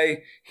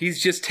guy,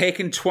 he's just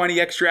taken 20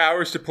 extra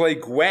hours to play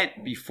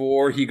Gwent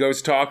before he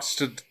goes talk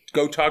to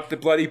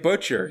Bloody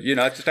Butcher.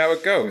 That's just how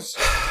it goes.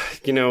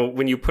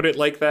 When you put it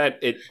like that,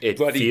 it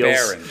Bloody feels...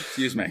 Baron,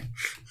 excuse me.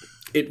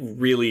 It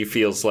really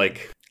feels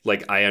like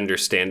I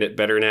understand it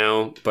better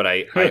now, but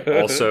I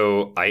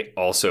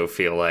also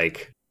feel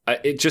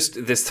it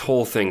just, this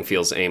whole thing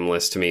feels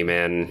aimless to me,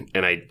 man.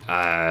 And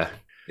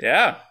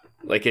yeah.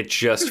 It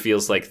just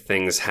feels like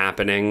things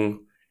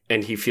happening,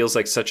 and he feels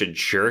like such a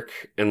jerk,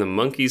 and the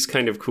monkey's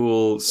kind of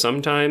cool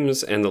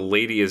sometimes, and the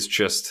lady is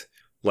just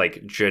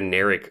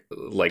generic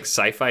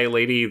sci-fi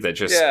lady that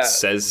just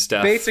says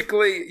stuff.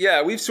 Basically,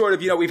 yeah, we've sort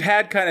of, we've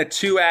had kind of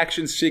two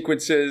action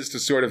sequences to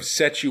sort of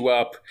set you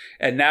up,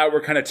 and now we're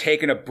kind of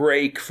taking a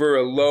break for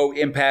a low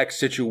impact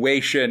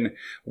situation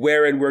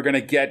wherein we're going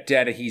to get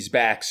Dennehy's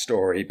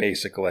backstory,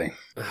 basically.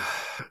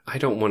 I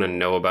don't want to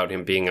know about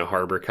him being a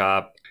harbor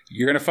cop.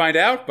 You're going to find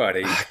out,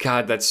 buddy.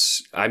 God,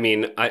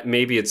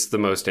 maybe it's the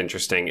most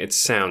interesting. It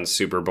sounds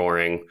super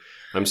boring.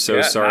 I'm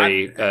so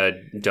sorry,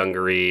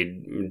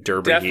 Dungaree,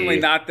 Derby. Definitely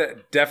not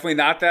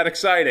that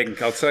exciting.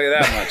 I'll tell you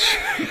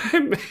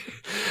that much.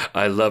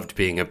 I loved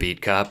being a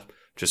beat cop,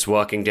 just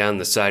walking down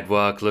the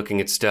sidewalk,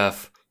 looking at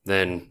stuff,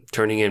 then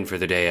turning in for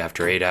the day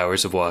after 8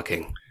 hours of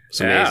walking.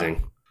 It's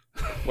amazing.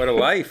 What a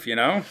life,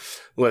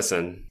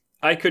 Listen,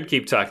 I could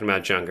keep talking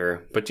about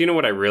Junker, but do you know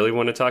what I really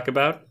want to talk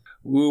about?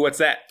 Ooh, what's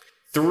that?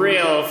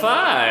 Thrill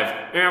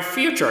 5, our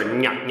future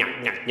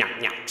nyap.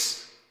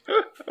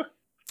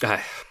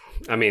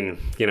 I mean,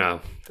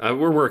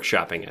 we're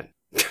workshopping it.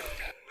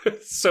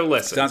 So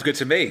listen. Sounds good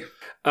to me.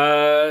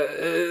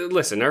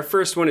 Listen, our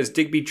first one is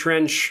Digby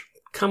Trench.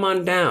 Come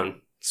on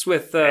down. It's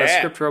with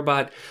script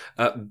robot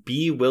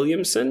B.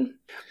 Williamson,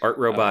 art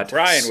robot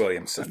Brian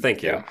Williamson.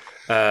 Thank you.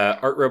 Yeah.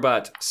 Art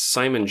robot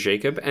Simon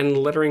Jacob, and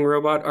lettering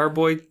robot our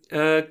boy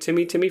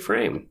Timmy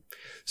Frame.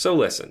 So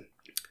listen,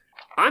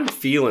 I'm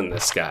feeling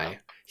this guy.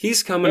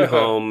 He's coming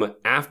home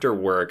after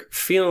work,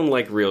 feeling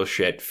like real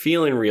shit,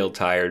 feeling real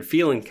tired,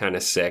 feeling kind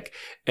of sick,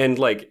 and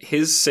like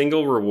his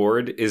single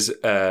reward is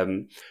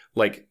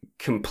like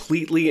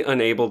completely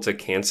unable to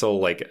cancel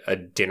like a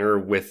dinner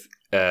with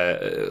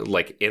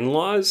like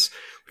in-laws,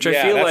 which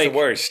I feel that's like the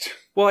worst.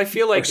 Well, I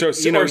feel like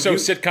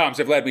sitcoms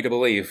have led me to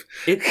believe.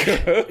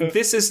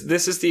 This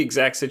is the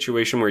exact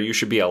situation where you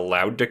should be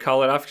allowed to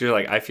call it off. Because you're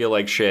like, I feel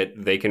like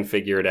shit. They can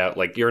figure it out.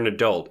 Like, you're an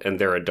adult and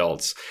they're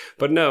adults.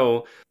 But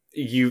no,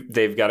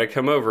 they've got to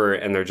come over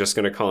and they're just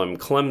going to call him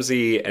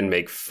clumsy and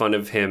make fun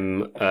of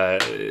him,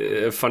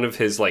 fun of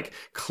his like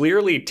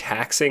clearly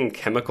taxing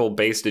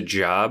chemical-based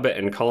job,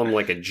 and call him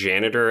like a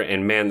janitor.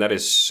 And man, that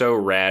is so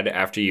rad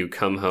after you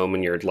come home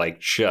and you're like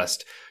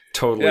just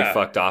totally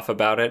fucked off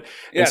about it.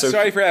 Yeah, and so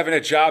sorry for having a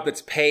job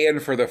that's paying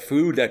for the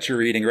food that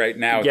you're eating right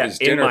now at this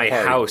dinner party, in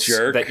my house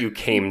jerk. That you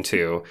came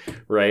to,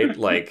 right?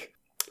 Like,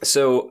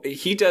 so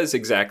he does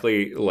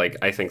exactly like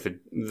I think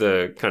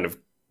the kind of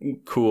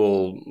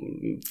cool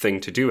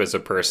thing to do as a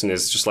person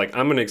is just like,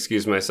 I'm going to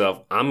excuse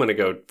myself. I'm going to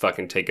go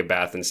fucking take a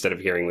bath instead of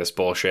hearing this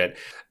bullshit.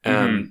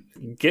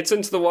 Gets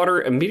into the water,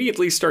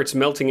 immediately starts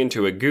melting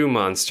into a goo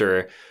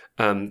monster.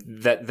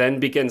 That then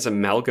begins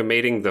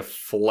amalgamating the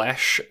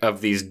flesh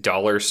of these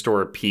dollar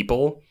store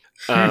people.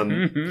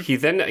 He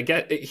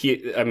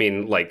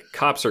then, like,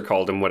 cops are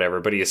called and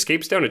whatever, but he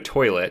escapes down a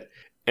toilet.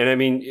 And I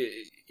mean,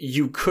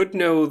 you could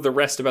know the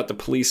rest about the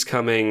police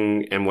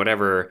coming and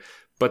whatever,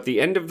 but the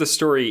end of the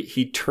story,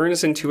 he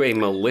turns into a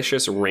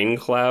malicious rain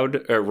cloud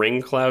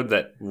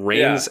that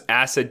rains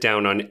acid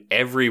down on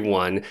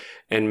everyone.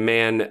 And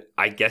man,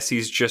 I guess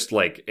he's just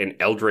like an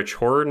eldritch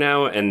horror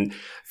now. And I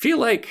feel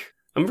like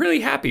I'm really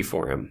happy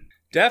for him.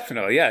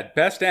 Definitely, yeah.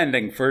 Best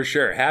ending for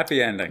sure.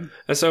 Happy ending.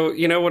 So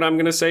you know what I'm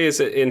gonna say is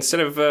that instead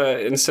of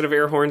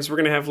air horns, we're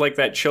gonna have like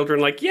that children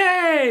like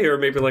yay, or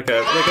maybe like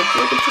a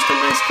just a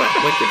nice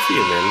clap. Like good for you,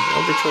 man.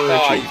 Eldritch horror.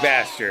 Oh, you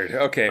bastard.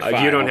 Okay,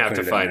 fine. You don't have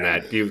to find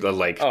that. You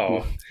like.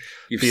 Oh,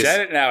 you've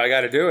said it now. I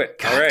got to do it.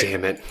 God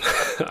damn it!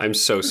 I'm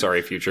so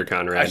sorry, future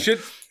Conrad.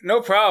 No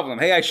problem.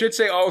 Hey, I should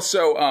say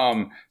also,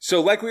 so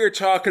like we were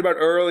talking about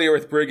earlier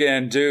with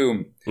Brigand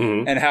Doom,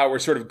 and how we're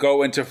sort of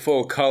going to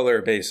full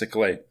color,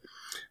 basically.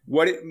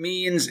 What it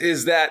means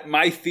is that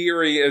my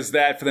theory is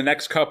that for the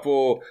next I'm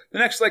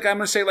going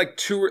to say like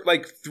 2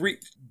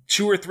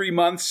 or 3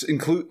 months,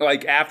 include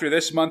like after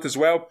this month as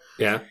well.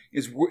 Yeah,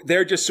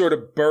 they're just sort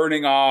of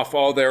burning off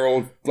all their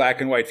old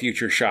black and white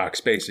Future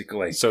Shocks,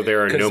 basically. So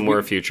there are no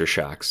more Future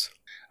Shocks.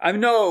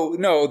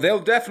 No, they'll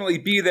definitely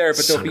be there,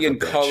 but they'll be in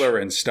color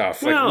and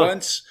stuff.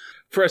 Like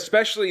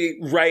especially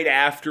right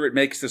after it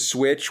makes the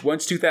switch,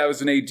 once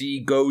 2000 AD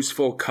goes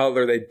full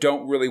color, they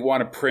don't really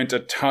want to print a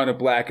ton of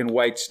black and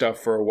white stuff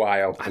for a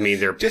while. I mean,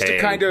 they're just to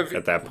kind of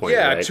at that point,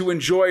 right? To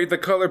enjoy the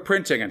color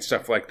printing and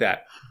stuff like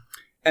that.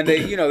 And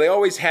they, they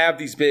always have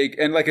these big,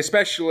 and like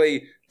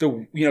especially the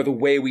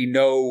way we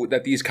know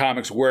that these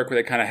comics work, where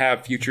they kind of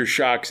have Future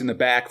Shocks in the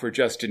back for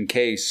just in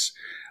case.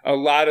 A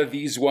lot of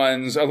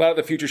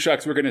the Future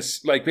Shocks, we're going to,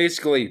 like,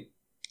 basically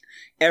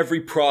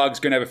every prog's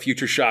going to have a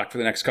Future Shock for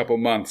the next couple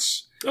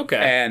months. Okay.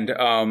 And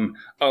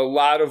a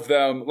lot of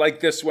them, like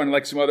this one,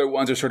 like some other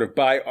ones, are sort of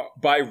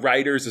by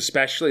writers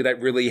especially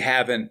that really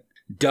haven't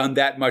done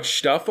that much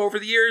stuff over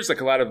the years.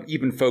 Like a lot of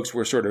even folks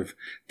were sort of,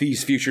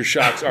 these Future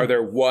Shocks are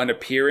their one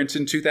appearance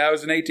in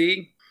 2000 AD.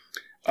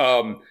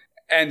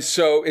 And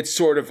so it's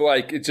sort of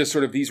like, it's just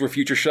sort of, these were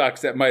Future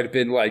Shocks that might have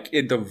been like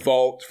in the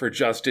vault for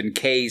just in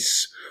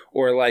case,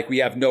 or like we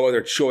have no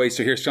other choice,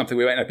 so here's something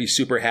we might not be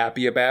super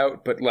happy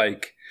about, but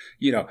like,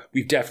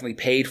 we've definitely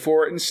paid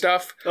for it and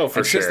stuff. Oh,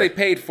 for sure. Since they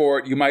paid for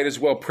it, you might as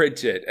well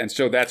print it. And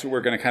so that's what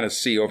we're going to kind of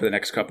see over the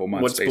next couple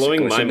months. What's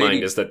blowing my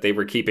mind is that they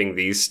were keeping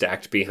these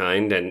stacked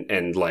behind,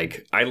 and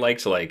like, I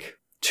liked like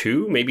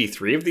 2, maybe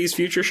 3 of these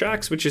Future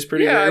Shocks, which is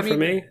pretty rare for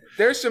me.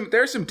 There's some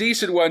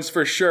decent ones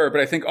for sure, but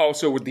I think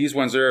also with these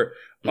ones are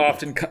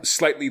often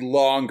slightly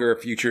longer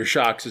Future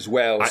Shocks as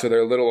well, so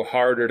they're a little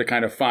harder to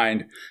kind of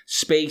find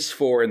space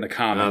for in the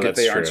comic if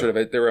they aren't sort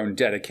of their own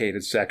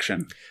dedicated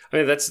section. I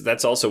mean,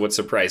 that's also what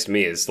surprised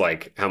me is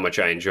like how much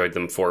I enjoyed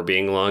them for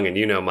being long,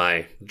 and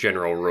my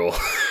general rule.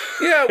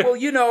 Yeah, well,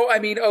 I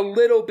mean, a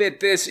little bit.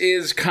 This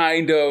is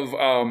kind of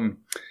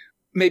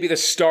maybe the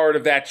start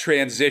of that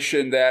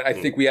transition that I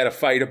think we had a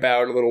fight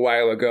about a little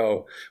while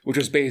ago, which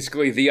was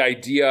basically the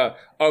idea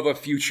of a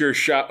Future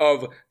Shock,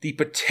 of the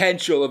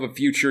potential of a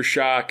Future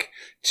Shock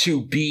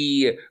to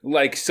be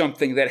like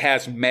something that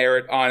has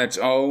merit on its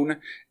own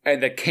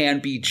and that can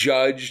be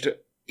judged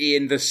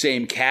in the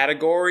same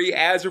category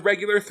as a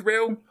regular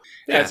thrill,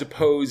 as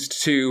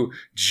opposed to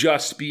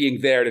just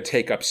being there to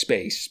take up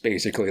space,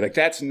 basically. Like,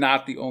 that's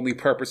not the only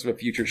purpose of a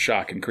Future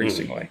Shock,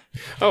 increasingly.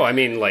 Oh, I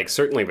mean, like,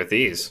 certainly with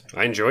these,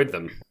 I enjoyed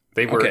them.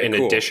 They were in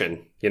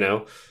addition, you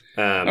know?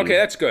 Okay,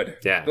 that's good.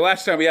 Yeah. The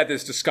last time we had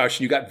this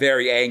discussion, you got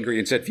very angry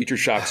and said Future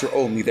Shocks are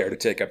only there to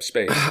take up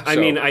space. I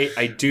mean,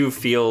 I do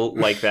feel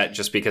like that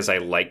just because I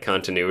like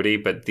continuity,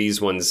 but these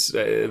ones,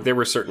 there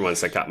were certain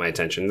ones that got my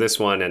attention. This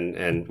one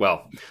and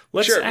well,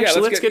 let's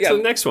get to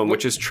the next one,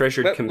 which is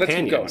Treasured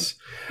Companions.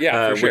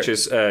 Yeah, for sure. Which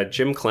is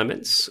Jim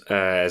Clements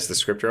as the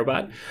script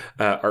robot,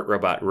 art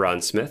robot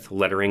Ron Smith,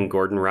 lettering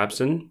Gordon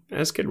Robson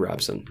as Kid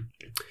Robson.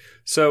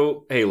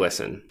 So, hey,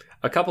 listen,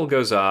 a couple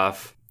goes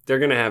off. They're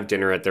going to have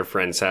dinner at their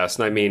friend's house.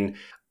 And I mean,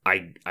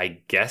 I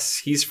guess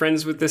he's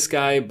friends with this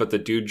guy, but the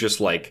dude just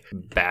like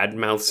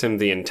badmouths him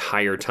the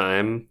entire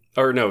time.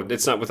 Or no,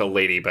 it's not with a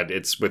lady, but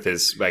it's with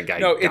his guy.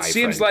 No, it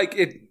seems friend. like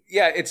it.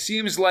 Yeah, it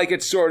seems like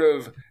it's sort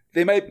of.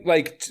 They might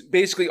like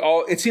basically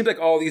all. It seems like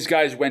all these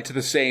guys went to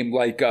the same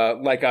like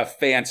a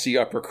fancy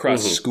upper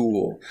crust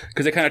school,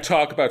 because they kind of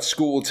talk about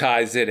school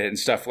ties in it and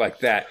stuff like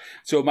that.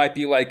 So it might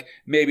be like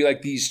maybe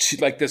like these two,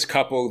 like this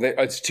couple that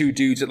it's two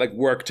dudes that like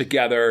work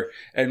together,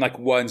 and like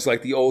one's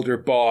like the older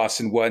boss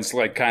and one's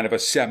like kind of a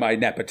semi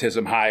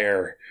nepotism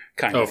hire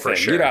kind of thing. For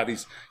sure.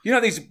 You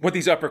know what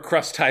these upper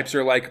crust types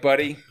are like,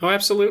 buddy. Oh,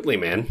 absolutely,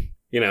 man.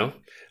 You know.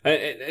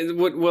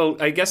 Well,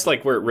 I guess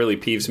like where it really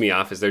peeves me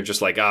off is they're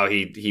just like, oh,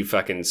 he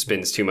fucking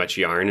spins too much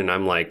yarn, and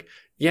I'm like,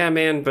 yeah,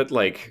 man, but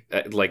like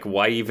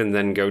why even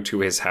then go to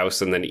his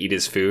house and then eat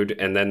his food,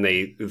 and then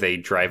they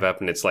drive up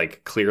and it's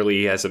like clearly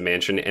he has a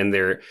mansion, and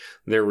their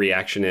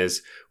reaction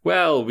is,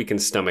 well, we can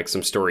stomach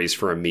some stories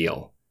for a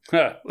meal.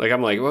 Huh. Like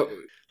I'm like, well,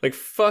 like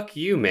fuck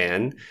you,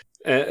 man.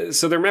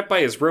 So they're met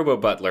by his robo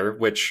butler,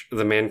 which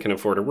the man can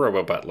afford a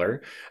robo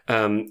butler,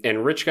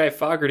 and rich guy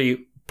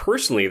Fogarty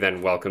personally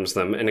then welcomes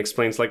them and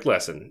explains like,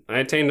 listen, I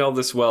attained all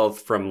this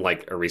wealth from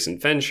like a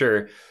recent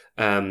venture,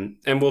 and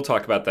we'll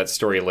talk about that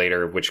story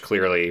later, which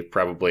clearly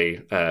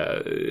probably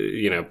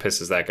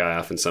pisses that guy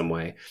off in some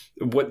way.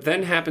 What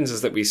then happens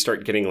is that we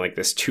start getting like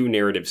this two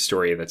narrative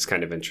story that's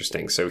kind of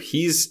interesting. So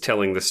he's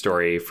telling the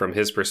story from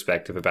his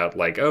perspective about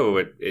like, oh,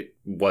 it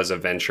was a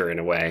venture in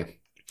a way.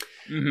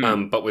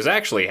 But what's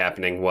actually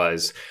happening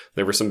was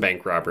there were some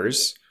bank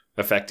robbers,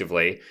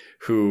 effectively,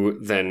 who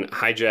then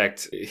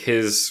hijacked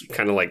his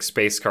kind of like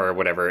space car or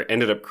whatever,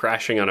 ended up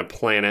crashing on a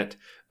planet,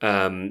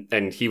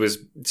 and he was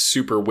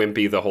super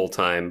wimpy the whole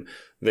time.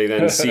 They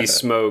then see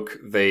smoke,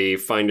 they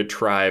find a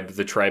tribe,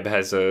 the tribe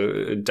has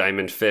a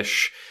diamond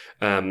fish.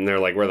 They're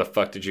like, where the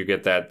fuck did you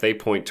get that? They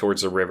point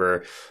towards the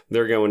river.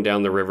 They're going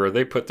down the river.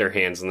 They put their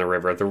hands in the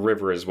river. The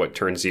river is what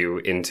turns you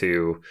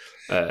into...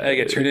 they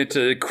get turned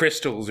into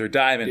crystals or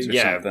diamonds or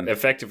something. Yeah,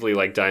 effectively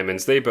like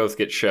diamonds. They both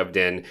get shoved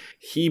in.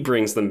 He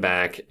brings them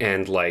back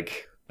and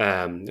like...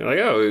 they're like,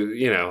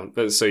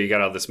 oh, so you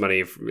got all this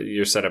money,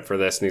 you're set up for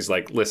this. And he's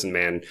like, listen,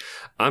 man,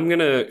 I'm going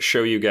to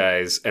show you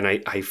guys. And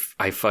I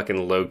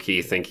fucking low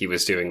key think he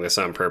was doing this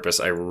on purpose.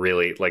 I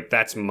really like,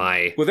 that's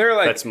my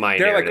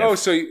narrative. Like, oh,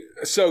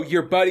 so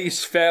your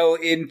buddies fell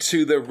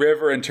into the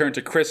river and turned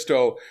to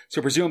crystal.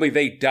 So presumably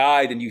they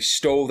died and you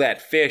stole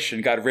that fish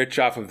and got rich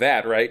off of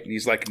that, right? And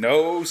he's like,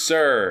 no,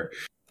 sir.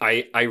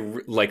 I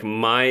like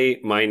my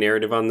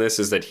narrative on this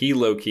is that he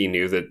low-key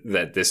knew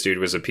that this dude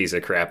was a piece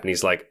of crap, and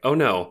he's like, oh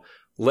no,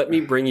 let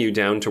me bring you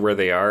down to where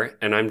they are,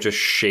 and I'm just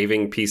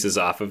shaving pieces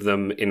off of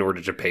them in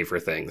order to pay for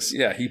things.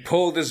 Yeah, he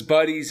pulled his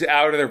buddies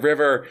out of the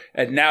river,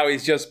 and now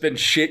he's just been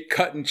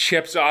cutting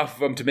chips off of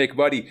them to make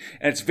money.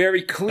 And it's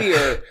very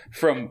clear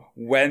from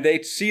when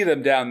they see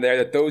them down there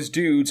that those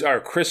dudes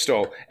are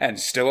crystal and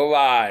still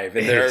alive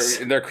in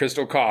their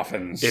crystal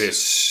coffins. It is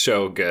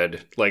so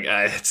good. Like,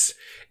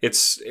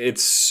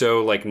 It's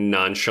so like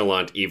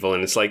nonchalant evil,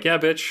 and it's like, yeah,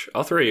 bitch,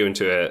 I'll throw you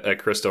into a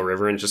crystal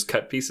river and just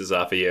cut pieces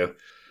off of you.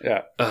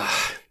 Yeah.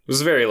 It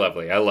was very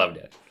lovely. I loved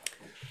it.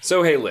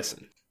 So, hey,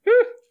 listen.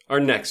 Our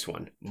next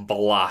one,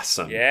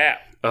 Blossom. Yeah.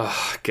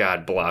 Oh,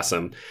 God,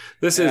 Blossom.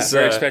 This is a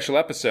very special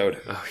episode.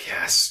 Oh,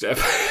 yes.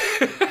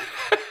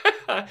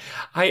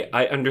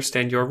 I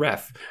understand your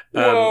ref.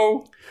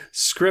 Whoa.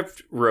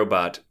 Script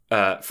robot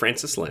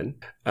Francis Lynn,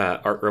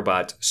 art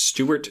robot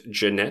Stuart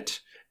Jeanette,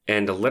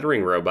 and a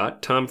lettering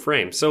robot, Tom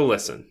Frame. So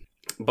listen,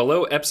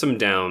 below Epsom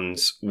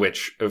Downs,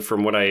 which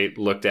from what I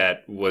looked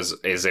at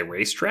is a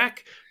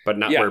racetrack, but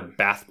not where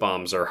bath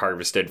bombs are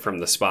harvested from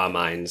the spa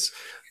mines.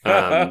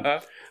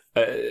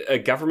 A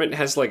government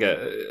has like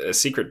a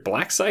secret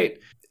black site,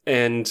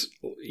 and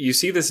you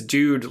see this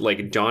dude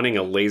like donning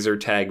a laser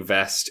tag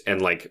vest, and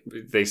like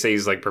they say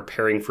he's like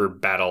preparing for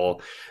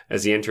battle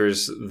as he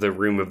enters the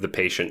room of the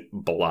patient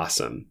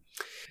Blossom.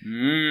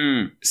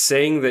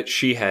 Saying that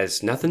she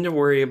has nothing to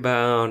worry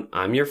about,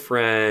 I'm your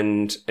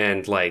friend,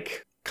 and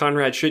like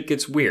Conrad, shit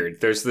gets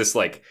weird. There's this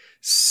like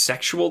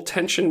sexual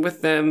tension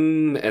with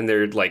them, and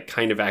they're like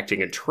kind of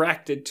acting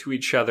attracted to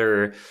each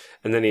other,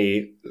 and then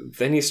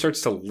he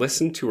starts to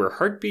listen to her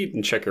heartbeat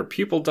and check her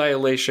pupil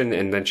dilation,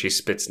 and then she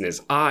spits in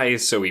his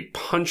eyes, so he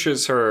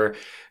punches her,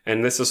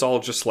 And this is all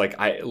just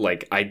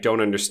I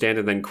don't understand.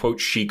 And then, quote,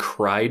 she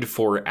cried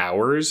for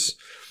hours.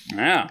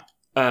 Yeah.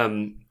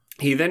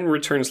 He then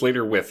returns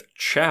later with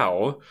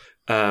chow,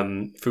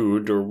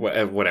 food or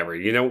whatever.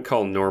 You don't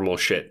call normal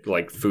shit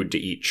like food to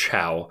eat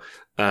chow.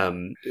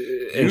 And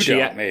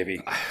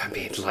maybe. I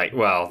mean,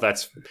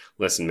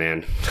 listen,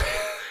 man.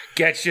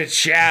 Get your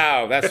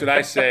chow. That's what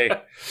I say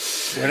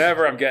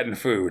whenever I'm getting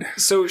food.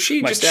 So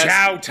she just asked,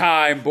 chow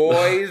time,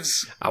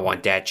 boys. I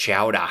want that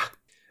chowder.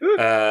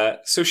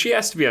 So she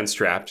has to be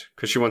unstrapped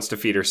because she wants to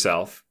feed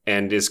herself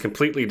and is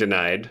completely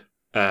denied,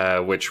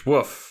 which,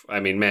 woof.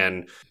 I mean,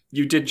 man,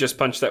 you did just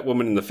punch that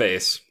woman in the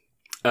face.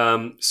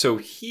 So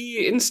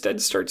he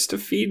instead starts to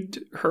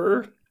feed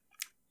her,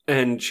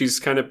 and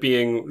she's kind of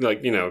being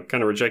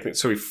kind of rejecting it.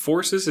 So he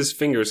forces his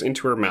fingers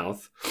into her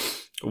mouth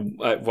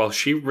while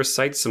she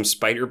recites some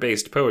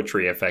spider-based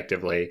poetry,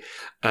 effectively.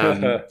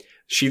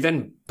 She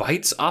then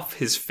bites off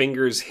his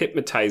fingers,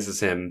 hypnotizes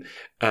him.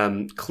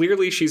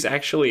 Clearly, she's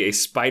actually a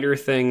spider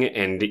thing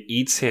and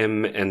eats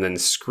him and then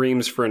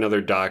screams for another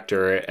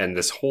doctor. And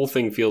this whole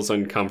thing feels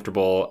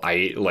uncomfortable.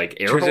 I like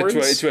air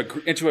horns.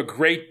 Into a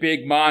great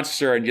big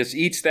monster and just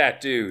eats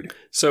that dude.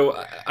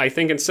 So I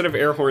think instead of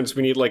air horns,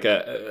 we need like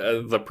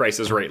a The Price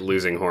is Right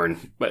losing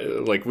horn. But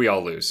like we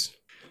all lose.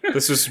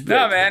 This was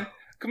no, man.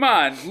 Come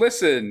on,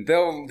 listen.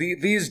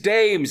 These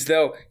dames,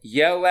 they'll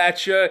yell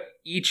at you,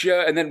 eat you,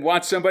 and then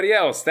want somebody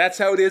else. That's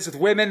how it is with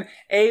women,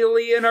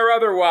 alien or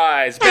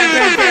otherwise.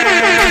 Bang, bang,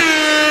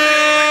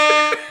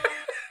 bang.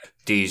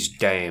 These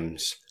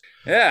dames.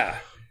 Yeah.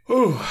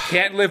 Ooh.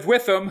 Can't live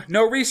with them.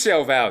 No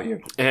resale value.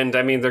 And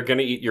I mean, they're going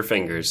to eat your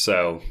fingers,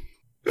 so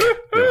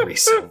no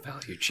resale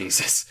value,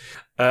 Jesus.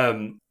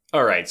 All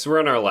right, so we're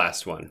on our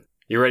last one.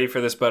 You ready for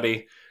this,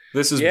 buddy?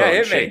 This is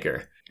Bone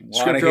Shaker.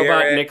 Script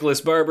robot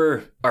Nicholas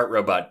Barber, art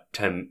robot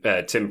Tim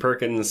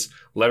Perkins,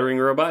 lettering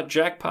robot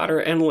Jack Potter,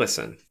 and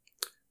listen.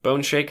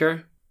 Bone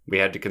Shaker, we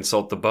had to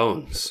consult the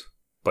bones.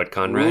 But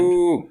Conrad,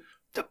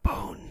 the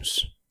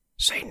bones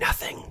say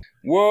nothing.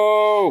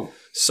 Whoa!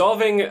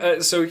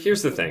 Solving, so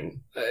here's the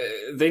thing.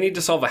 They need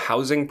to solve a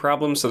housing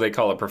problem, so they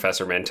call up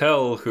Professor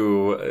Mantell,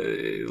 who,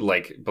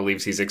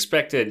 believes he's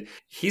expected.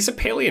 He's a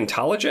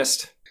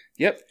paleontologist?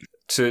 Yep.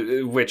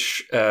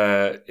 Which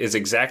is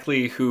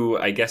exactly who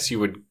I guess you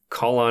would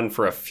call on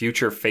for a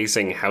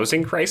future-facing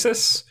housing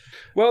crisis?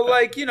 Well,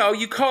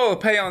 you call a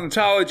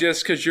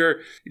paleontologist because you're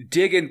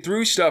digging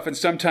through stuff, and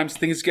sometimes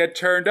things get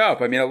turned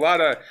up. I mean, a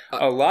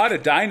lot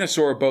of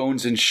dinosaur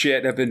bones and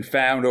shit have been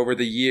found over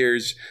the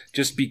years,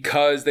 just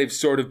because they've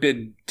sort of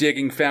been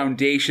digging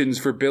foundations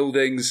for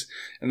buildings,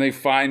 and they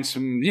find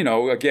some,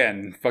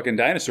 again, fucking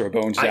dinosaur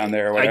bones down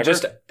there or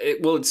whatever.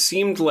 It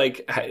seemed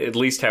like, at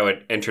least how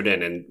it entered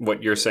in, and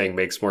what you're saying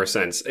makes more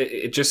sense.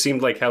 It just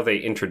seemed like how they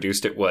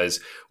introduced it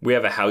was, we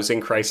have a housing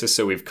crisis,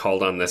 so we've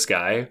called on this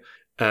guy.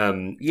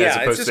 As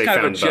opposed to they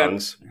found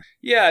bones.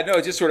 Yeah, no,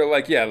 it's just sort of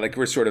like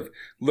we're sort of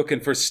looking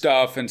for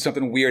stuff and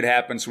something weird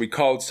happens, so we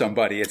called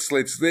somebody. It's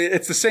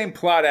the same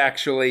plot,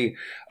 actually,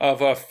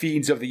 of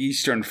Fiends of the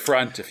Eastern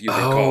Front, if you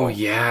recall. Oh,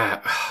 yeah.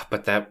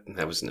 But that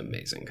was an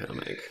amazing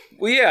comic.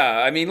 Well,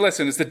 yeah, I mean,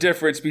 listen, it's the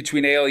difference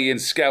between alien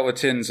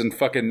skeletons and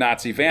fucking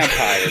Nazi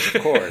vampires,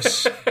 of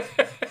course.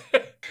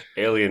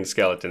 Alien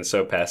skeleton,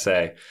 so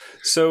passé.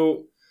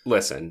 So,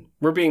 listen,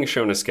 we're being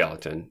shown a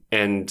skeleton,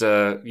 and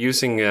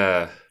using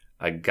a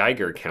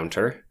Geiger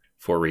counter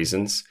for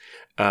reasons.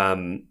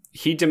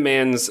 He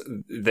demands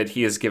that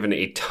he is given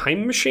a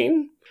time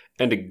machine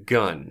and a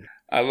gun.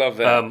 I love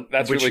that.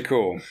 That's really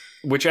cool.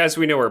 Which, as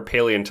we know, are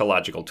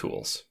paleontological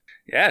tools.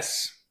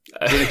 Yes.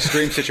 In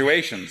extreme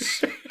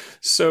situations.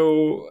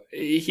 So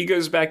he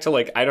goes back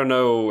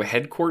to,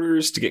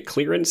 headquarters to get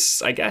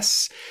clearance, I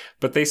guess.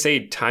 But they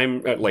say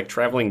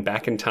traveling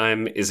back in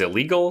time is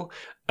illegal.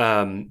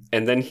 And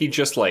then he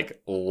just,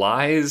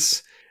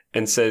 lies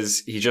and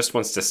says he just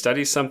wants to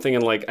study something.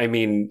 And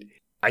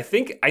I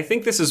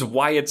think this is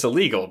why it's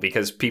illegal,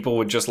 because people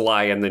would just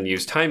lie and then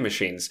use time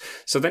machines.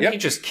 So then he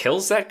just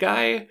kills that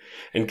guy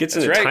and gets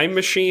in a time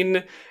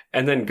machine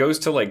and then goes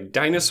to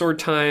dinosaur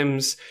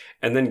times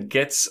and then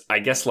gets, I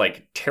guess,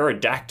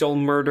 pterodactyl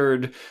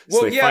murdered.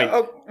 Well,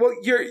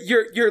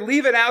 you're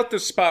leaving out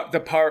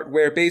the part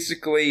where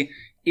basically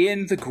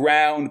in the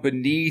ground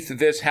beneath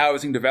this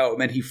housing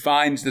development, he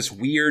finds this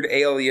weird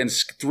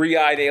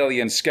three-eyed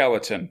alien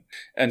skeleton.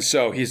 And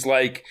so he's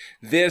like,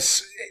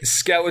 this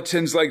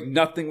skeleton's like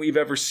nothing we've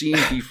ever seen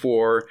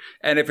before.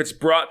 And if it's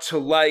brought to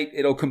light,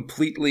 it'll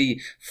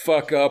completely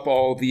fuck up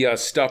all the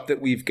stuff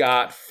that we've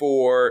got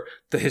for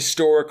the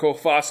historical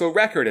fossil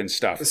record and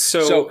stuff.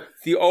 So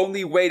the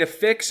only way to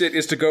fix it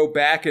is to go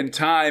back in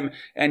time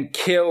and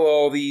kill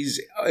all these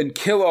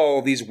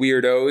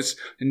weirdos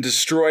and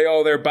destroy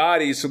all their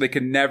bodies so they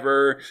can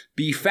never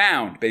be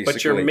found, basically.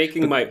 But you're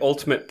making my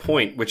ultimate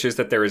point, which is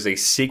that there is a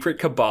secret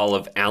cabal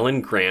of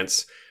Alan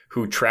Grants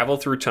who travel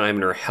through time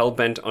and are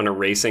hell-bent on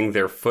erasing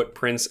their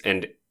footprints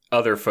and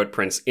other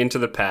footprints into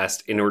the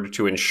past in order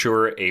to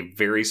ensure a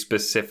very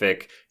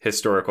specific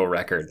historical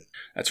record.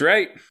 That's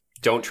right.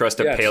 Don't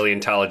trust a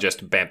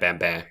paleontologist, bam, bam,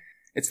 bam.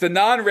 It's the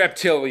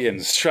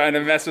non-reptilians trying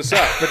to mess us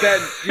up. But then,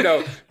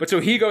 but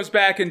so he goes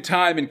back in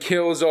time and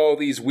kills all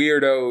these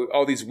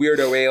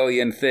weirdo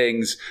alien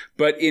things.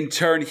 But in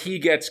turn, he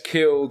gets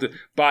killed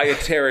by a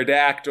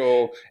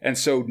pterodactyl. And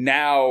so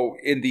now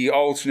in the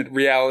alternate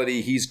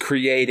reality, he's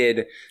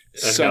created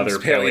some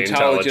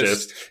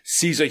paleontologist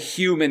sees a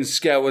human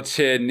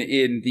skeleton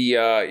in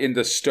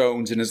the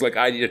stones and is like,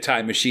 I need a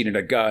time machine and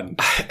a gun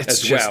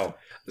well.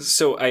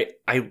 So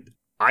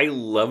I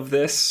love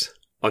this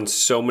on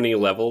so many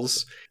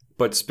levels,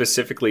 but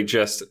specifically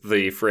just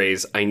the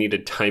phrase, I need a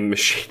time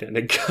machine and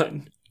a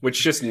gun,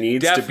 which just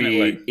needs to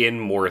be in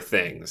more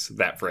things,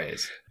 that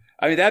phrase.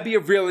 I mean, that'd be a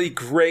really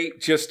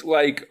great, just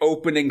like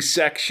opening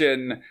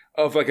section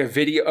of like a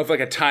video of like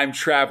a time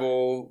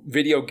travel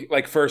video,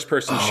 like first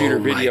person shooter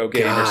video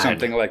game or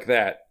something like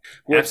that.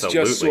 Where Absolutely.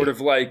 It's just sort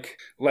of like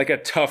a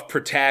tough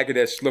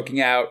protagonist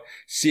looking out,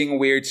 seeing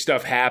weird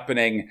stuff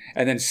happening,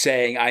 and then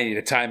saying, I need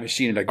a time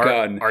machine and a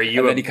gun.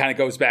 And then he kind of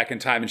goes back in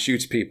time and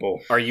shoots people.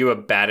 Are you a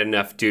bad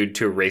enough dude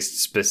to erase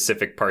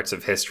specific parts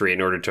of history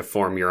in order to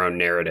form your own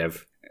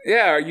narrative?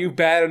 Yeah, are you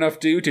bad enough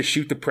dude to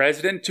shoot the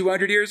president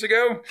 200 years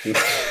ago?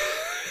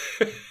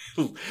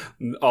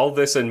 All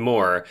this and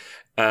more.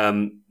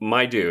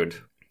 My dude,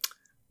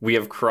 we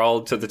have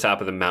crawled to the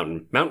top of the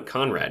mountain. Mount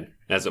Conrad,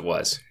 as it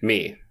was.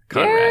 Me,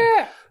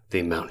 Conrad,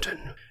 the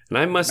mountain. And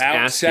I must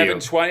ask you...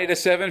 Mount 720 to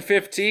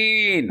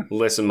 715.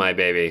 Listen, my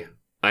baby.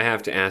 I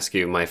have to ask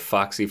you, my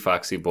foxy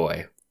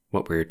boy,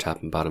 what were your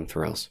top and bottom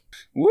thrills?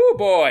 Woo,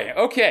 boy.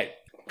 Okay.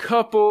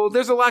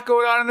 There's a lot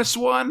going on in this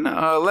one.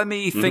 Let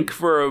me think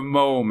for a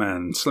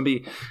moment.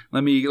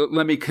 Let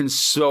me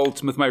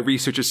consult with my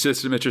research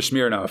assistant, Mr.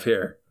 Smirnoff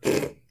here.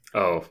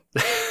 Oh.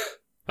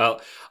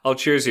 I'll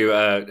cheers you.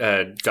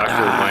 Dr.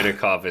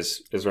 Weinikov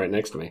is right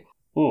next to me.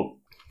 Ooh.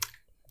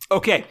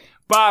 Okay.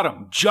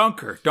 Bottom,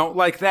 Junker. Don't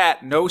like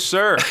that. No,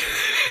 sir.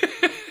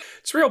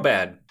 It's real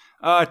bad.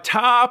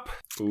 Top,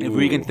 if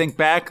we can think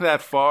back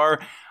that far,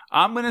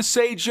 I'm going to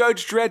say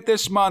Judge Dredd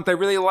this month. I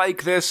really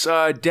like this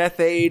Death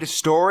Aid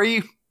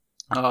story.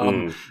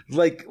 I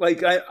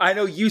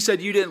know you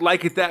said you didn't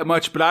like it that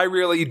much, but I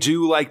really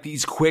do like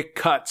these quick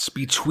cuts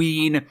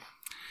between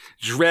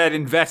Dredd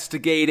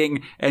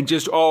investigating and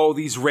just all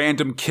these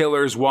random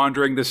killers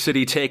wandering the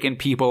city, taking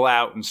people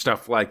out and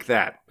stuff like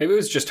that. Maybe it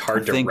was just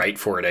hard to write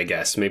for it, I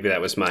guess. Maybe that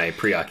was my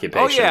preoccupation.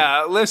 Oh,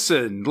 yeah.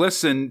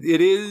 Listen.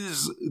 It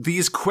is...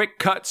 These quick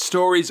cut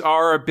stories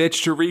are a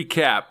bitch to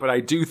recap, but I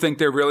do think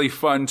they're really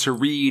fun to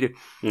read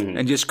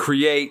and just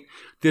create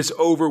this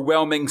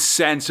overwhelming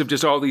sense of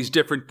just all these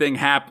different things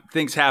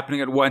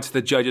happening at once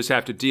the judges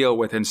have to deal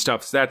with and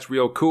stuff. So that's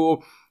real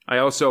cool. I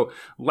also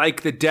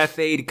like the Death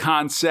Aid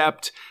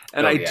concept,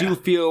 and I do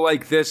feel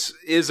like this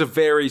is a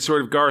very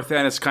sort of Garth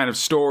Ennis kind of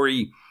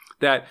story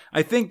that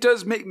I think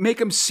does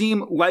make him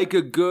seem like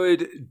a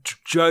good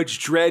Judge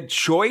Dredd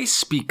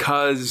choice,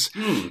 because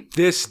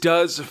this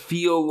does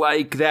feel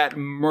like that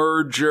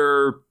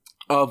merger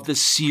of the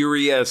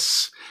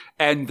serious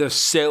and the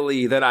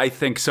silly that I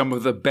think some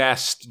of the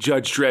best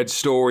Judge Dredd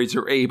stories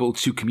are able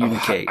to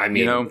communicate.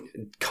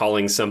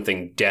 Calling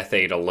something Death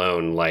Aid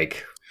alone,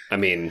 like...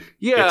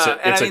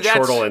 it's a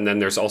chortle, and then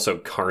there's also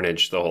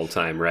carnage the whole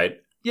time, right?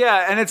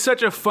 Yeah, and it's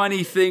such a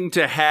funny thing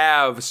to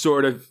have,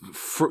 sort of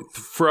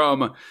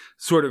from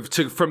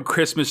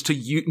Christmas to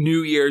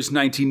New Year's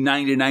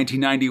 1990 to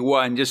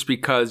 1991, just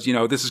because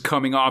this is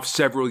coming off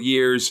several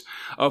years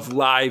of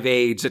Live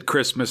Aids at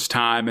Christmas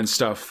time and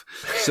stuff.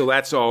 So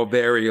that's all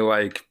very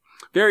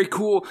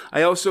cool.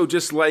 I also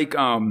just like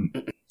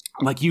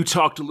you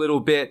talked a little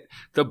bit,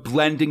 the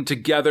blending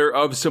together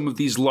of some of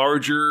these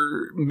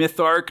larger myth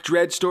arc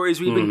Dredd stories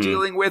we've been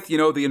dealing with,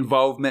 the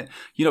involvement,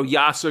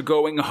 Yasa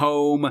going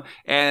home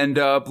and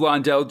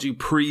Blondell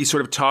Dupree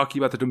sort of talking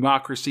about the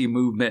democracy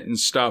movement and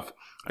stuff.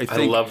 I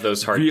love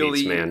those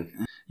heartbeats, man.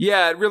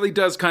 Yeah, it really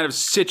does kind of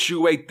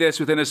situate this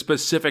within a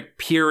specific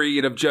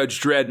period of Judge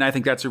Dredd, and I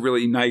think that's a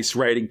really nice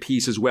writing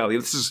piece as well.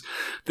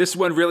 This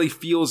one really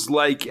feels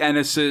like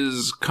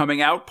Ennis's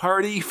coming out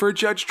party for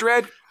Judge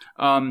Dredd.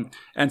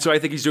 And so I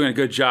think he's doing a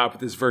good job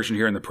with this version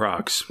here in the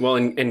procs. Well,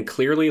 and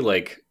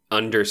clearly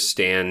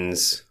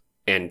understands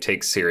and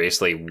takes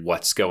seriously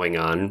what's going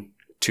on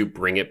to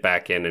bring it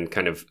back in and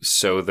kind of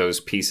sew those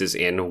pieces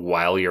in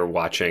while you're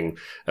watching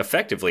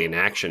effectively an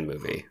action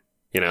movie,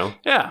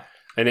 Yeah.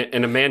 And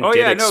a man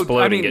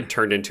explode and get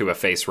turned into a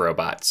face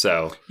robot,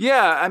 so...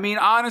 Yeah,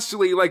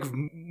 honestly,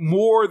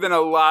 more than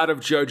a lot of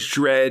Judge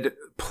Dredd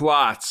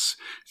plots,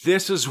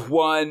 this is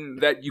one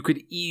that you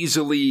could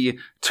easily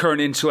turn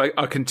into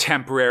a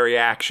contemporary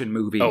action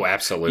movie. Oh,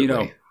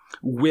 absolutely.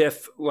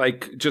 With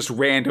just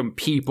random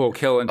people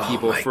killing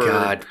people for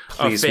God.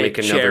 Please a fake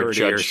make another charity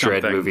Judge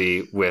Dredd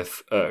movie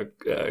with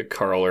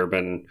Carl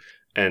Urban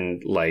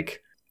and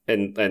make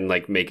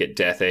it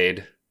Death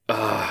Aid.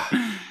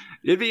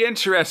 It'd be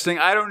interesting.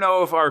 I don't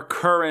know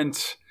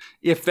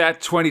if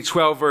that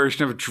 2012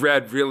 version of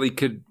Dredd really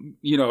could,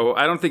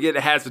 I don't think it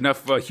has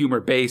enough of a humor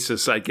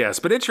basis, I guess.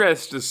 But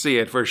interested to see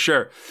it for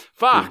sure.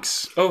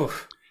 Fox. Oh.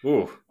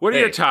 Ooh. What are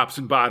your tops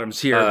and bottoms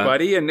here,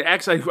 buddy? And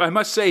I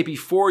must say,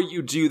 before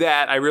you do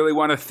that, I really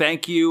want to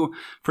thank you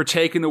for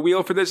taking the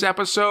wheel for this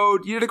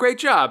episode. You did a great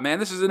job, man.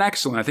 This is an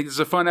excellent. I think this is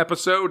a fun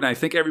episode, and I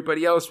think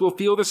everybody else will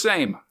feel the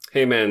same.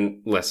 Hey,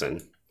 man,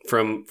 listen.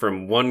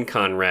 From one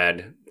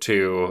Conrad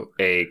to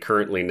a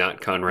currently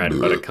not Conrad,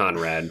 but a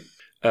Conrad.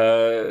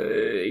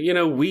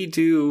 We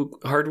do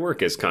hard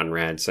work as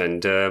Conrads,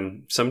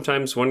 and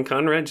sometimes one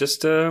Conrad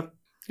just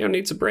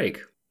needs a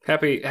break.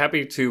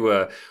 Happy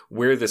to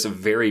wear this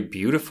very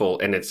beautiful,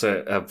 and it's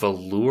a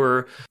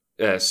velour,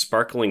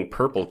 sparkling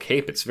purple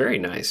cape. It's very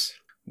nice.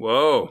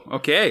 Whoa.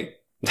 Okay.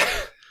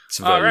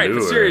 All right,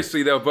 but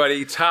seriously though,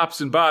 buddy, tops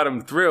and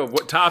bottom thrill.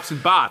 What tops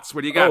and bots?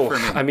 What do you got for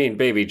me? I mean,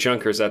 baby,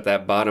 Junker's at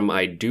that bottom.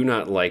 I do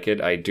not like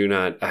it. I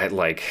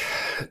like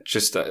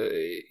just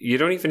you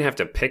don't even have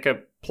to pick a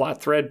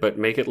plot thread, but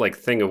make it like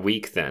thing a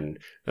week then.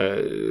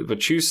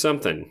 But choose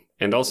something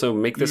and also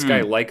make this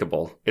guy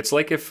likable. It's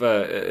like if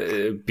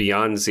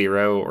Beyond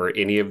Zero or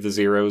any of the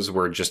Zeros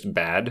were just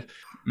bad,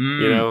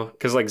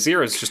 because like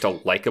Zero's just a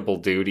likable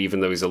dude, even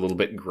though he's a little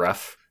bit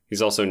gruff.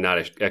 He's also not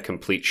a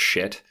complete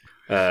shit.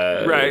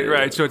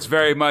 Right. So it's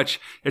very much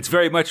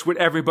what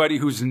everybody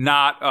who's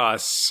not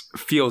us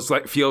feels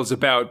about feels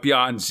about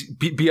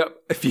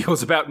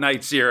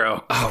Night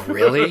Zero. Oh,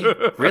 really?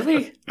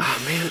 Really?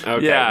 Oh man.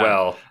 Okay. Yeah.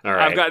 Well, all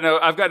right.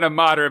 I've gotten a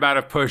moderate amount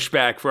of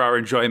pushback for our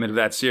enjoyment of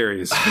that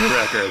series. For the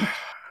record.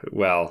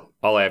 Well,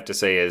 all I have to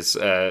say is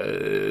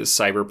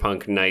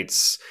Cyberpunk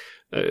Knights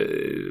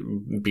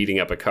beating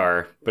up a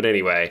car. But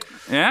anyway.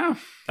 Yeah.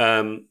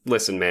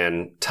 Listen,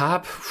 man.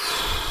 Top.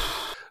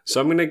 So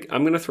I'm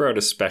gonna throw out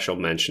a special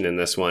mention in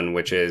this one,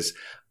 which is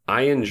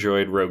I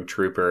enjoyed Rogue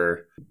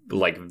Trooper.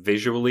 Like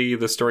visually,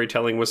 the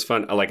storytelling was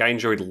fun. Like I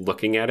enjoyed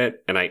looking at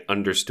it, and I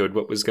understood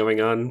what was going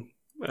on.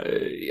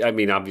 I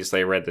mean,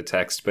 obviously, I read the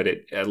text, but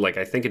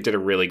I think it did a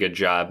really good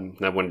job.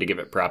 And I wanted to give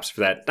it props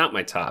for that. Not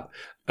my top.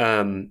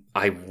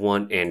 I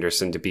want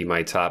Anderson to be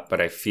my top, but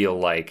I feel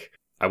like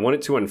I want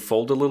it to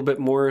unfold a little bit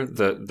more.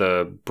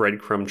 The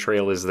breadcrumb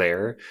trail is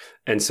there,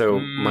 and so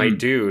my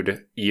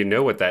dude, you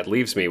know what that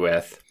leaves me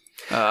with.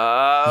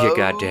 You're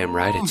goddamn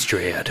right, it's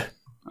Dread.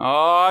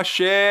 Oh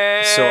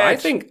shit! So I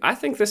think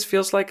this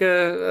feels like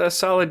a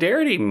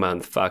solidarity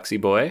month, Foxy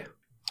boy.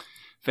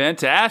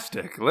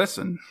 Fantastic.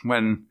 Listen,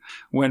 when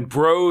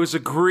bros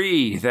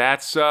agree,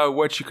 that's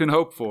what you can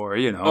hope for.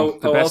 The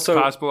best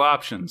also, possible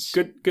options.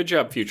 Good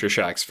job, Future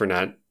Shocks, for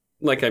not.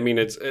 Like, I mean,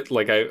 it's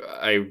like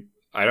I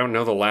don't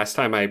know the last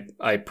time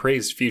I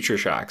praised Future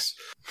Shocks,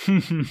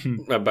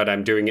 but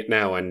I'm doing it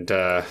now, and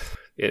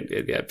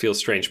it feels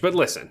strange. But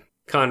listen,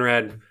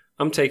 Conrad.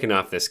 I'm taking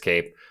off this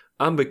cape.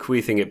 I'm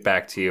bequeathing it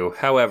back to you.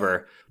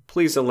 However,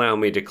 please allow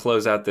me to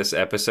close out this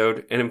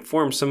episode and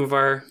inform some of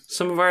our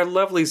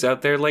lovelies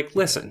out there. Like,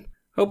 listen,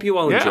 hope you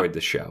all enjoyed the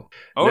show.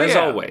 And as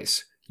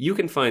always, you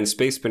can find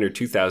Space Spinner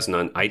 2000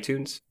 on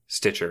iTunes,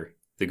 Stitcher,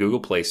 the Google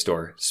Play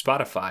Store,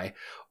 Spotify,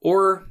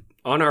 or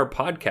on our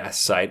podcast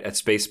site at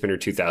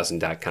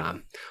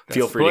spacespinner2000.com.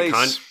 Feel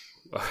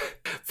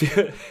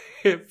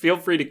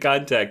free to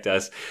contact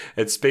us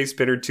at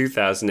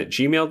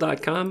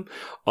spacespinner2000@gmail.com,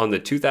 on the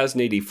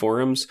 2080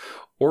 forums,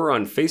 or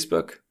on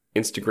Facebook,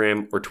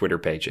 Instagram, or Twitter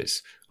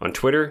pages. On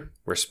Twitter,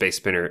 we're Space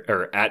Spinner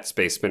or at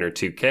Space Spinner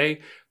 2K.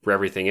 For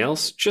everything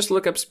else, just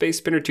look up Space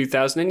Spinner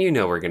 2000 and you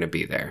know we're going to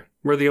be there.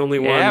 We're the only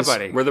ones.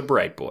 Buddy. We're the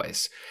bright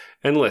boys.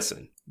 And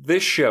listen,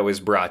 this show is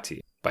brought to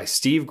you by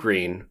Steve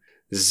Green,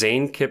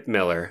 Zane Kip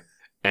Miller,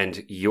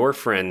 and your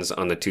friends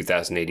on the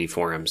 2080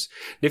 forums.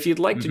 If you'd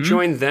like to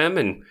join them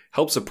and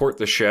help support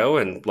the show,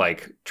 and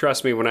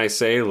trust me when I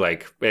say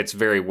it's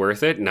very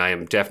worth it, and I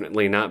am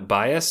definitely not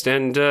biased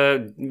and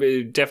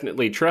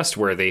definitely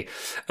trustworthy,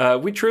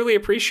 we truly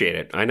appreciate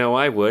it. I know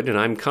I would, and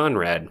I'm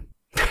Conrad.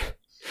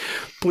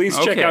 Please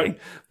check out our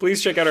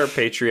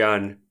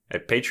Patreon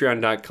at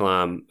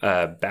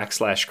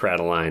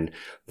patreon.com/Crataline.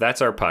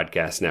 That's our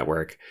podcast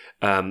network.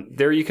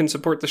 There you can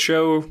support the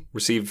show,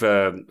 receive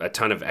a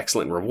ton of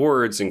excellent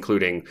rewards,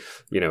 including,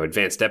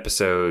 advanced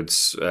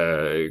episodes,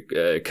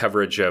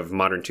 coverage of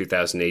Modern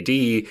 2000 AD,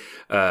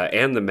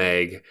 and the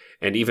Meg,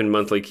 and even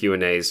monthly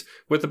Q&As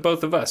with the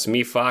both of us,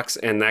 me, Fox,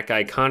 and that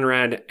guy,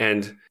 Conrad.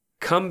 And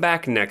come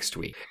back next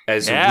week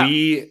as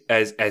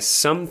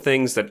some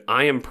things that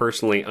I am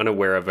personally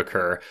unaware of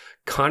occur.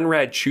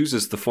 Conrad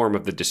chooses the form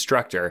of the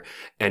Destructor,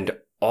 and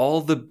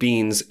all the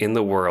beans in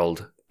the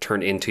world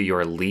turn into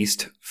your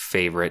least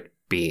favorite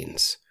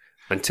beans.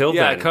 Until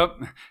then...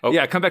 come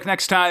back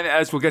next time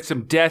as we'll get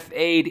some Death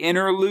Aid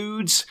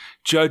interludes.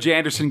 Judge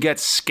Anderson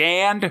gets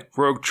scanned.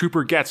 Rogue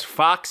Trooper gets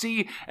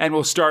Foxy. And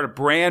we'll start a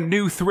brand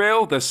new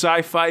thrill, the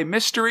sci-fi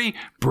mystery,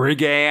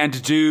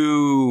 Brigand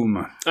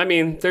Doom. I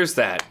mean, there's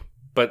that.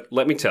 But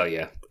let me tell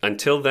you,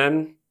 until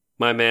then,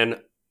 my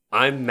man...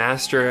 I'm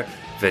Master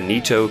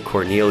Benito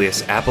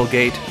Cornelius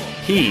Applegate.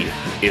 He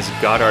is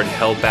Goddard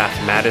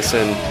Hellbath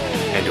Madison,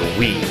 and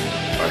we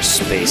are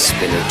Space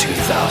Spinner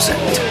 2000.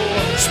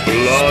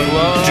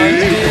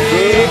 Splendid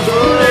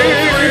victory!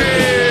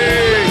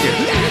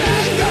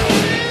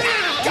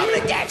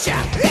 Coming to get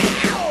ya!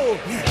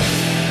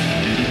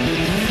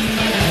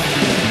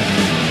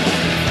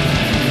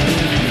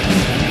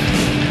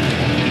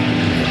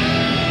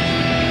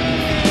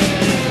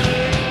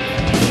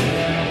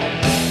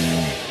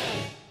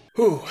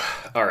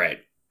 All right.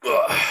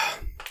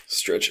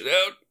 Stretch it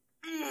out.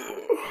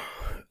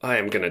 I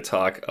am going to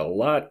talk a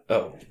lot.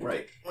 Oh,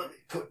 right. Let me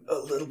put a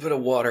little bit of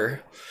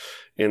water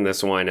in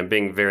this wine. I'm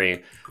being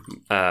very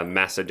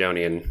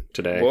Macedonian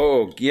today.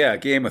 Whoa, yeah,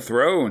 Game of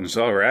Thrones.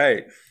 All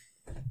right.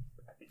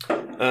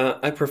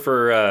 I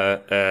prefer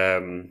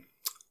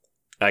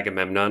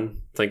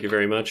Agamemnon. Thank you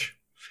very much.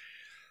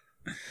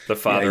 The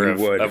father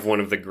of one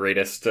of the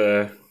greatest,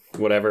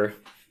 whatever.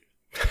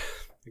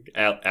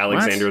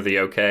 Alexander the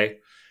OK.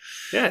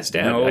 Yeah, his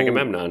dad,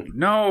 Agamemnon.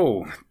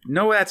 No,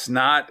 that's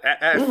not.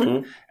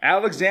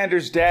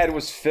 Alexander's dad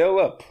was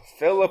Philip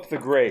the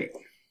Great.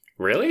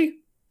 Really?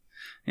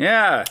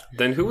 Yeah.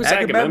 Then who was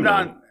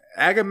Agamemnon?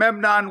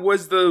 Agamemnon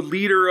was the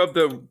leader of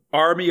the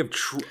army of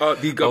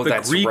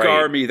the Greek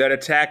army that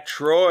attacked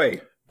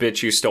Troy.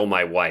 Bitch, you stole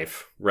my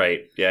wife.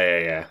 Right.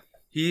 Yeah.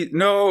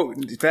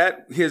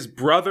 His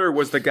brother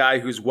was the guy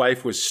whose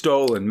wife was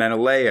stolen,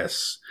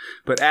 Menelaus.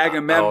 But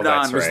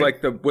Agamemnon was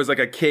like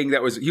a king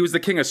he was the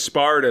king of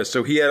Sparta,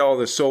 so he had all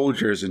the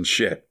soldiers and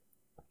shit.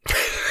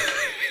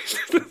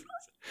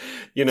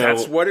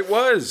 That's what it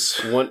was.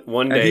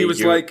 One day, he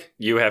was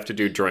you have to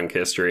do drunk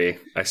history.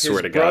 I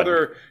swear to God.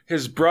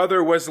 His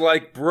brother was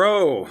like,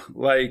 bro,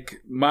 like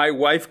my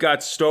wife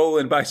got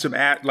stolen by some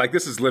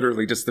this is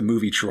literally just the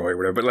movie Troy or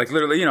whatever, but like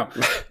literally,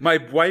 my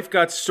wife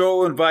got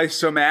stolen by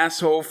some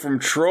asshole from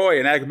Troy,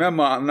 and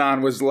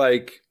Agamemnon was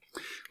like,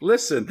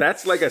 listen,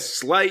 that's like a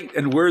slight,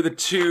 and we're the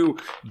two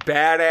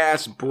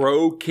badass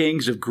bro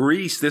kings of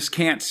Greece. This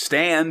can't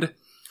stand.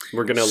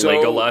 We're going to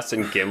Legolas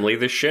and Gimli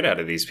the shit out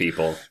of these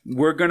people.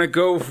 We're going to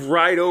go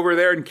right over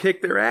there and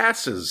kick their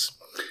asses.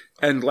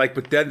 And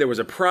but then there was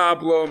a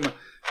problem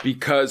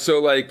because,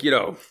 when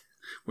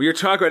you're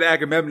talking about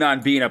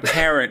Agamemnon being a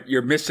parent,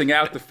 you're missing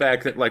out the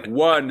fact that,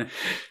 one,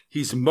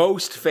 he's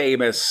most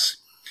famous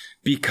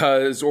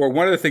because, or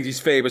one of the things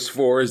he's famous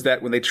for is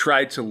that when they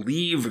tried to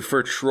leave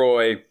for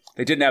Troy,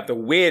 they didn't have the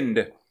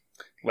wind.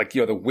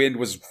 The wind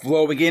was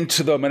blowing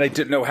into them and they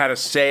didn't know how to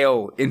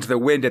sail into the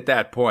wind at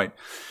that point.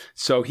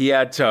 So he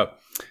had to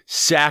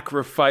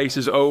sacrifice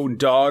his own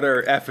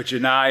daughter,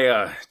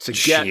 Iphigenia, to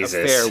get a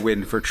fair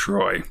win for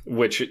Troy.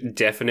 Which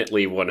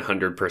definitely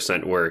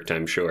 100% worked,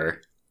 I'm sure.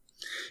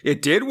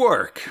 It did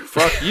work.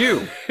 Fuck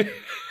you.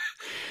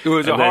 It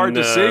was a hard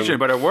decision,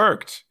 but it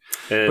worked.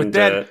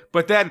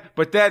 But then,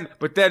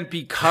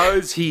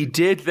 because he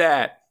did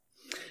that,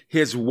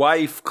 his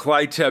wife,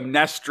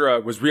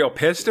 Clytemnestra, was real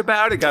pissed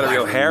about it, got a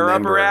real hair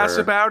up her ass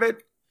about it.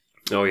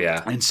 Oh,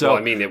 yeah. And so,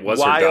 it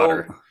was her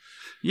daughter.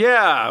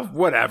 Yeah,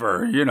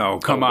 whatever,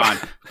 come on.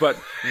 But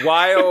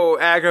while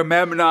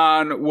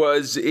Agamemnon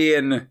was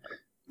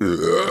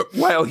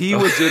while he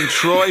was in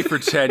Troy for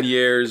 10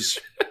 years,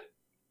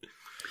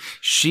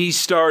 she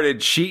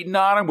started cheating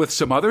on him with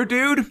some other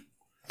dude.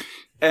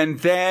 And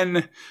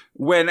then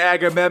when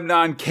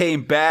Agamemnon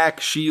came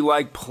back, she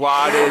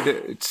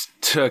plotted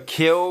to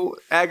kill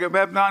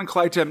Agamemnon,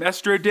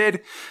 Clytemnestra did.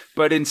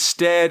 But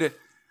instead,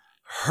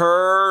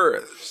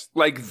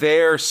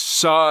 their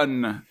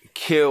son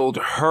killed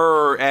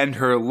her and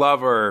her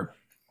lover,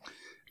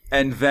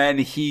 and then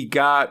he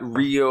was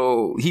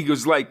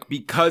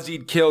because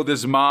he'd killed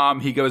his mom,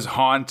 he was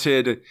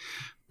haunted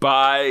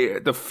by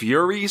the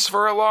Furies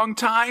for a long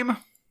time.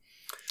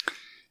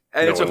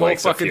 And it's a whole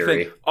fucking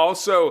thing.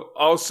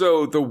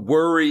 Also the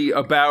worry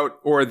about,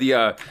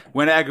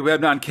 when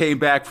Agamemnon came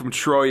back from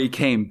Troy, he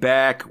came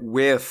back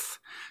with,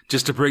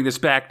 just to bring this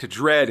back to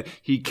Dread,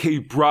 he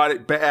brought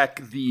it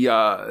back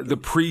the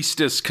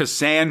priestess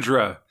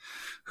Cassandra,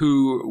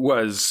 who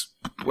was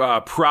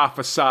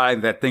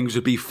prophesying that things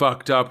would be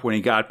fucked up when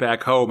he got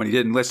back home, and he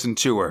didn't listen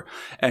to her.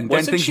 And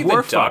then things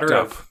were fucked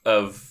up.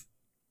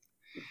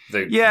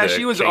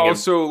 She was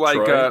also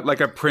like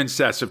a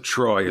princess of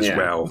Troy as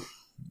well.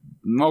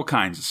 All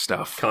kinds of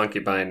stuff.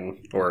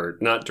 Concubine, or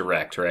not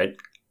direct, right?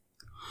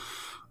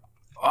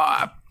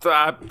 I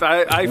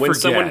when forget.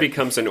 Someone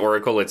becomes an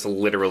oracle, it's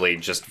literally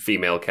just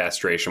female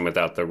castration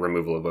without the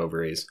removal of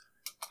ovaries.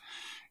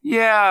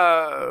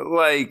 Yeah,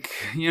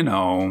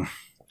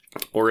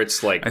 Or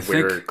it's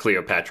where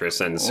Cleopatra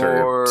sends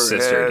her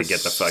sister to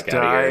get the fuck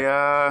out of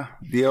here.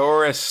 The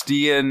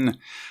Orestian.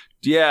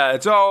 Yeah,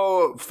 it's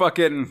all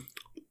fucking.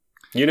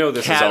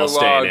 This is all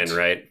staying in,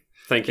 right?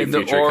 Thank you,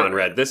 future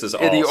Conrad. This is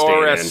all staying in. The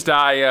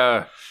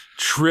Oresteia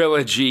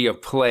trilogy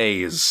of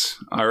plays.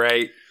 All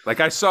right,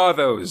 I saw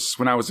those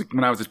when I was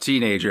a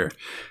teenager.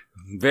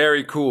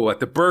 Very cool. At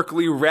the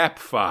Berkeley Rep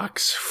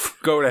Fox.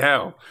 Go to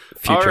hell.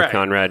 Future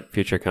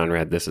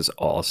Conrad, this is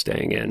all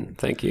staying in.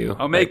 Thank you.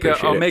 I'll make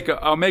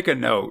a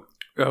note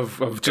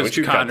of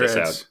just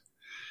Conrad's.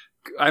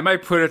 I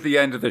might put it at the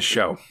end of the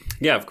show.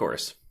 Yeah, of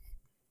course.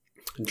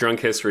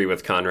 Drunk History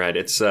with Conrad.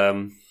 It's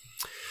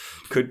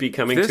could be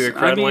coming to a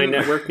Crowdline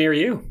network near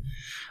you.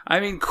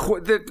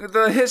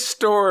 The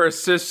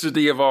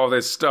historicity of all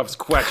this stuff's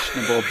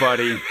questionable,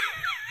 buddy.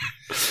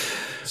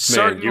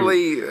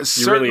 Certainly, you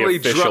really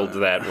officialed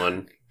that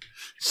one.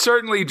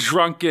 Certainly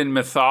drunken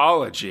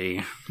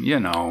mythology,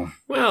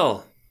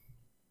 Well,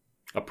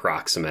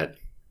 approximate.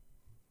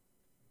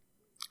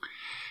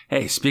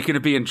 Hey, speaking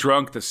of being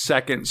drunk, the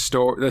second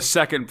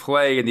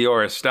play in the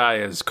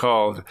Oresteia is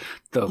called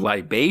The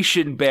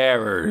Libation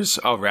Bearers.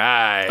 All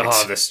right.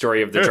 Oh, the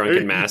story of the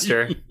drunken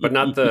master, but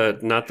not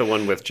the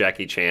one with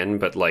Jackie Chan,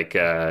 but like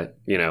where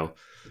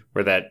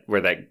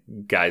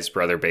that guy's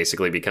brother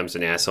basically becomes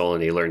an asshole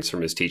and he learns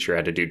from his teacher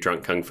how to do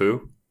drunk kung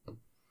fu.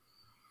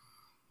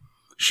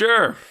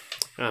 Sure.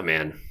 Oh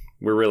man,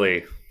 we're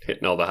really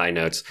hitting all the high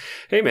notes.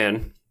 Hey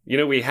man,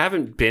 we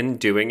haven't been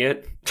doing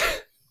it.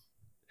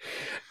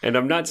 And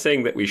I'm not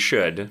saying that we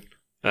should,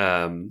 but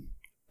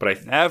I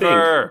think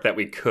that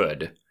we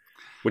could.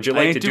 Would you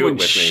like to do it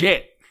with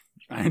shit.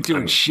 Me? I ain't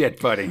doing shit,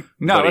 buddy.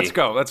 No, buddy.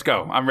 Let's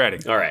go. I'm ready.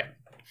 All right.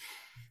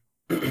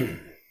 In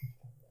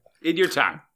your time.